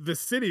 Is it? The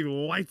city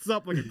lights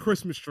up like a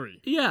Christmas tree.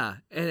 Yeah,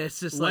 and it's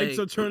just Lights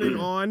like are turning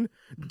on.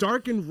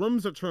 Darkened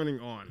rooms are turning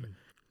on.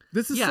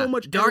 This is Yeah, so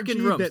much darkened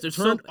energy rooms. that There's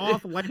turned so-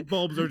 off light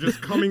bulbs are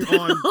just coming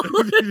on.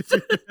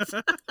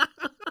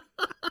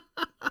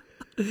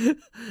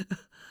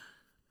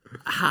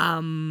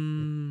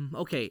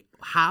 Okay,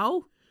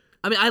 how?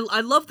 I mean,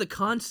 I love the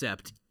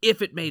concept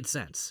if it made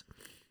sense.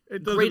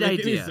 It doesn't Great make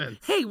any idea. sense.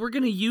 Hey, we're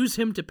gonna use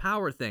him to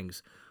power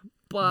things,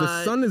 but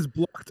The sun is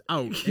blocked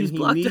out, and He's he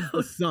blocked needs the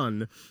out.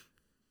 sun.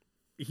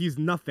 He's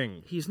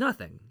nothing. he's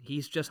nothing.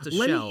 He's just a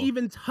Lenny shell.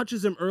 even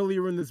touches him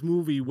earlier in this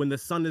movie when the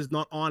sun is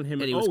not on him.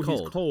 And he was he's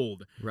cold.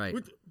 cold. Right.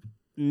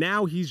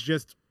 Now he's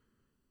just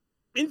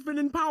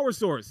infinite power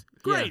source.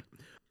 Great.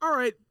 All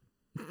right.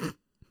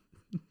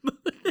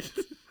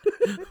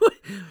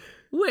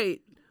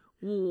 Wait,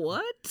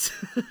 what?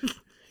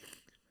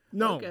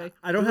 No. Okay.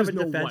 I don't have a There's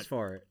no defense what.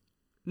 for it.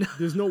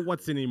 There's no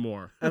what's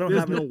anymore. I don't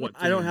There's have no a, what's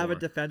I don't have a anymore.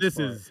 defense This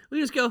for is it. We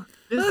just go.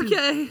 this is-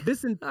 Okay.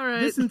 All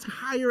right. This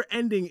entire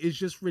ending is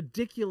just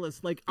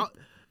ridiculous. Like,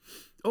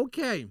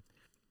 okay,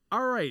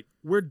 all right,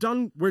 we're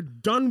done. We're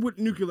done with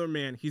Nuclear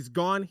Man. He's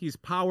gone. He's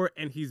power,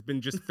 and he's been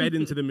just fed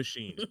into the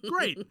machine.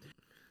 Great.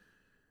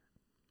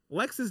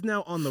 Lex is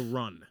now on the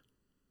run.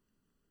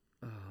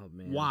 Oh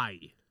man. Why?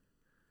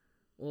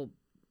 Well,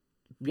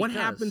 What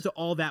happened because- to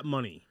all that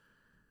money?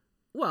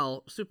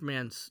 Well,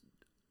 Superman's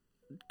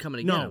coming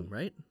to get No. him,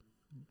 right?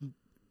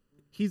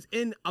 He's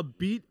in a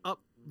beat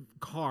up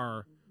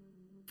car,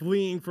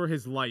 fleeing for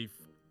his life.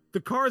 The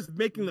car's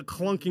making the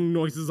clunking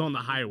noises on the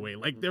highway.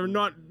 Like they're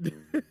not.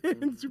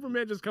 And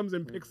Superman just comes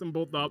and picks them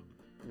both up,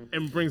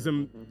 and brings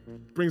them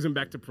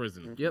back to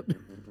prison. Yep.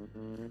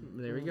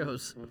 There he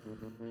goes.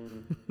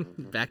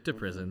 Back to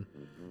prison.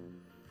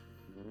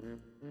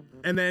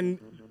 And then,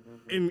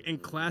 in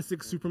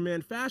classic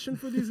Superman fashion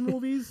for these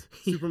movies,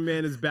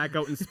 Superman is back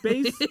out in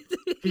space.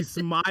 He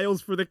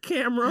smiles for the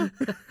camera,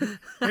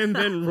 and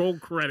then roll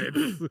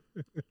credits.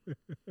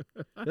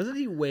 Doesn't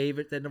he wave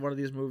at the end of one of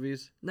these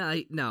movies? No,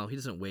 he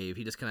doesn't wave.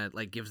 He just kind of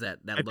like gives that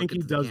I look think he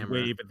into the does camera.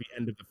 wave at the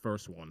end of the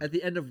first one. At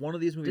the end of one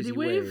of these movies, he he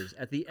wave? waves.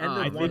 At the end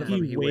Oh, I of one think of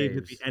them, he he waves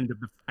waves. at the end of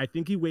the. I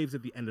think he waves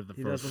at the end of the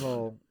He first does the one.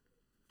 whole.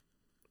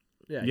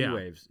 Yeah, Yeah. he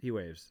waves. He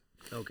waves.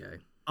 Okay.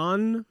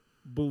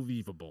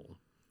 Unbelievable.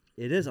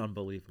 It is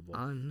unbelievable.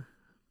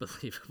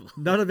 believable.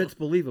 None of it's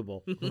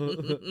believable.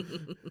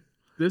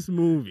 This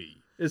movie.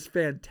 It's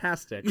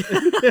fantastic.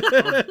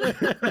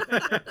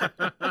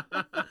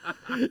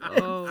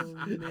 Oh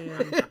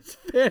man. It's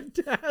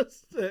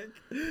fantastic.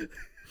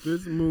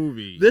 This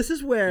movie. This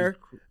is where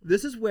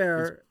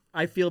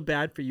I feel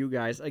bad for you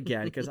guys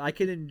again, because I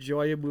can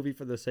enjoy a movie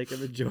for the sake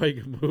of enjoying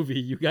a movie.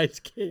 You guys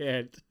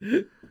can't.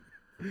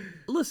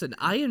 Listen,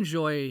 I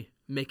enjoy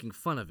making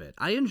fun of it.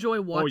 I enjoy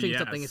watching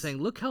something and yes.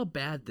 saying, "Look how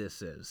bad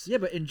this is." Yeah,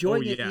 but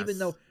enjoying it, yes. even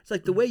though it's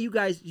like the way you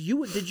guys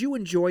did you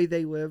enjoy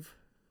They Live?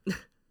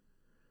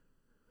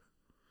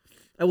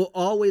 I will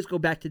always go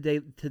back to They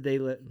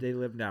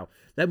Live Now.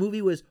 That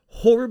movie was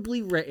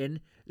horribly written.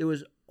 There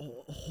was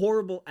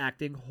horrible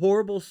acting,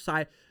 horrible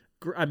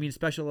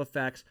special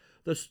effects.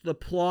 The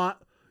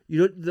plot,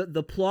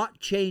 the plot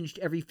changed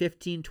every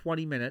 15,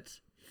 20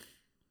 minutes.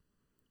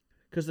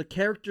 Because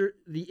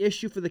the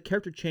issue for the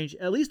character changed.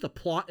 At least the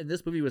plot in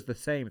this movie was the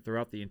same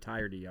throughout the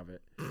entirety of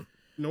it.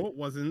 No, it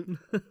wasn't.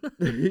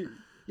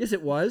 Yes,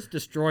 it was.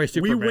 Destroy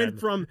Superman. We went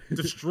from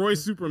destroy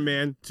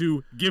Superman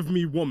to give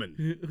me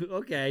woman.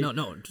 Okay.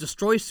 No.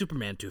 Destroy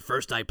Superman to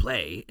first I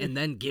play, and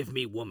then give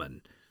me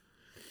woman.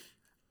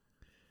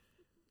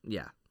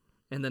 Yeah.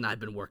 And then I've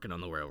been working on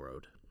the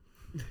railroad.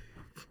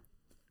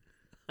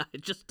 I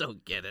just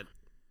don't get it.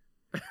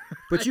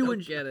 But you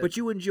get it. But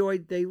you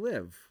enjoyed They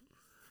Live,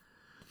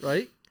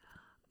 right?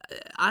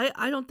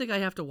 I don't think I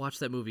have to watch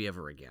that movie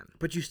ever again.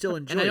 But you still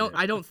enjoyed And it.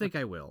 I don't think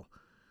I will.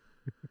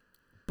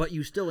 But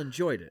you still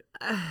enjoyed it.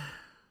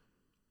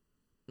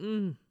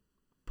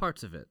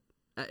 Parts of it.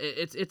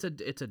 It's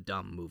a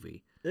dumb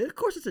movie. Of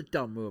course, it's a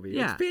dumb movie.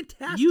 Yeah, It's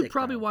fantastic. You'd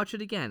probably though. watch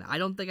it again. I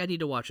don't think I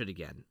need to watch it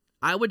again.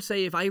 I would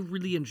say if I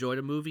really enjoyed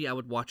a movie, I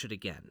would watch it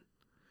again.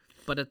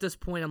 But at this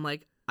point, I'm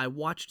like, I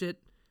watched it.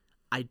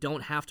 I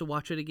don't have to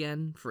watch it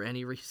again for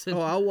any reason.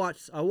 Oh, I'll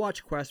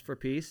watch Quest for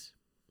Peace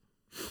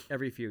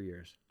every few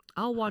years.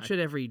 I'll watch it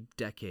every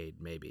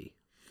decade, maybe.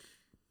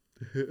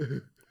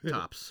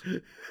 Tops.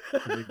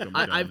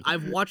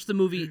 I've watched the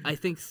movie, I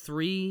think,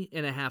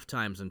 3.5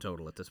 times in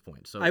total at this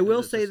point. So I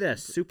will say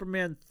this: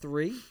 Superman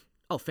 3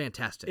 Oh,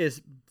 fantastic!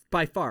 is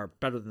by far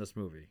better than this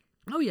movie.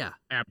 Oh yeah,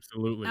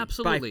 Absolutely.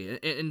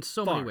 in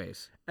so Far. many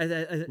ways.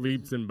 And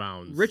Leaps and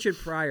bounds. Richard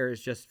Pryor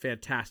is just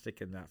fantastic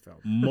in that film.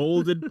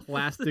 Molded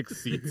plastic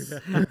seats.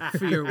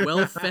 For your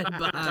well-fed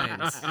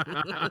behinds.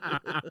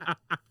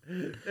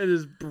 It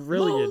is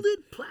brilliant.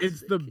 Molded plastic.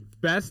 It's the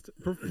best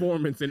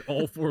performance in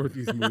all 4 of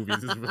these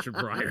movies is Richard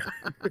Pryor.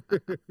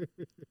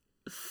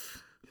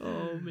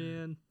 Oh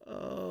man.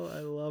 Oh,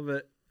 I love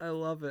it. I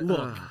love it.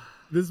 Look,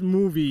 this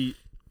movie,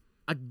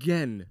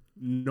 again,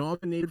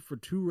 nominated for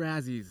 2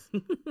 Razzies.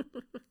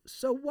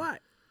 So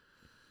what?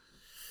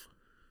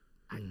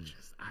 I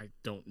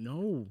don't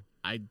know.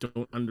 I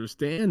don't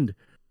understand.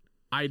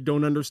 I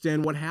don't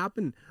understand what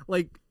happened.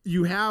 Like,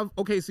 you have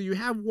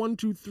 1,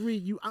 2,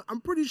 3.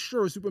 I'm pretty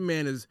sure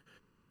Superman is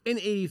in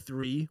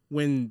 83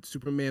 when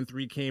Superman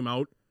 3 came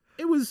out.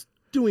 It was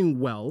doing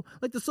well.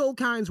 Like, the Soul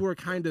Kinds were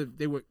kind of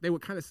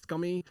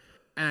scummy.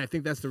 And I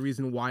think that's the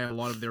reason why a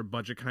lot of their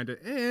budget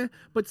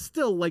but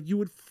still, like, you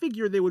would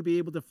figure they would be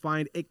able to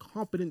find a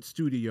competent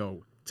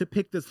studio to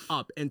pick this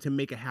up and to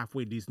make a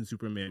halfway decent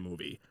Superman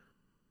movie.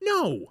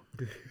 No.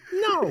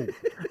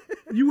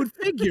 You would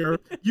figure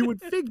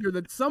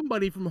that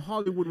somebody from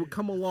Hollywood would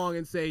come along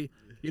and say,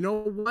 you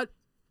know what?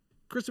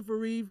 Christopher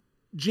Reeve,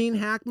 Gene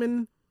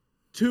Hackman,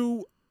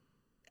 2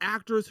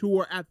 actors who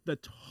were at the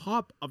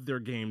top of their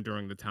game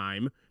during the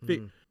time.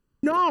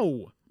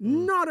 No,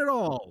 not at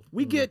all.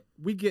 We get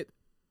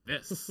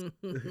this.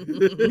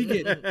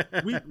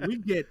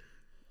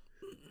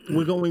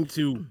 We're going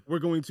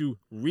to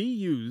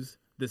reuse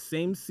the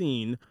same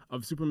scene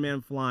of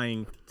Superman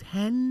flying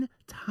 10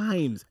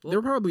 times. There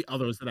are probably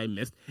others that I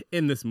missed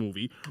in this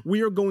movie.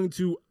 We are going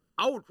to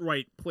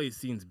outright play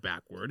scenes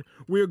backward.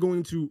 We are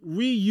going to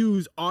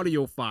reuse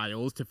audio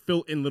files to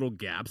fill in little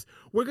gaps.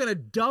 We're going to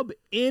dub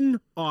in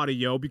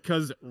audio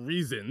because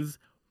reasons.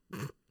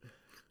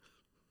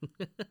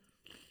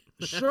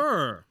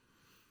 Sure.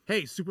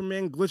 Hey,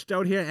 Superman glitched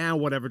out here, and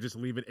whatever, just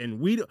leave it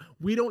in.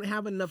 We don't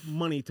have enough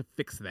money to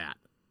fix that.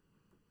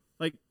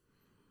 Like,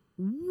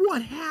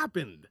 what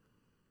happened?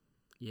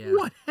 Yeah.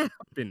 What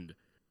happened?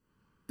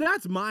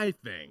 That's my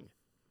thing.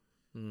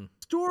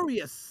 Story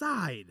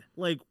aside,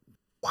 like,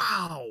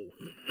 wow.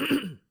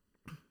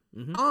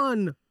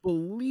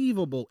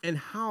 Unbelievable. And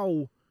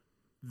how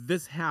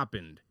this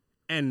happened.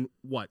 And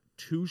what,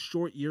 2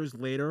 short years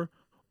later,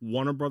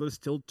 Warner Brothers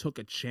still took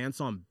a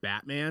chance on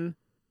Batman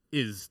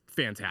is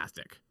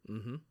fantastic.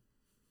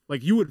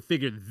 Like, you would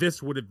figure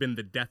this would have been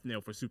the death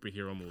nail for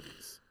superhero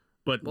movies.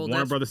 But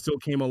Warner Brothers still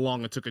came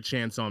along and took a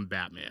chance on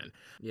Batman.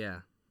 Yeah.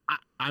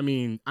 I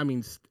mean,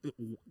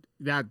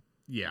 that,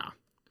 yeah.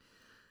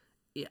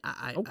 Yeah.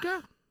 Okay.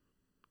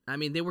 I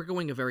mean, they were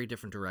going a very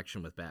different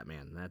direction with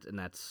Batman.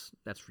 That's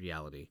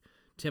reality.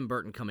 Tim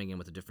Burton coming in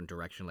with a different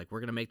direction. Like, we're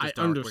gonna make this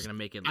dark. We're gonna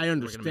make it. I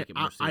understand. We're gonna make it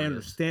more serious. I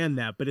understand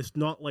that, but it's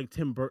not like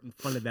Tim Burton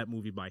funded that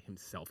movie by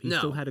himself. He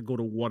still had to go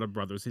to Warner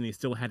Brothers, and he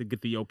still had to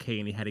get the okay,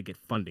 and he had to get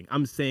funding.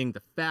 I'm saying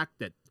the fact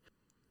that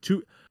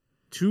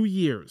two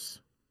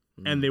years,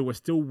 and they were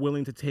still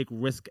willing to take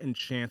risk and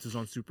chances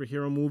on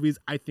superhero movies,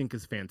 I think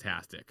is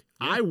fantastic.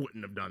 I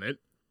wouldn't have done it.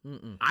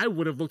 I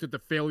would have looked at the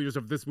failures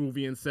of this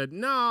movie and said,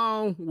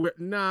 no, we're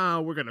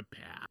gonna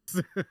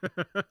pass.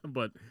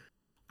 But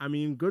I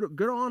mean, good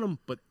on them.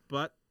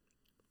 But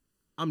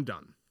I'm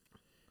done.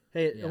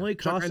 Hey, it only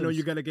Chuck, cost I know him,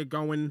 you got to get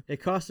going. it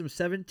cost him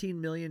 $17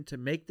 million to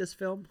make this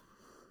film.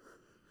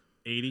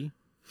 80.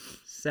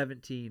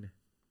 17.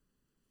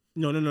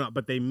 No.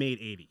 But they made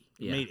 80.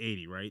 They Yeah. made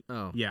 80, right?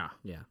 Oh. Yeah.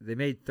 Yeah. They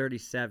made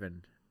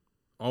 37.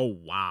 Oh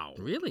wow.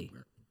 Really?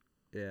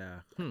 Yeah.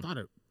 I thought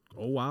it.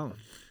 Oh wow.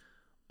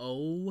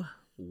 Oh,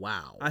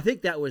 wow. I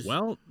think that was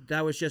Well,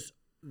 just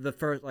the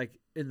first, like,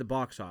 in the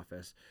box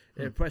office.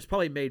 It's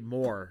probably made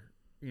more,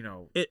 you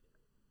know.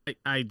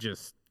 I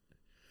just.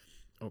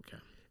 Okay.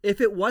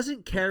 If it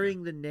wasn't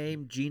carrying the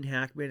name Gene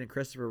Hackman and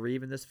Christopher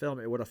Reeve in this film,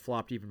 it would have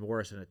flopped even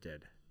worse than it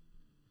did.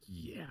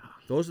 Yeah.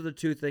 Those are the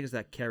two things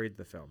that carried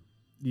the film.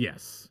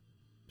 Yes.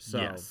 So,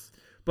 Yes.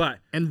 but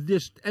And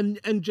this and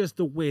just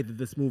the way that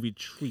this movie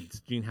treats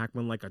Gene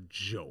Hackman like a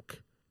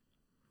joke.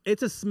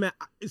 It's a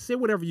say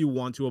whatever you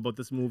want to about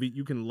this movie.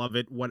 You can love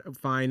it. What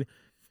fine.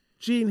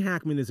 Gene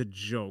Hackman is a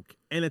joke,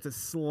 and it's a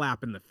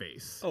slap in the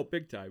face. oh,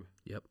 big time.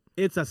 Yep.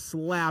 It's a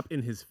slap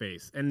in his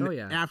face. And Oh,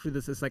 yeah. after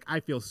this, it's like, I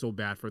feel so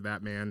bad for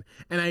that man.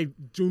 And I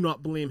do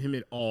not blame him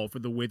at all for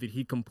the way that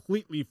he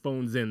completely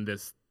phones in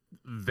this.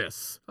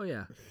 Oh,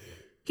 yeah.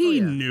 He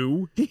yeah.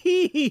 knew.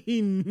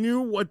 He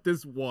knew what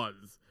this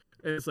was.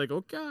 And it's like,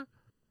 okay.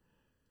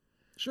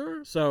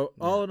 Sure. So,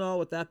 all in all,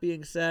 with that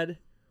being said,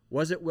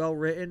 was it well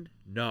written?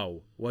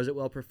 No. Was it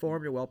well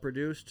performed and well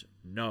produced?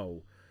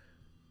 No.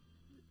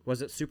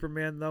 Was it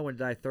Superman, though, and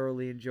did I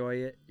thoroughly enjoy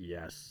it?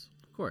 Yes.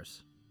 Of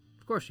course.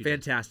 Of course you did.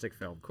 Fantastic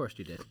film. Of course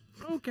you did.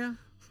 Okay.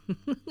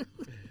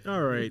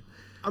 All right.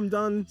 I'm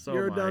done. So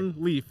You're am I. done.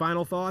 Lee,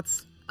 final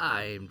thoughts?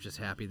 I'm just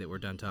happy that we're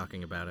done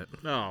talking about it.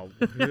 No.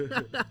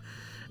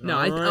 No,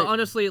 All right.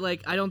 honestly,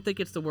 like, I don't think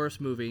it's the worst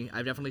movie.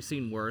 I've definitely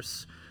seen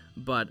worse.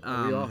 But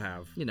we all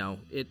have. You know,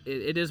 it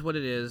is what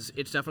it is.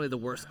 It's definitely the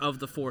worst of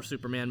the 4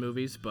 Superman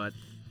movies, but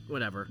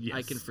whatever. I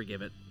Yes. can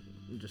forgive it.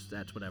 Just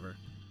that's whatever.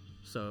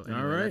 So All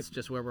anyway, right. that's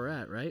just where we're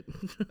at, right?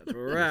 That's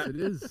where we're at. It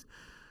is.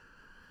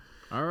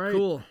 All right.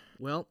 Cool.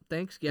 Well,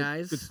 thanks,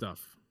 guys. Good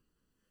stuff.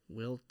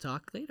 We'll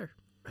talk later.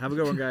 Have a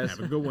good one, guys. Have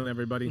a good one,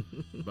 everybody.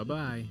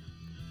 Bye-bye.